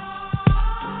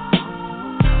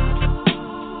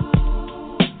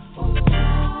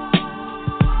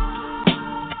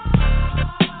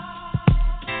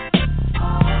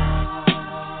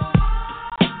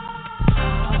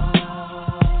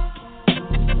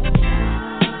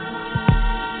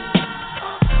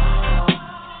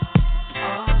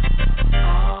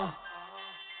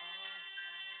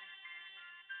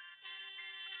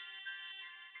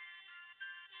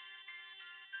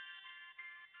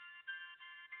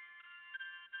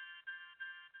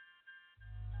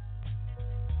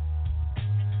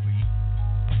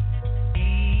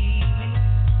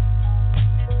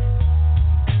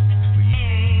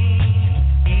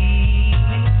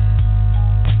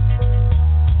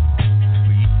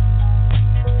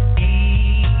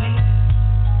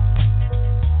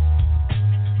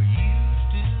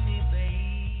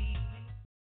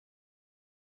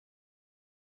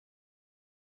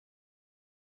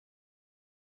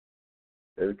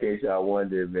 In case y'all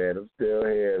wondered, man, I'm still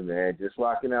here, man. Just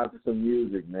rocking out to some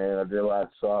music, man. I did a lot of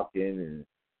talking and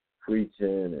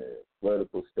preaching and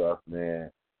political stuff,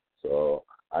 man. So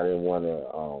I didn't want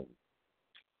to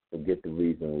forget the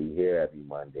reason we here every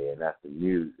Monday, and that's the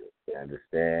music. You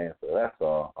understand? So that's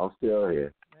all. I'm still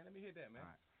here. Man, let me hear that, man.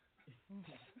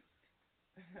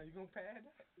 You gonna pad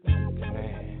that?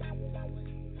 Man,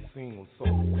 scene was so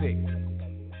sick.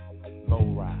 Low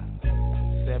ride,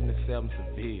 77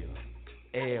 Seville.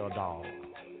 L-Dog,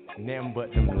 them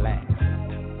but them blacks,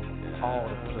 all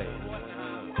the players,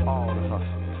 all the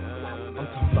hustlers. I'm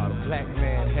talking about a black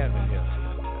man heaven here.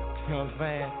 You know what I'm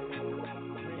saying?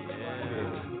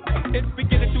 It's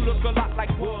beginning to look a lot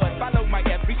like wood. Follow my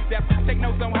every step. Take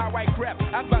notes on how I crept.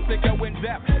 I'm about to go in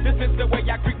depth. This is the way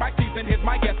I greet my season. Here's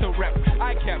my ghetto rep.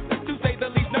 I kept, to say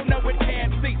the least, no, it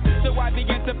can't cease. So I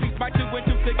begin to piece my two and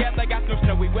two together. Got no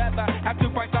snowy weather. Have to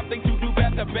find something to do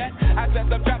better, bet. I set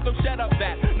the trap, so shut up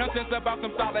that. Nonsense about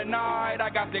some solid night. I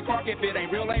got the crock if it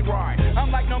ain't real, ain't right.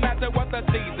 I'm like, no matter what the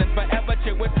season, forever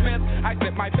chill with Smith. I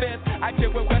sip my fifth. I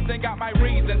chill with West and got my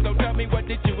reason. So tell me, what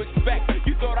did you expect?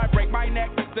 You thought I'd break my neck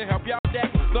to help y'all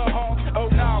deck the hall? Oh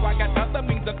no, I got other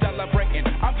means of celebrating.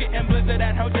 I'm getting blizzard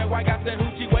at Hojo. I got the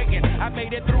hoochie waiting. I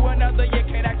made it through another year.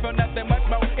 Can't ask for nothing much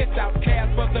more. It's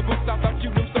outcast, but the books I thought you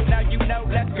knew, so now you know.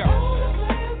 Let's go.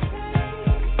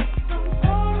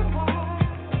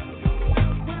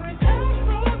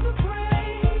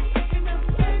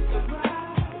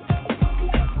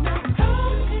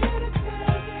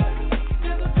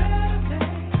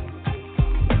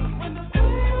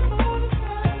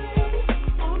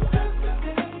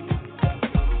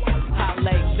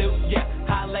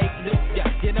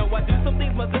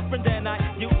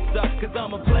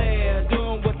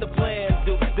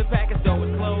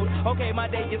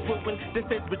 swooping. This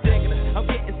is ridiculous. I'm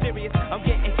getting serious. I'm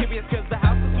getting curious cause the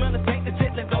house is smelling taint the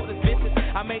chitlins, all this vicious.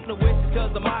 I make no wishes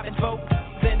cause I'm mobbing folks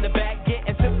in the back.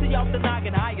 Getting tipsy off the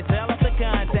noggin, high as hell off the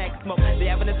contact smoke. They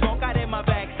having a smoke out in my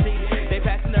backseat. They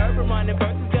passing the urban running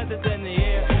versus cause it's in the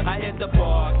air. I hit the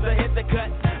parks, I hit the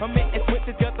cuts. I'm hitting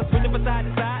switches cause I'm switching from side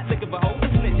to side. Looking for hoes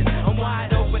and snitches. I'm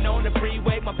wide open on the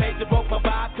freeway. My pager broke my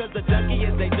vibe cause the junkie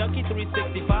is a junkie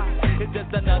 365. It's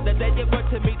just another day you work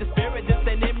to meet the spirit. Just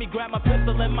ain't in me. Grab my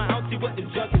pistol and my ounce. See what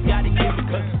them junkies gotta give me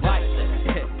cause it's life.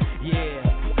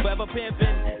 Yeah, forever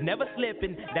pimping, never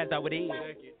slipping. That's how it is.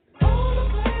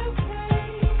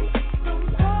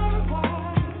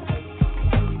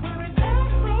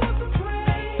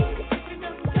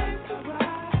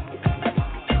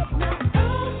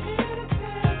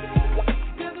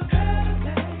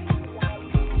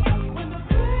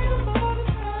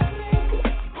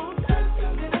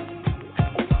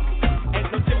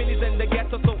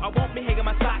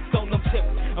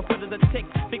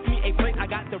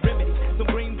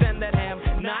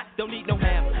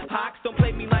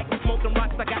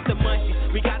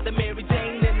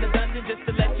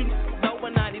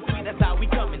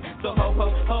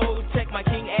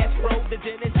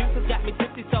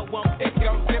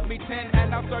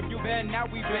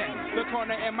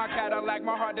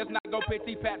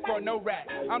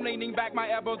 I'm leaning back,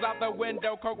 my elbows out the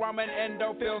window. Coke, ramen,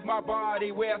 endo fills my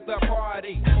body. Where's the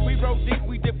party? We rode deep,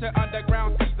 we dipped to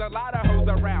underground. Sees a lot of hoes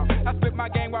around. I spit my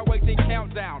game while waiting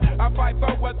countdown. I fight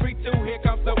for what 3, 2, here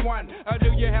comes the one. A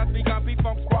new year has begun,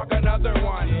 P-Funk spark another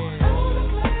one.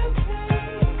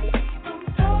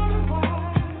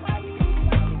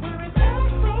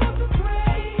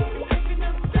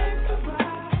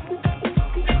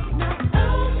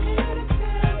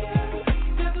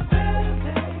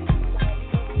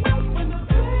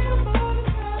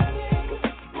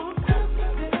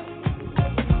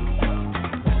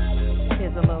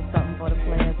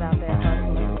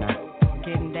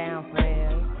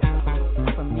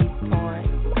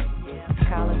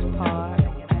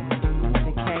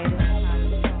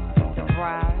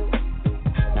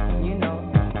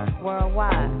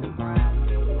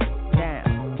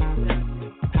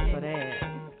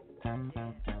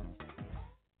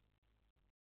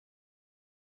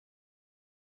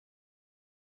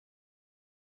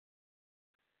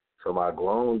 So my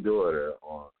grown daughter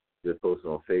just posted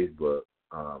on Facebook,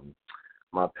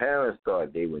 my parents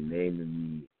thought they were naming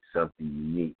me something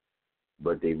unique,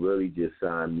 but they really just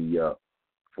signed me up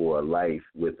for a life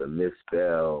with a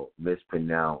misspelled,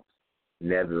 mispronounced,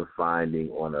 never finding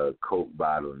on a Coke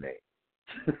bottle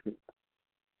name.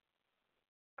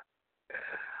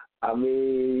 I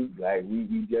mean, like,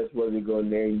 we just wasn't going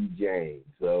to name you Jane.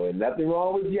 So, and nothing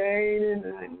wrong with Jane,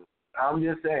 and I'm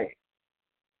just saying.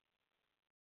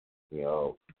 You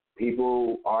know,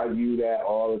 people argue that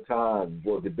all the time.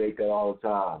 We'll debate that all the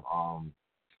time.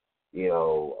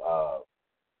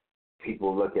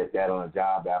 People look at that on a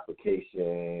job application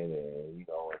and, and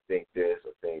think this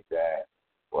or think that.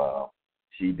 Well,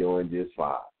 she doing just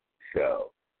fine.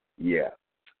 So, yeah.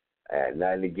 And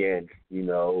nothing against,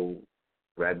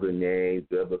 regular names,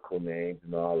 biblical names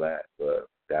and all that. But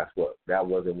that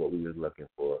wasn't what we was looking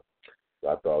for. So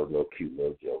I thought it was a little cute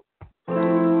little joke.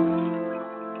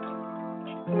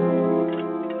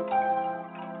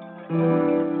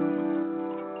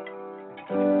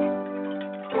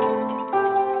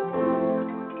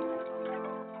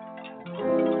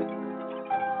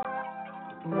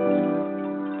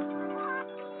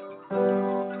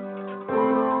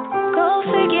 Go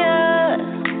figure,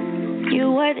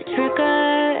 you were the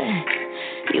trigger.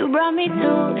 You brought me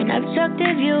to an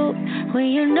obstructive view when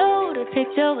you knew the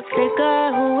picture was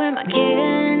bigger. Who am I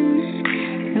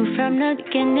kidding? Knew from the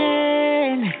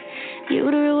beginning. You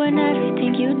ruin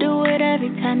everything, you do it every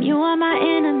time. You are my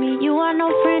enemy, you are no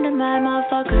friend of mine,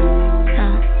 motherfucker.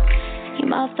 You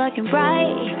motherfucking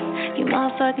right, you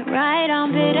motherfucking right,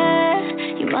 I'm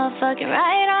bitter. You motherfucking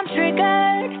right, I'm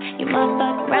triggered. You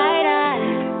motherfucking right,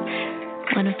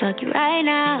 I wanna fuck you right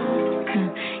now.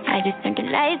 I just turned the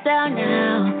lights out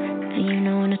now.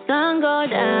 And when the sun go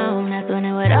down, that's when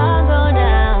it would all go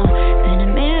down. Been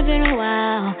a minute, been a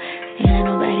while. Ain't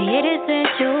nobody hit it since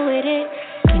you with it.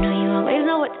 You always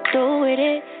know what to do with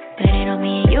it. But ain't no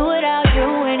me and you without you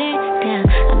in it. Damn,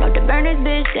 I'm about to burn this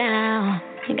bitch down.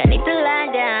 Think I need to lie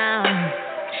down.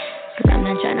 Cause I'm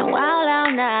not tryna wild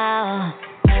out now.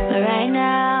 But right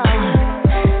now,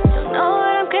 don't know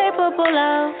what I'm capable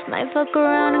of. Might fuck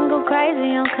around and go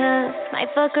crazy on cuz. Might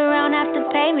fuck around, have to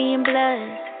pay me in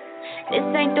blood. This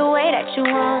ain't the way that you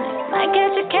want it. Might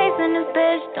catch a case in this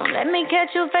bitch. Don't let me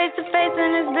catch you face to face in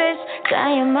this bitch.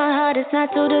 Trying my hardest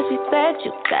not to disrespect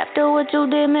you. After what you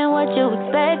did, man, what you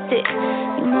expected.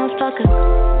 You motherfucker,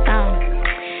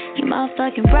 you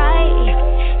motherfucking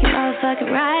right. You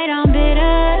motherfucking right, I'm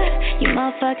bitter. You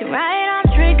motherfucking right, I'm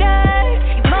triggered.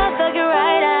 You motherfucking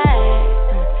right,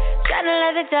 tryna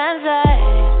let the time slide.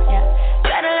 Yeah.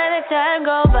 Tryna let the time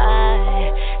go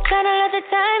by. Tryna let the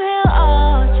time heal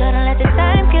all. Tryna let the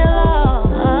time kill all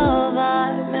of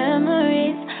our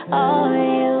memories. All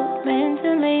you meant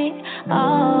to me.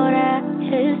 All that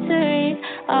history.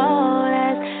 All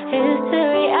that's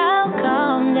history. I'll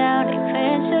calm down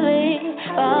eventually.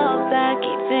 Fall back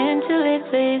eventually.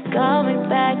 Please call me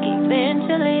back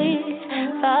eventually.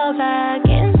 Fall back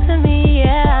into me,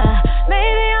 yeah.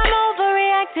 Maybe I'm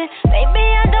overreacting. Maybe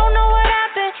I don't know what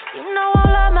happened. You know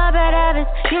all of my bad habits.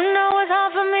 You know it's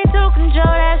hard for me to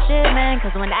control that shit, man.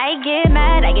 Cause when I get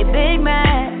mad, I get big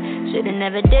mad. Should've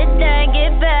never did that,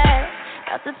 get back.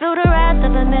 About to through the rest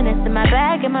of the minutes in my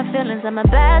bag and my feelings. I'm a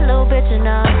bad little bitch, you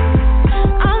know.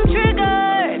 I'm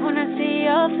triggered when I see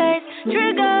your face.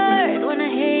 Triggered when I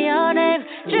hear your name.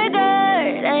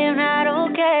 Triggered, I am not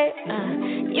okay.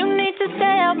 You need to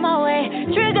stay out my way.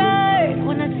 Triggered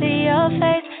when I see your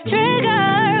face.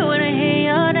 Triggered when I hear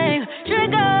your name.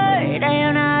 Triggered, I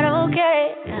am not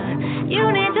okay.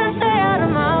 You need to stay out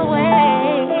of my way.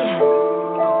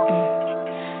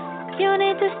 You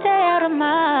need to stay out of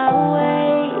my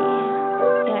way.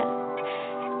 Yeah.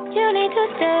 You need to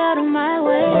stay out of my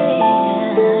way.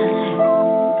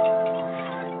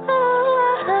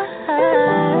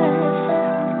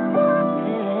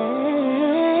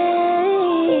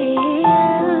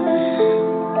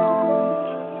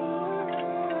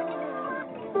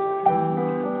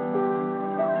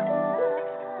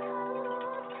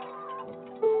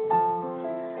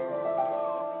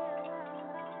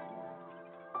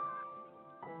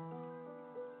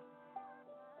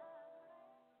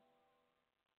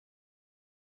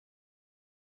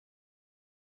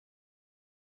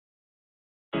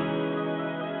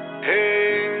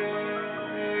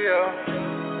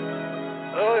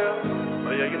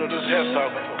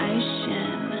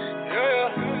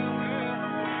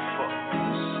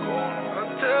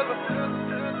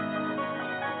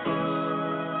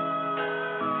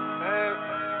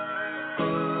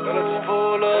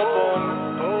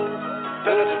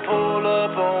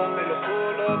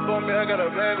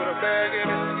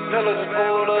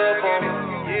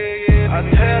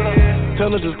 Tell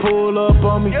her just pull up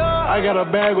on me. I got a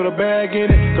bag with a bag in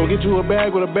it. Go get you a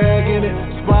bag with a bag in it.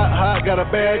 Spot hot, got a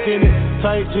bag in it.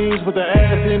 Tight jeans with the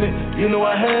ass in it. You know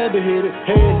I had to hit it.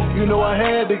 Hey, you know I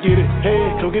had to get it.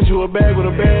 Hey, go get you a bag with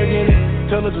a bag in it.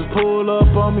 Tell her just pull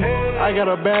up on me. I got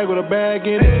a bag with a bag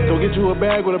in it. Go get you a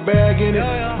bag with a bag in it.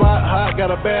 Spot hot, got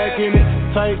a bag in it.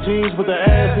 Tight jeans with the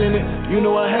ass in it. You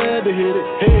know I had to hit it.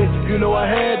 Hey, you know I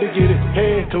had to get it.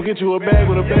 Hey, go get you a bag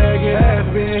with a bag in it.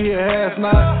 Half been here, half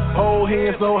not. Whole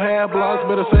heads, no half blocks.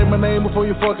 Better say my name before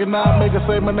you fucking knock. Make her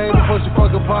say my name before she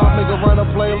fucking pop. Make her run a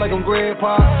play like I'm Greg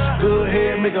Pop. Good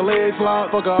head, make her legs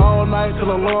lock. Fuck her all night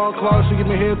till alarm clock. She give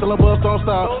me head till her bus don't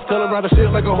stop. Tell her ride the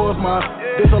shit like a horse mouth.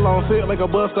 This a long sit like a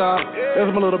bus stop.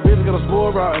 That's my little bitch got a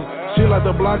sport riding. She like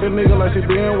to block a nigga like she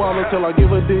been walling till I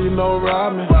give her D, you know,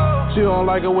 rob me. She don't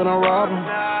like it when I'm robbing,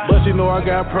 but she know I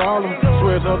got problems.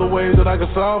 Swear it's other ways that I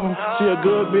can solve them. She a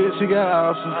good bitch, she got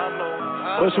options,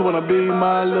 but she wanna be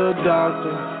my little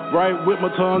doctor. Right with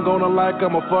my tongue on her like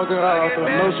I'm a fucking author.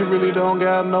 No, she really don't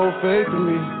got no faith in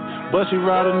me, but she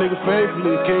ride a nigga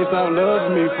faithfully. Case out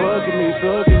loving me, fucking me,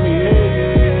 sucking me,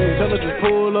 yeah. Tell her just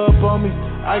pull up on me.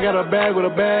 I got a bag with a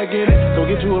bag in it. Go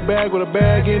get you a bag with a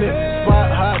bag in it.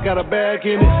 Spot hot, got a bag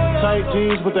in it. Tight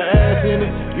jeans with the ass in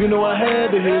it. You know I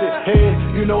had to hit it.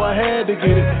 Hey, you know I had to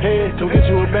get it. Hey, go get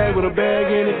you a bag with a bag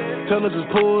in it. Tell her just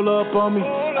pull up on me.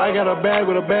 I got a bag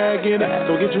with a bag in it.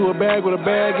 Go get you a bag with a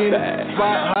bag in it.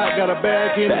 Spot hot, got a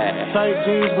bag in it. Tight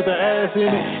jeans with the ass in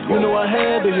it. You know I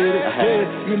had to hit it. Hey,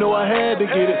 you know I had to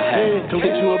get it. Hey, go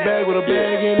get you a bag with a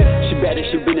bag in it. She bad as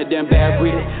she been a damn bad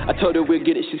with it. I told her we'll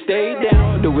get it, she stayed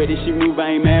down. The way that she move,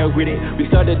 I ain't mad with it. We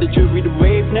started the jewelry, the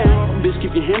wave now. Bitch,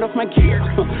 keep your hand off my gear.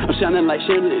 I'm shining like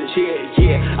chandeliers,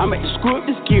 yeah. I might just screw up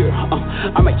this gear.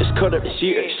 I might just cut up this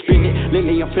year, spin it.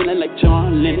 Lately, I'm feeling like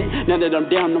John Lennon. Now that I'm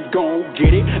down, I'm gon'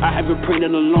 get it. I haven't prayed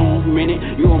in a long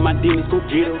minute. You and my demons, go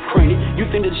get her acquainted. You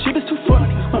think that shit is too funny?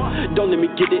 Don't let me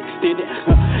get it extended.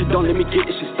 Don't let me get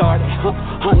this shit started.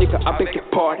 Nigga, I beg your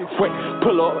pardon. Wait,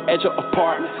 pull up at your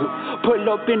apartment. Pull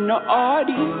up in the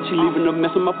Audi. She leaving a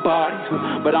mess on my body,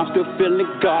 but I'm still feeling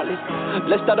godly.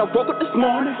 Blessed that I woke up this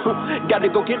morning. Gotta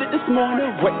go get it this morning.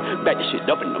 Wait, back this shit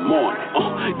up in the morning.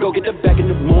 Go get the bag in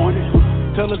the morning.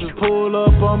 Tell her just pull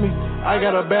up on me. I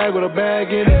got a bag with a bag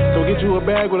in it. Go get you a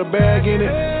bag with a bag in it.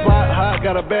 Spot hot,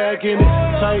 got a bag in it.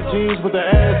 Tight jeans with the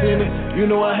ass in it. You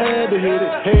know I had to hit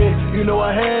it. Hey, you know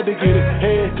I had to get it.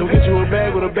 Hey, go get you a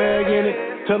bag with a bag in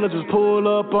it. Tell her just pull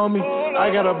up on me.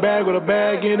 I got a bag with a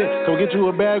bag in it. Go get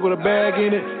you a bag with a bag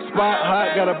in it. Spot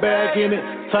hot, got a bag in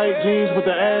it. Tight jeans with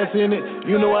the ass in it.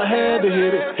 You know I had to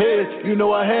hit it. Hey, you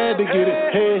know I had to get it.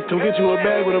 Hey, go get you a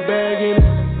bag with a bag in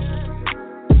it.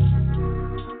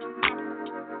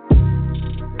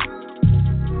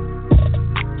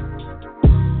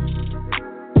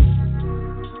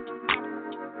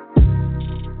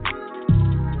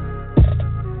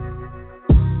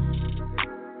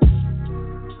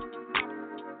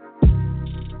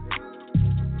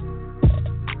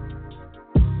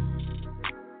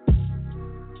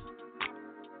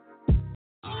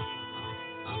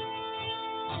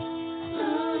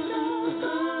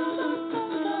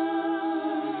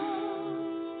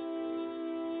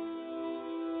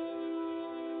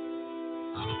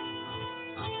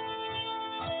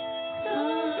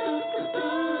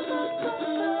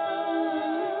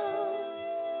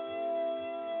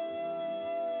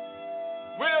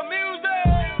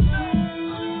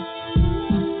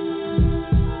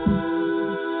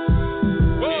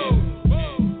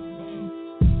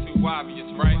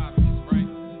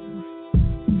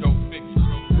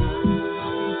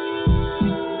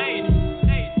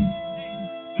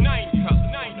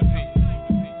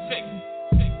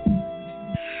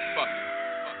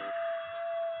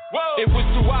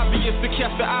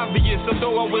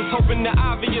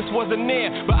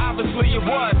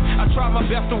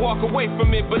 Away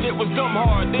from it, but it was dumb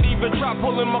hard. They'd even try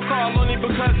pulling my car only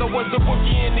because I was the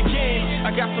rookie in the game.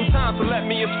 I got some time, so let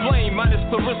me explain. Minus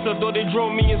Clarissa, though they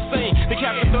drove me insane. They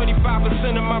captured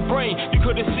 35% of my brain. You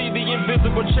couldn't see the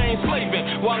invisible chain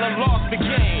slaving while I lost the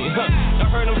game. I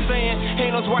heard him saying,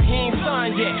 Hanos, why he ain't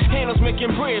signed yet? Hanos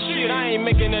making bread, shit, I ain't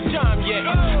making a dime yet.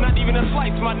 Not even a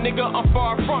slice, my nigga, I'm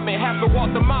far from it. Have to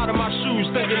walk them out of my shoes,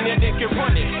 thinking that they can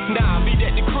run it. Nah, be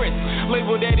that the Chris.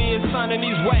 Label that is signing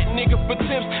these whack niggas for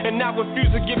tips. And I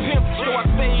refuse to give him, so I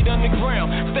stayed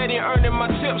underground, steady earning my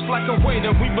tips like a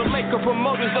waiter. We been making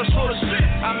promoters are short of shit.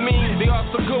 I mean, they are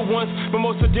some good ones, but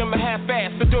most of them are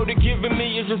half-assed. The dough they're giving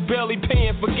me is just barely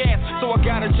paying for gas. So I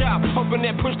got a job, hoping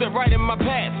that pushed it right in my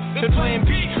path. And plan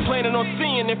B, planning on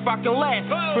seeing if I can last.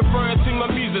 Referring to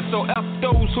my music, so F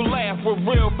those who laugh. We're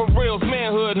real for reals,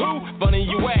 manhood. Who? Funny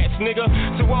you ask, nigga.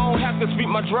 So I don't have to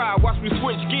speak my drive, watch me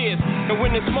switch gears. And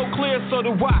when the smoke clears, so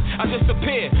do I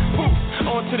disappear. Poof,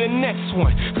 on to the next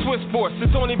one. Swiss Sports,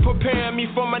 it's only preparing me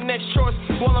for my next choice.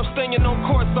 While I'm staying on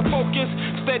course, I focus,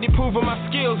 steady proving my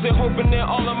skills and hoping that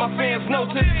all of my fans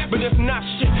notice. But if not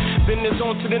shit, then it's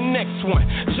on to the next one.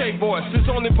 J-Boys, it's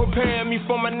only preparing me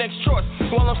for my next choice.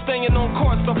 While I'm staying on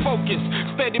course, I focus,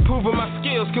 steady proving my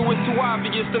skills. Cause it's too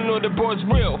obvious to know the boy's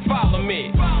real. Follow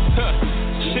me.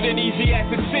 Shit ain't easy as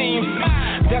it seems.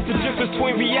 That's the difference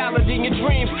between reality and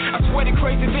dreams. I swear the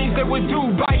crazy things that we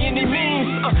do by any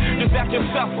means. Just ask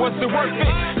yourself, what's it worth it?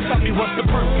 Tell me what's the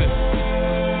purpose.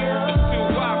 It's too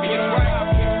obvious, right?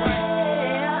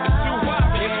 It's too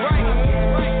obvious, right?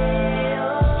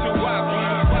 It's too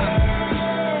obvious.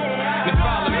 Now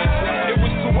follow me. It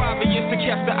was too obvious to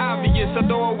catch the obvious.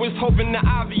 Although I was hoping the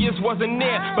obvious wasn't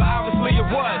there, but obviously it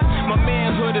was. My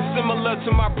manhood is similar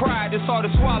to my pride. It's hard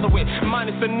to swallow it,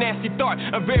 minus a nasty thought.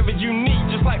 I'm very unique,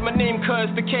 just like my name, cause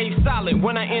the K's solid.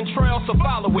 When I end trail, so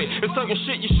follow it. It's certain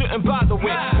shit you shouldn't bother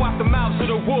with. Watch the mouths of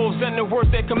the wolves and the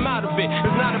words that come out of it.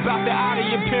 It's not about the outer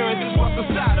appearance, it's what's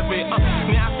inside of it.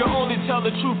 Now I can only tell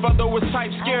the truth, although it's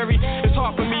type scary. It's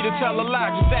hard for me to tell a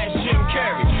lie, just ask Jim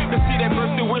Carrey. To see that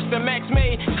verse through which the Max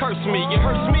made, curse me. It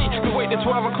hurts me the way the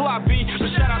 12 o'clock be.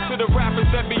 But shout out to the rappers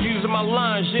that be using my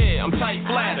lines, yeah, I'm tight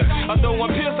flattered. Although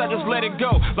I'm pissed, I just let it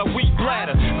go, like weak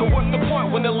bladder. Cause what's the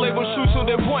point when the label shoots on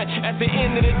their point? At the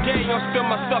end of the day, I'm still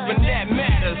myself and that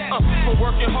matters. For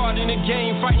working hard in the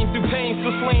game, fighting through pain,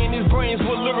 still slaying his brains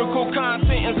with lyrical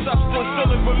content and substance,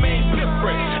 still it remains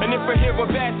different. And if I hear a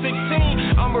bad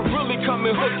 16, I'ma really come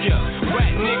and hook ya.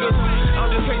 Rat niggas, I'm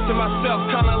just pacing myself,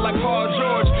 kinda like Paul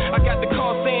George. I got the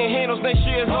call saying handles next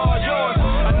year is all yours.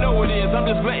 I know it is, I'm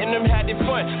just letting them have their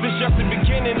fun. This just the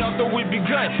beginning, although we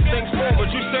begun. Thanks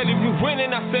forward, you said if we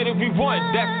winning, I said if we won.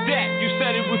 That's that. You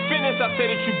said if we finished, I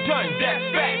said that you done. That's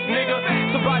fact,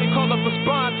 nigga. Somebody call up a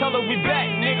spine, tell her we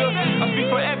back, nigga. I speak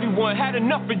for everyone, had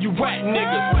enough of you whack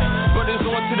niggas. But it's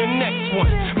on to the next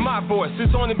one. My voice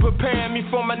is only preparing me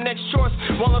for my next choice.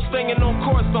 While I'm staying on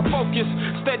course, I'm focused,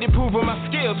 steady proving my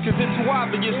skills. Cause it's too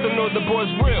obvious to know the boy's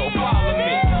real. Follow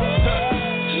me.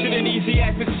 Shit ain't easy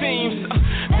as it seems.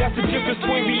 That's the difference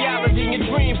between reality and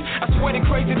dreams. I swear the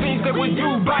crazy things that we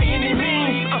do by any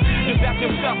means. Just ask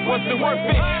yourself, what's it worth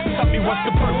it? Tell me what's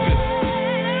the purpose.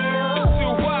 It's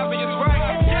too obvious,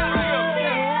 right?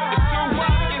 It's too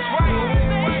obvious, right?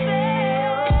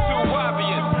 It's too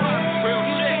obvious. Real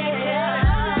shit.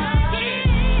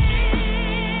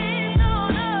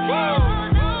 Whoa.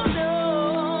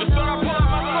 Just thought I'd pull out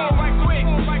my soul right quick.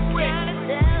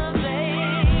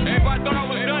 Everybody thought I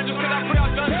was done just cause I put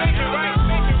out done thinking, right?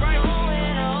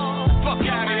 Fuck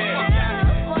out of here.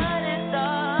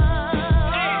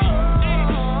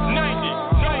 90,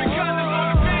 no regardless on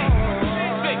the beat.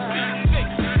 66,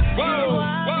 whoa.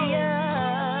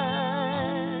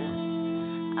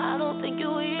 I don't think you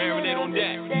will. Marinate on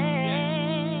that.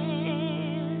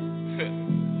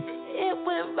 It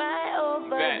went right over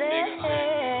Bad their nigga.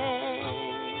 head.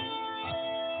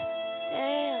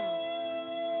 Damn.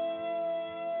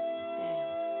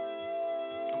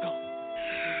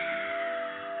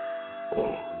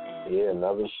 Yeah,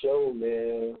 another show,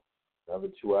 man. Another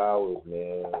 2 hours,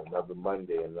 man. Another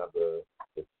Monday, the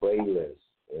playlist.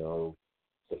 You know,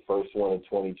 the first one in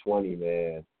 2020,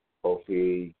 man.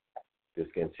 Hopefully, this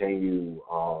continue.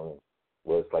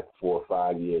 It's like a 4 or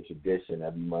 5 year tradition.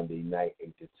 Every Monday night,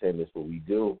 8 to 10 is what we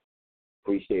do.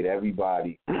 Appreciate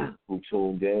everybody who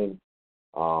tuned in.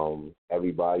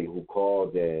 Everybody who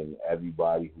called in.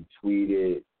 Everybody who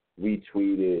tweeted,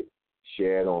 retweeted,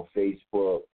 shared on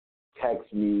Facebook.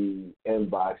 Text me,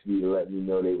 inbox me to let me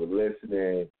know they were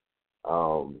listening.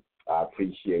 I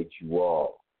appreciate you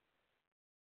all.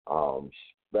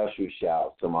 Special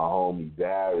shout to my homie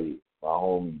Barry, my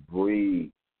homie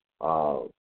Bree, the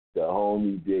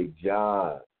homie Big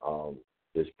John.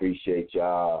 Just appreciate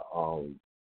y'all,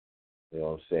 you know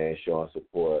what I'm saying, showing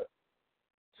support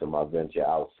to my venture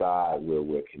outside where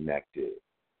we're connected.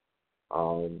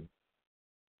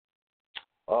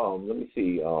 Let me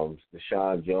see. The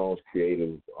Sean Jones,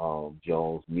 Creative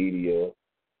Jones Media,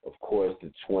 of course,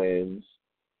 the twins,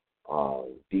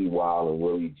 D Wild and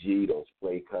Willie G, those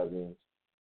play cousins.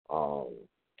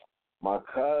 My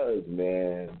cuz,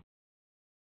 man,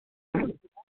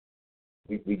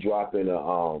 we dropping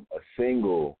a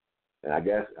single, and I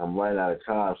guess I'm running out of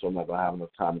time, so I'm not gonna have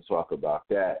enough time to talk about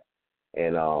that.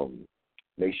 And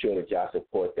make sure that y'all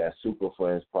support that Super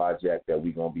Friends project that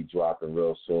we're going to be dropping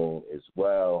real soon as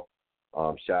well.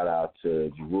 Shout out to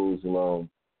Jerusalem,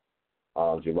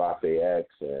 Giraffe X,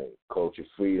 and Culture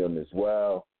Freedom as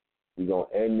well. We're going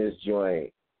to end this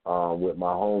joint with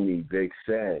my homie Big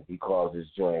Sen. He calls this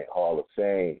joint Hall of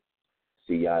Fame.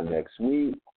 See y'all next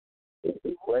week. It's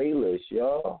the playlist,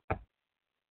 y'all.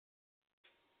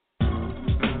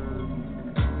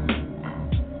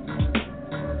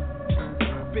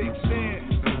 Big Sin,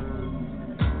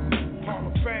 Hall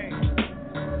of Fame.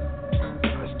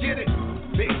 Let's get it.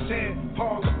 Big Sin,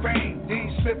 Hall of Fame.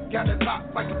 Dean Smith got it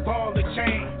locked like a ball of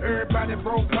chain. Everybody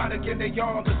robotic and they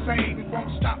all the same. We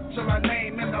won't stop till our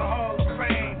name in the Hall of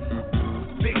Fame.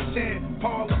 Big Sin,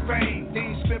 Hall of Fame.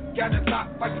 Dean Smith got it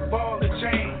locked like a ball of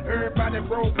chain. Everybody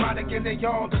robotic and they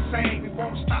all the same. We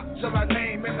won't stop till our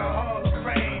name in the Hall of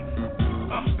Fame.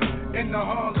 In the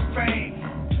Hall of Fame.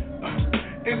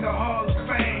 In the Hall of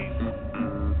Fame.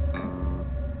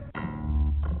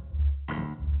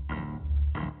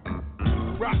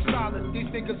 Rock solid, these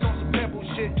niggas on some pebble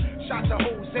shit. Shot to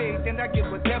Jose, then I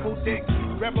give a devil dick.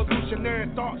 Revolutionary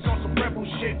thoughts on some rebel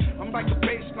shit. I'm like a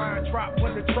baseline drop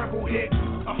when the treble hit.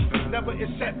 Never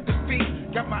accept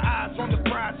defeat. Got my eyes on the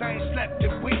prize, I ain't slept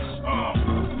in weeks.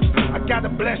 I gotta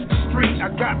bless the street. I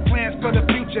got plans for the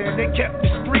future and they kept the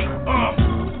street.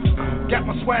 Got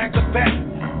my swagger back.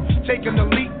 Taking a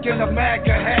leak in a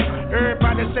MAGA hat.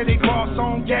 Everybody say they boss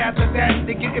on gather that.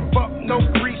 They getting fucked, no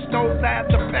grease, no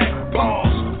lather pack.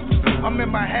 Balls. I'm in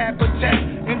my habitat.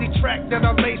 Any track that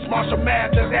I lace, Marshall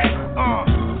mad to that.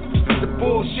 The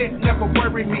bullshit never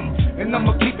worry me. And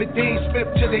I'ma keep it Dean Smith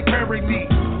till they bury me.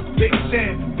 Big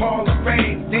Sin, Hall of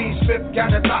Fame. Dean Smith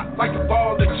got it locked like a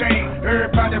ball of chain.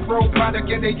 Everybody robotic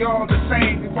and they all the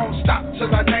same. We won't stop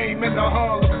till our name in the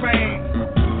Hall of Fame.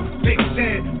 Big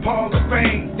Sin, Hall of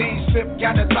Fame. Dean Smith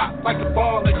got it locked like a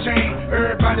ball of chain.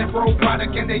 Everybody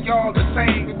robotic and they all the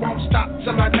same. We won't stop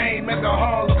till our name in the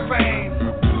Hall of Fame.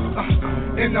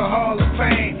 In the Hall of Fame.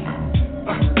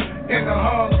 in the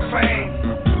Hall of Fame.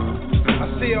 I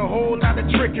see a whole lot of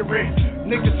trickery.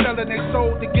 Niggas selling their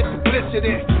soul to get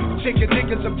publicity. Chicken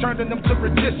niggas, I'm turning them to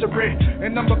rotisserie.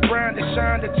 And I'ma grind and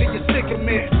shine until you're sick of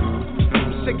me.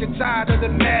 I'm sick and tired of the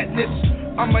madness.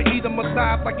 I'ma eat them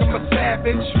alive like I'm a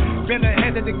savage. Been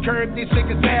ahead of the curve, these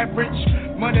niggas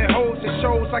average. Money, hoes, and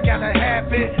shows, I gotta have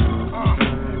it.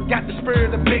 Got the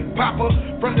spirit of Big Papa.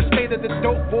 From the state of the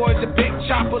dope boys and big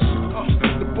choppers.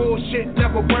 The bullshit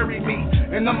never worry me.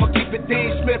 And I'ma keep it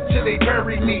Dean Smith till they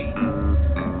bury me.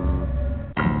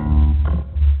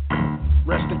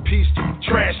 Rest in peace to you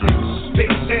trash niggas.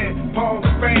 Big Sin, Hall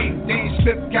of Fame. Dean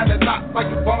Smith got it locked like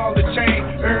a ball of chain.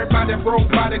 Everybody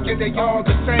robotic and they all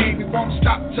the same. We won't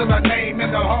stop till our name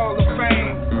in the Hall of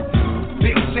Fame.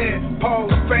 Big Sin, Hall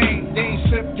of Fame. Dean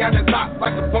Smith got it locked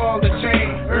like a ball of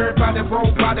chain. Everybody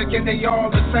robotic and they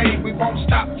all the same. We won't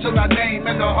stop till our name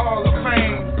in the Hall of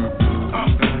Fame.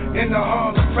 In the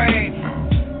Hall of Fame.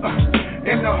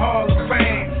 In the Hall of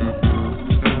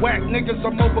Fame. Whack niggas,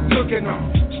 I'm overcooking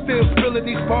them. Still spilling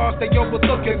these bars, they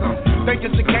overlooking them. Think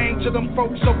it's a game to them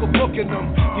folks overbooking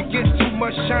them. You get too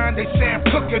much shine, they say I'm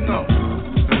cooking them.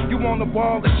 You on the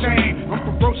wall of shame. I'm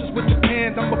ferocious with the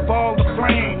pen, I'm a ball of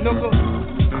flame, nigga.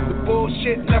 The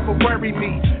bullshit never worry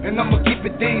me. And I'ma keep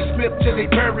it Dean Smith till they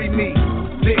bury me.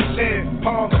 Big Sin,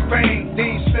 Hall of Fame.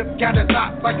 Dean Smith got it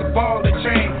locked like a ball of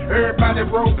chain. Everybody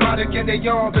robotic and they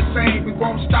all the same. We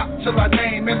won't stop till our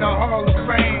name in the Hall of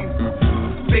Fame.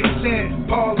 Big Sin,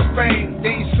 Hall of Fame.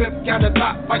 Dean Smith got it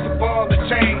locked like a ball of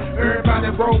chain. Everybody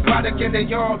robotic and they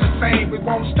all the same. We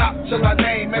won't stop till our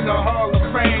name in the Hall of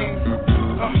Fame.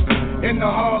 In the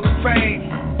Hall of Fame.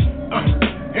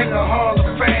 In the Hall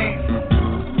of Fame.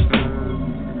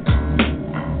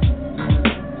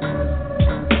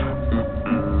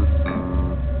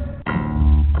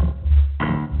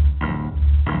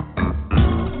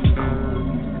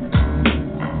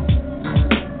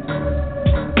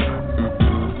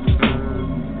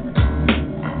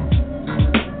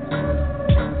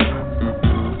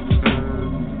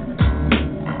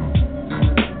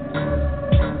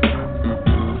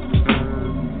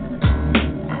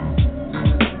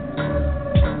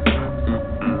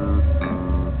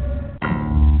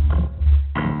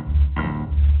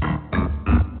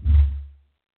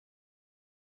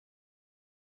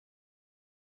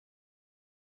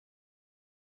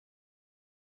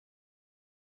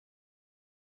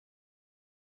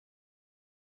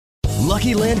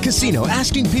 Lucky Land Casino,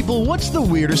 asking people, what's the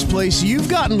weirdest place you've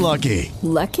gotten lucky?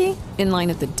 Lucky? In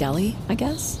line at the deli, I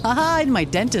guess? Aha, in my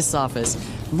dentist's office.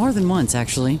 More than once,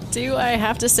 actually. Do I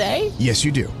have to say? Yes,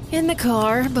 you do. In the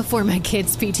car before my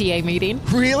kids' PTA meeting.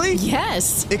 Really?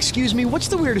 Yes. Excuse me, what's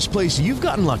the weirdest place you've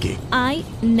gotten lucky? I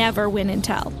never win and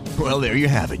tell. Well, there you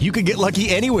have it. You can get lucky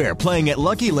anywhere, playing at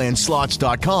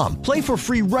LuckyLandSlots.com. Play for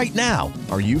free right now.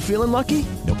 Are you feeling lucky?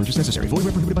 No purchase necessary. Void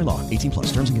where prohibited by law. 18+.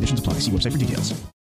 Terms and conditions apply. See website for details.